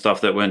was some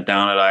stuff that went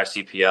down at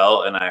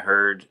ICPL, and I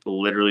heard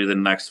literally the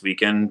next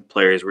weekend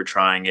players were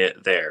trying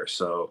it there.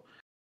 So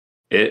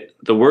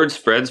the word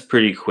spreads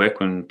pretty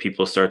quick when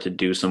people start to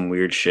do some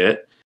weird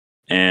shit.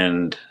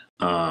 And,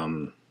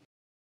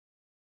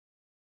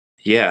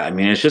 yeah, I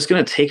mean, it's just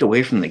going to take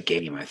away from the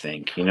game, I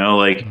think,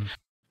 like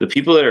the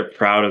people that are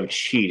proud of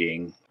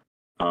cheating,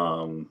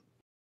 and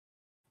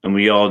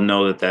we all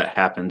know that that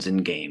happens in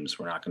games.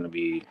 We're not going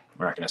to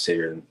sit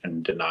here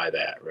and deny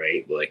that,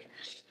 right? Like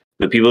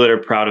the people that are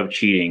proud of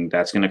cheating,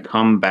 that's going to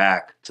come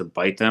back to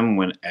bite them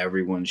when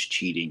everyone's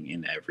cheating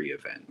in every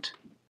event,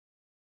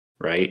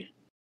 right?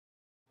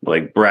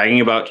 Like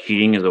bragging about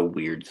cheating is a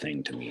weird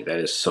thing to me. That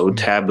is so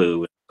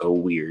taboo and so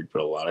weird,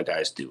 but a lot of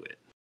guys do it.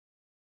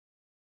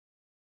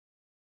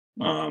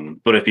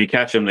 But if you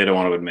catch them, they don't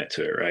want to admit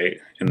to it, right?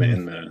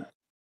 In the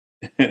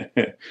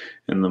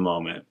in the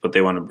moment, but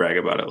they want to brag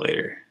about it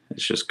later.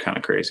 It's just kind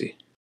of crazy.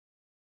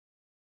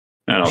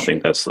 I don't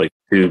think that's like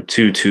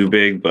too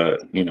big, but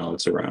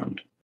it's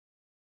around.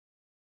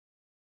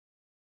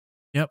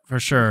 Yep, for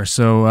sure.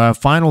 So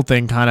final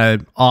thing kind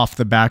of off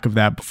the back of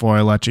that before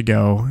I let you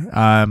go.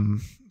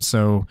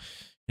 So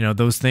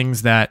those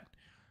things that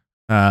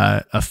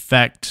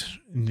affect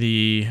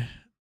the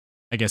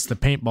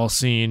paintball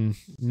scene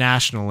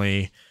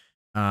nationally,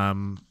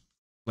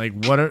 like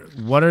what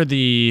are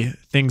the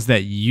things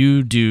that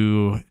you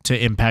do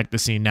to impact the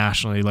scene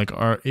nationally? Like,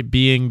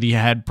 being the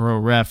head pro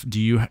ref, do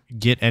you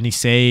get any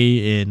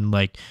say in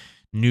like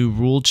new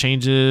rule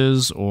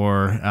changes,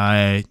 or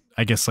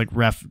like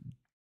ref,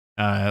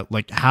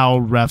 like how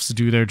refs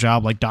do their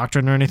job, like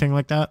doctrine or anything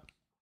like that?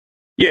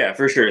 Yeah,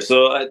 for sure.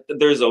 So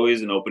there's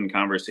always an open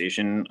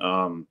conversation.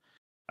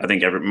 I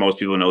think most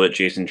people know that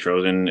Jason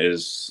Trozen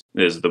is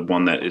the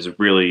one that is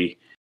really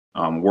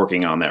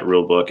working on that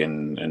rule book,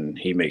 and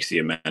he makes the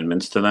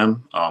amendments to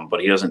them. But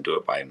he doesn't do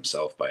it by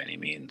himself by any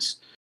means.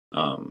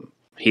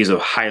 He's a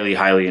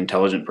highly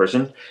intelligent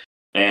person,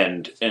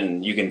 and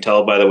you can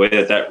tell by the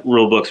way that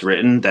rule book's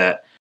written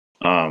that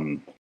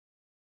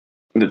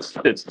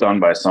it's done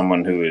by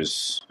someone who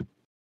is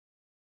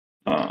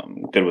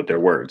good with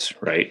their words,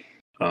 right?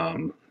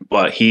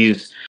 But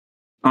he's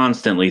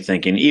constantly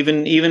thinking,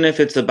 even if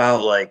it's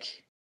about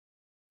like,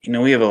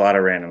 we have a lot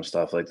of random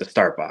stuff like the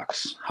start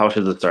box. How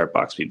should the start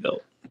box be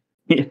built?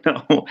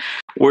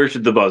 Where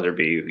should the buzzer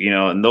be?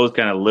 And those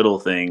kind of little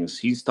things.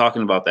 He's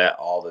talking about that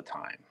all the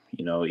time.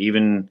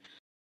 Even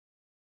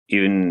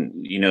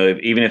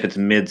if it's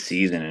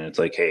mid-season and it's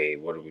like, hey,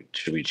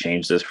 should we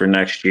change this for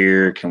next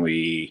year? Should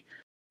we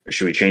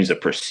change the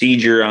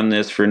procedure on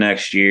this for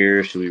next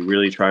year? Should we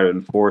really try to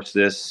enforce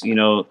this?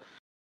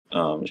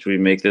 Should we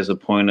make this a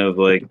point of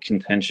like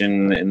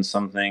contention in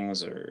some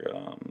things, or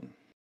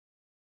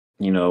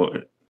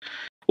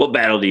what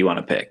battle do you want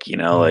to pick?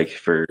 Like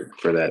for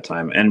that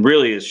time. And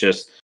really, it's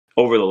just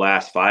over the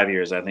last 5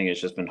 years, I think it's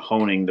just been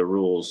honing the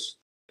rules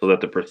so that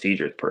the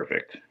procedure is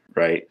perfect,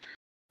 right?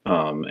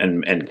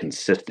 And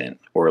consistent,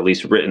 or at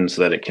least written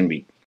so that it can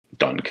be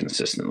done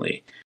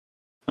consistently.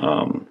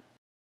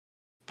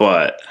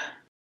 But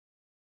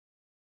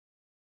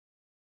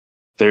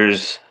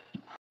there's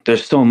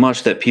so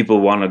much that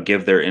people want to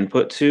give their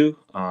input to.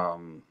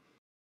 And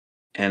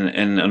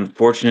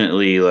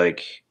unfortunately,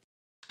 like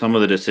some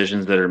of the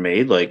decisions that are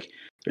made, like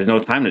there's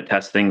no time to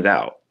test things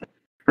out,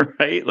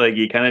 right? Like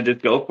you kind of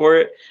just go for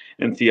it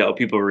and see how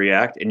people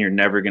react, and you're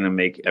never going to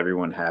make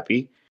everyone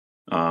happy.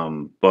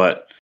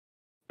 But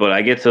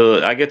I get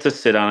to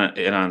sit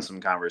on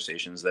some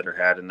conversations that are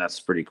had, and that's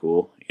pretty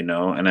cool,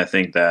 and I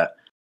think that,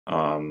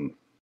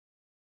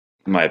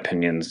 my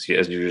opinions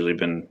has usually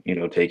been,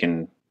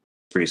 taken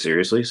pretty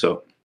seriously.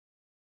 So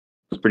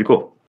it's pretty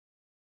cool.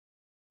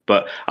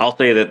 But I'll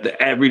say that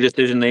every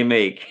decision they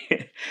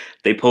make,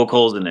 they poke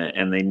holes in it,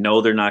 and they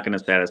know they're not going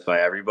to satisfy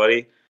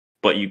everybody.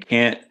 But you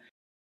can't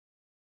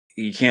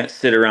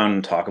sit around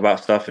and talk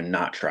about stuff and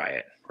not try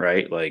it,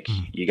 right? Like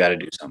you got to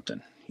do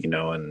something,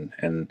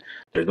 and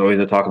there's always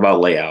a talk about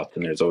layouts,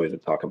 and there's always a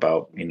talk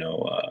about,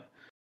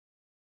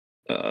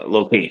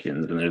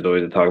 locations, and there's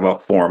always a talk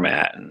about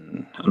format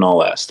and all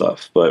that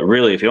stuff. But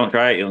really, if you don't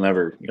try it, you'll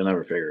never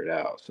figure it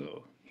out.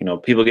 So,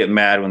 people get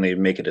mad when they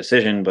make a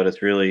decision, but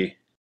it's really,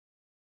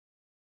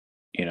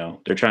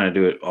 they're trying to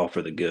do it all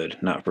for the good,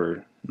 not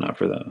for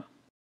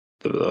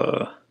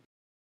the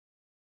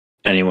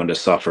anyone to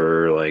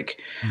suffer. Like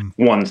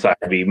one side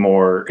to be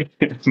more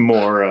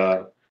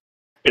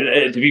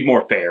to be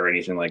more fair or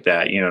anything like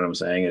that. You know what I'm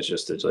saying? It's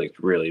just to like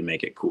really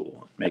make it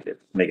cool, make it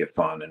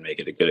fun, and make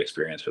it a good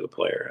experience for the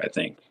player. I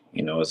think,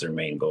 is their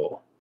main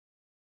goal.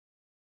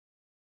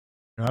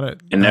 Got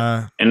it. And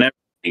that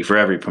for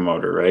every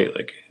promoter, right?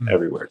 Like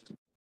everywhere.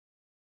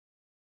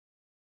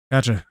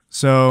 Gotcha.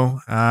 So,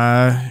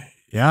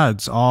 yeah,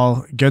 it's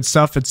all good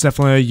stuff. It's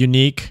definitely a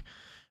unique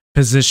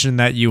position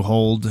that you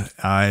hold,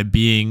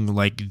 being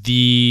like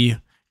the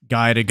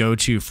guy to go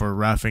to for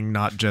reffing,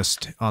 not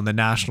just on the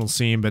national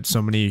scene, but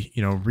so many,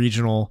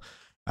 regional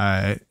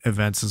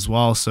events as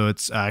well. So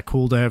it's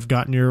cool to have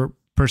gotten your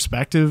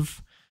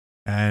perspective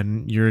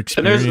and your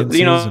experience. And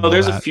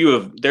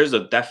there's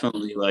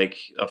definitely like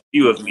a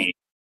few of me.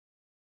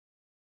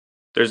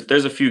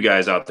 There's a few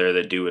guys out there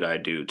that do what I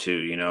do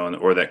too,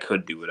 or that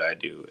could do what I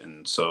do.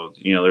 And so,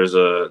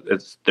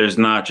 there's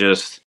not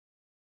just,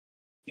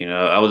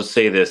 I would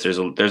say this, there's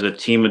a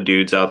team of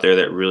dudes out there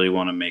that really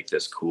want to make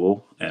this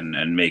cool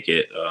and make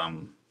it,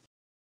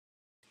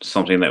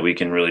 something that we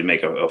can really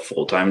make a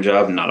full-time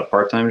job, not a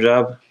part-time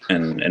job,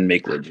 and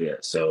make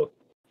legit. So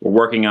we're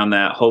working on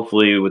that.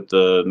 Hopefully with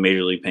the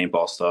Major League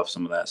Paintball stuff,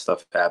 some of that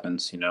stuff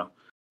happens,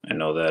 I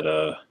know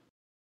that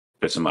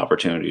there's some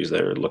opportunities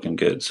that are looking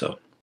good. So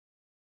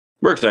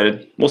we're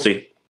excited. We'll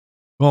see.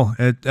 Well,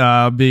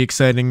 it'll be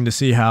exciting to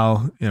see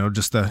how,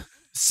 just the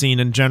scene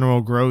in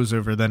general grows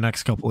over the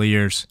next couple of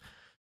years.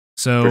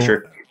 So, For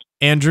sure.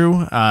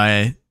 Andrew,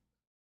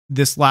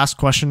 this last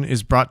question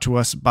is brought to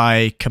us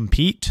by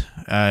Compete,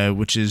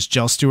 which is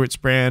Gel Stewart's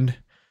brand.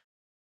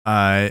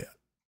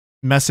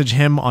 Message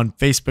him on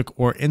Facebook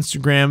or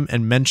Instagram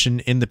and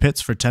mention In the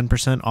Pits for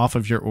 10% off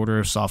of your order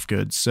of soft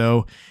goods.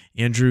 So,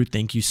 Andrew,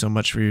 thank you so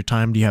much for your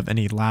time. Do you have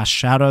any last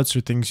shout outs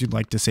or things you'd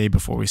like to say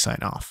before we sign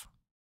off?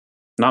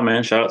 No,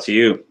 man, shout out to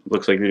you.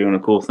 Looks like you're doing a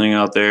cool thing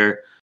out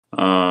there.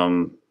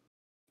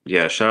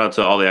 Yeah, shout out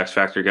to all the X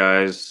Factor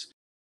guys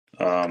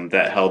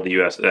that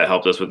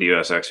helped us with the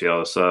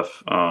USXBL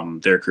stuff.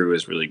 Their crew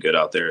is really good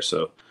out there,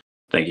 so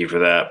thank you for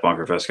that.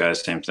 Bunkerfest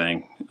guys, same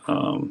thing.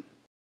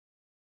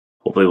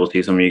 Hopefully we'll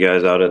see some of you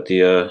guys out at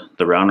the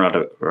round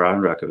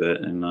rock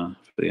event and for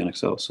the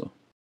NXL. So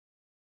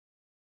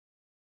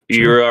if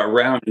you're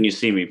around and you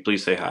see me,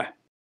 please say hi.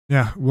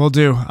 Yeah, we'll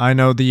do. I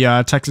know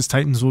the Texas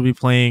Titans will be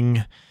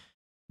playing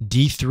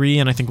D3,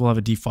 and I think we'll have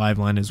a D5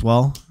 line as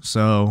well.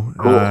 So,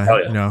 cool.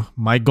 Yeah.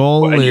 my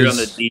goal is... You're on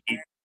the D.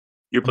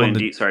 You're playing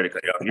D. Sorry to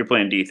cut you off. You're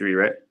playing D3,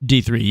 right?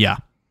 D3, yeah.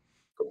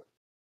 Cool.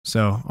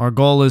 So our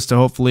goal is to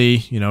hopefully,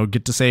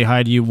 get to say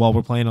hi to you while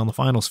we're playing on the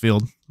finals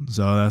field.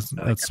 So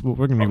that's what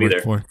we're going to be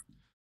working for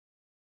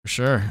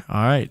sure.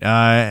 All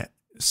right.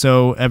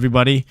 So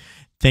everybody,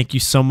 thank you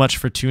so much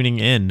for tuning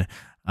in.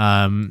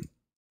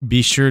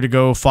 Be sure to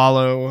go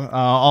follow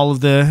all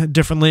of the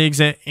different leagues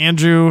that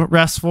Andrew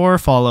rests for.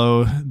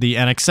 Follow the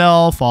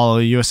NXL,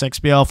 follow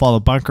USXBL, follow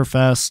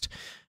Bunkerfest,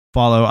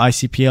 follow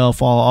ICPL,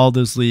 follow all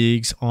those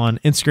leagues on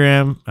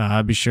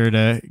Instagram. Be sure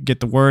to get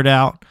the word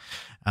out.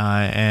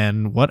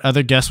 And what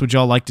other guests would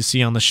y'all like to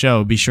see on the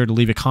show? Be sure to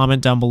leave a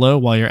comment down below.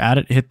 While you're at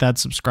it, hit that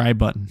subscribe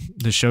button.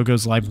 The show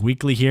goes live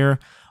weekly here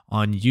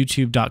on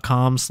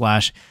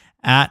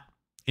youtube.com/@InThePits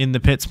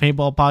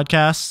Paintball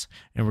Podcasts,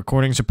 and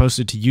recordings are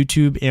posted to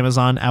YouTube,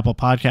 Amazon, Apple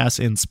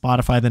Podcasts, and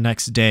Spotify the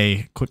next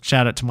day. Quick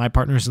shout out to my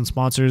partners and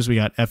sponsors. We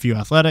got FU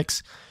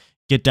Athletics,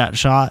 Get That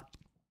Shot.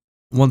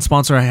 One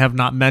sponsor I have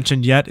not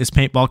mentioned yet is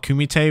Paintball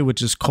Kumite,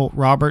 which is Colt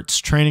Roberts'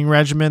 training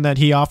regimen that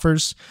he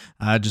offers.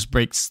 Just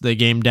breaks the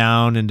game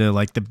down into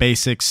like the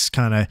basics,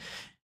 kind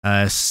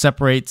of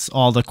separates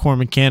all the core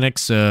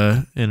mechanics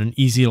in an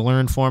easy to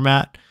learn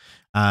format.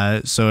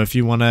 So if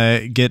you want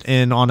to get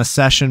in on a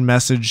session,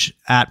 message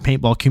at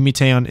Paintball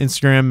Kumite on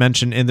Instagram,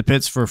 mention In the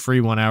Pits for a free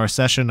 1-hour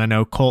session. I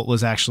know Colt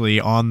was actually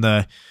on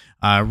the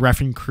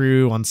reffing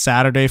crew on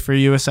Saturday for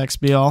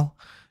USXBL.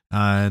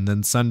 And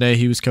then Sunday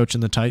he was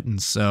coaching the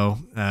Titans. So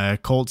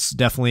Colt's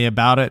definitely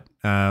about it,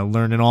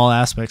 learning all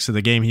aspects of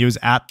the game. He was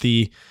at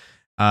the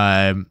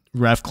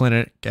ref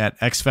clinic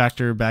at X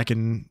Factor back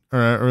in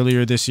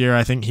earlier this year.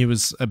 I think he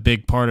was a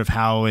big part of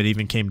how it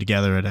even came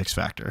together at X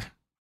Factor.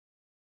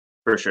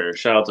 For sure.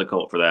 Shout out to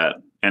Colt for that,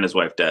 and his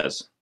wife Des.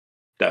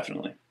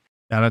 Definitely.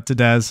 Shout out to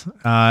Des.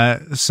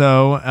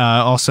 Also,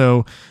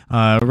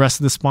 the rest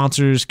of the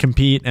sponsors,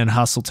 Compete and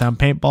Hustletown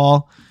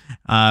Paintball.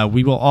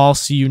 We will all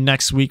see you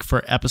next week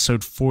for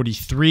episode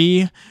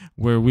 43,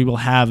 where we will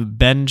have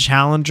Ben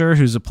Challenger,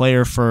 who's a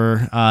player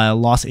for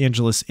Los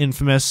Angeles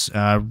Infamous.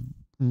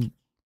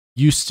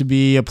 Used to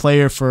be a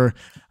player for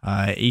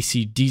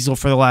AC Diesel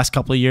for the last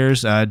couple of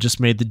years. Just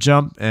made the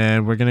jump,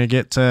 and we're going to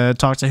get to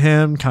talk to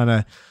him, kind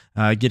of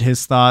get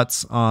his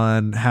thoughts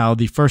on how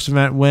the first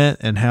event went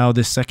and how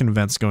this second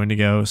event's going to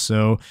go.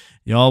 So,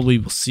 y'all, we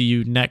will see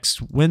you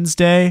next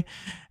Wednesday.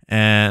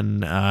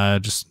 And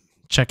just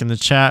checking the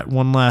chat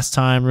one last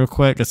time real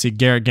quick. I see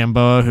Garrett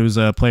Gamboa, who's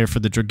a player for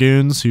the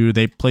Dragoons, who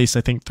they placed,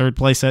 I think, 3rd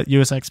place at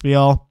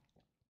USXBL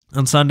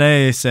on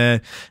Sunday. He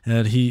said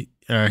that he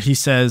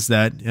says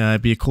that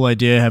it'd be a cool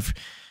idea to have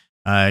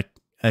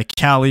a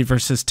Cali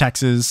versus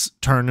Texas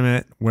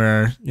tournament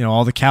where,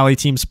 all the Cali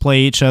teams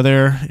play each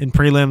other in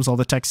prelims, all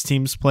the Texas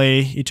teams play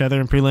each other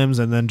in prelims,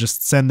 and then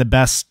just send the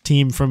best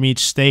team from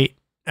each state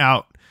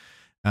out,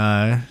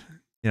 in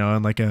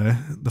like the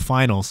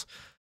finals.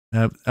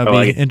 That'd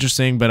be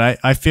interesting, but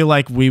I feel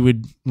like we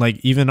would,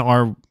 even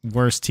our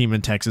worst team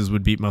in Texas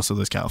would beat most of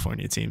those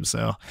California teams. So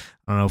I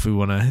don't know if we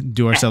want to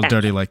do ourselves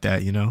dirty like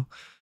that,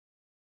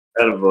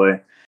 Oh boy.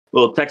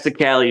 Little Texas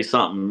Cali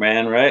something,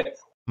 man, right?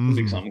 Mm-hmm.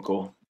 Be something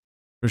cool.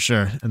 For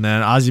sure. And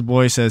then Ozzy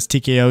Boy says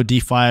TKO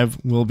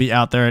D5 will be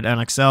out there at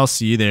NXL.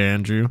 See you there,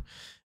 Andrew.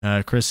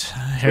 Chris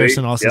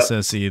Harrison also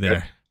says see you there.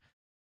 Yep.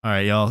 All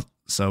right, y'all.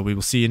 So we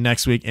will see you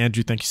next week.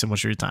 Andrew, thank you so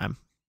much for your time.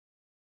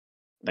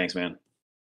 Thanks, man.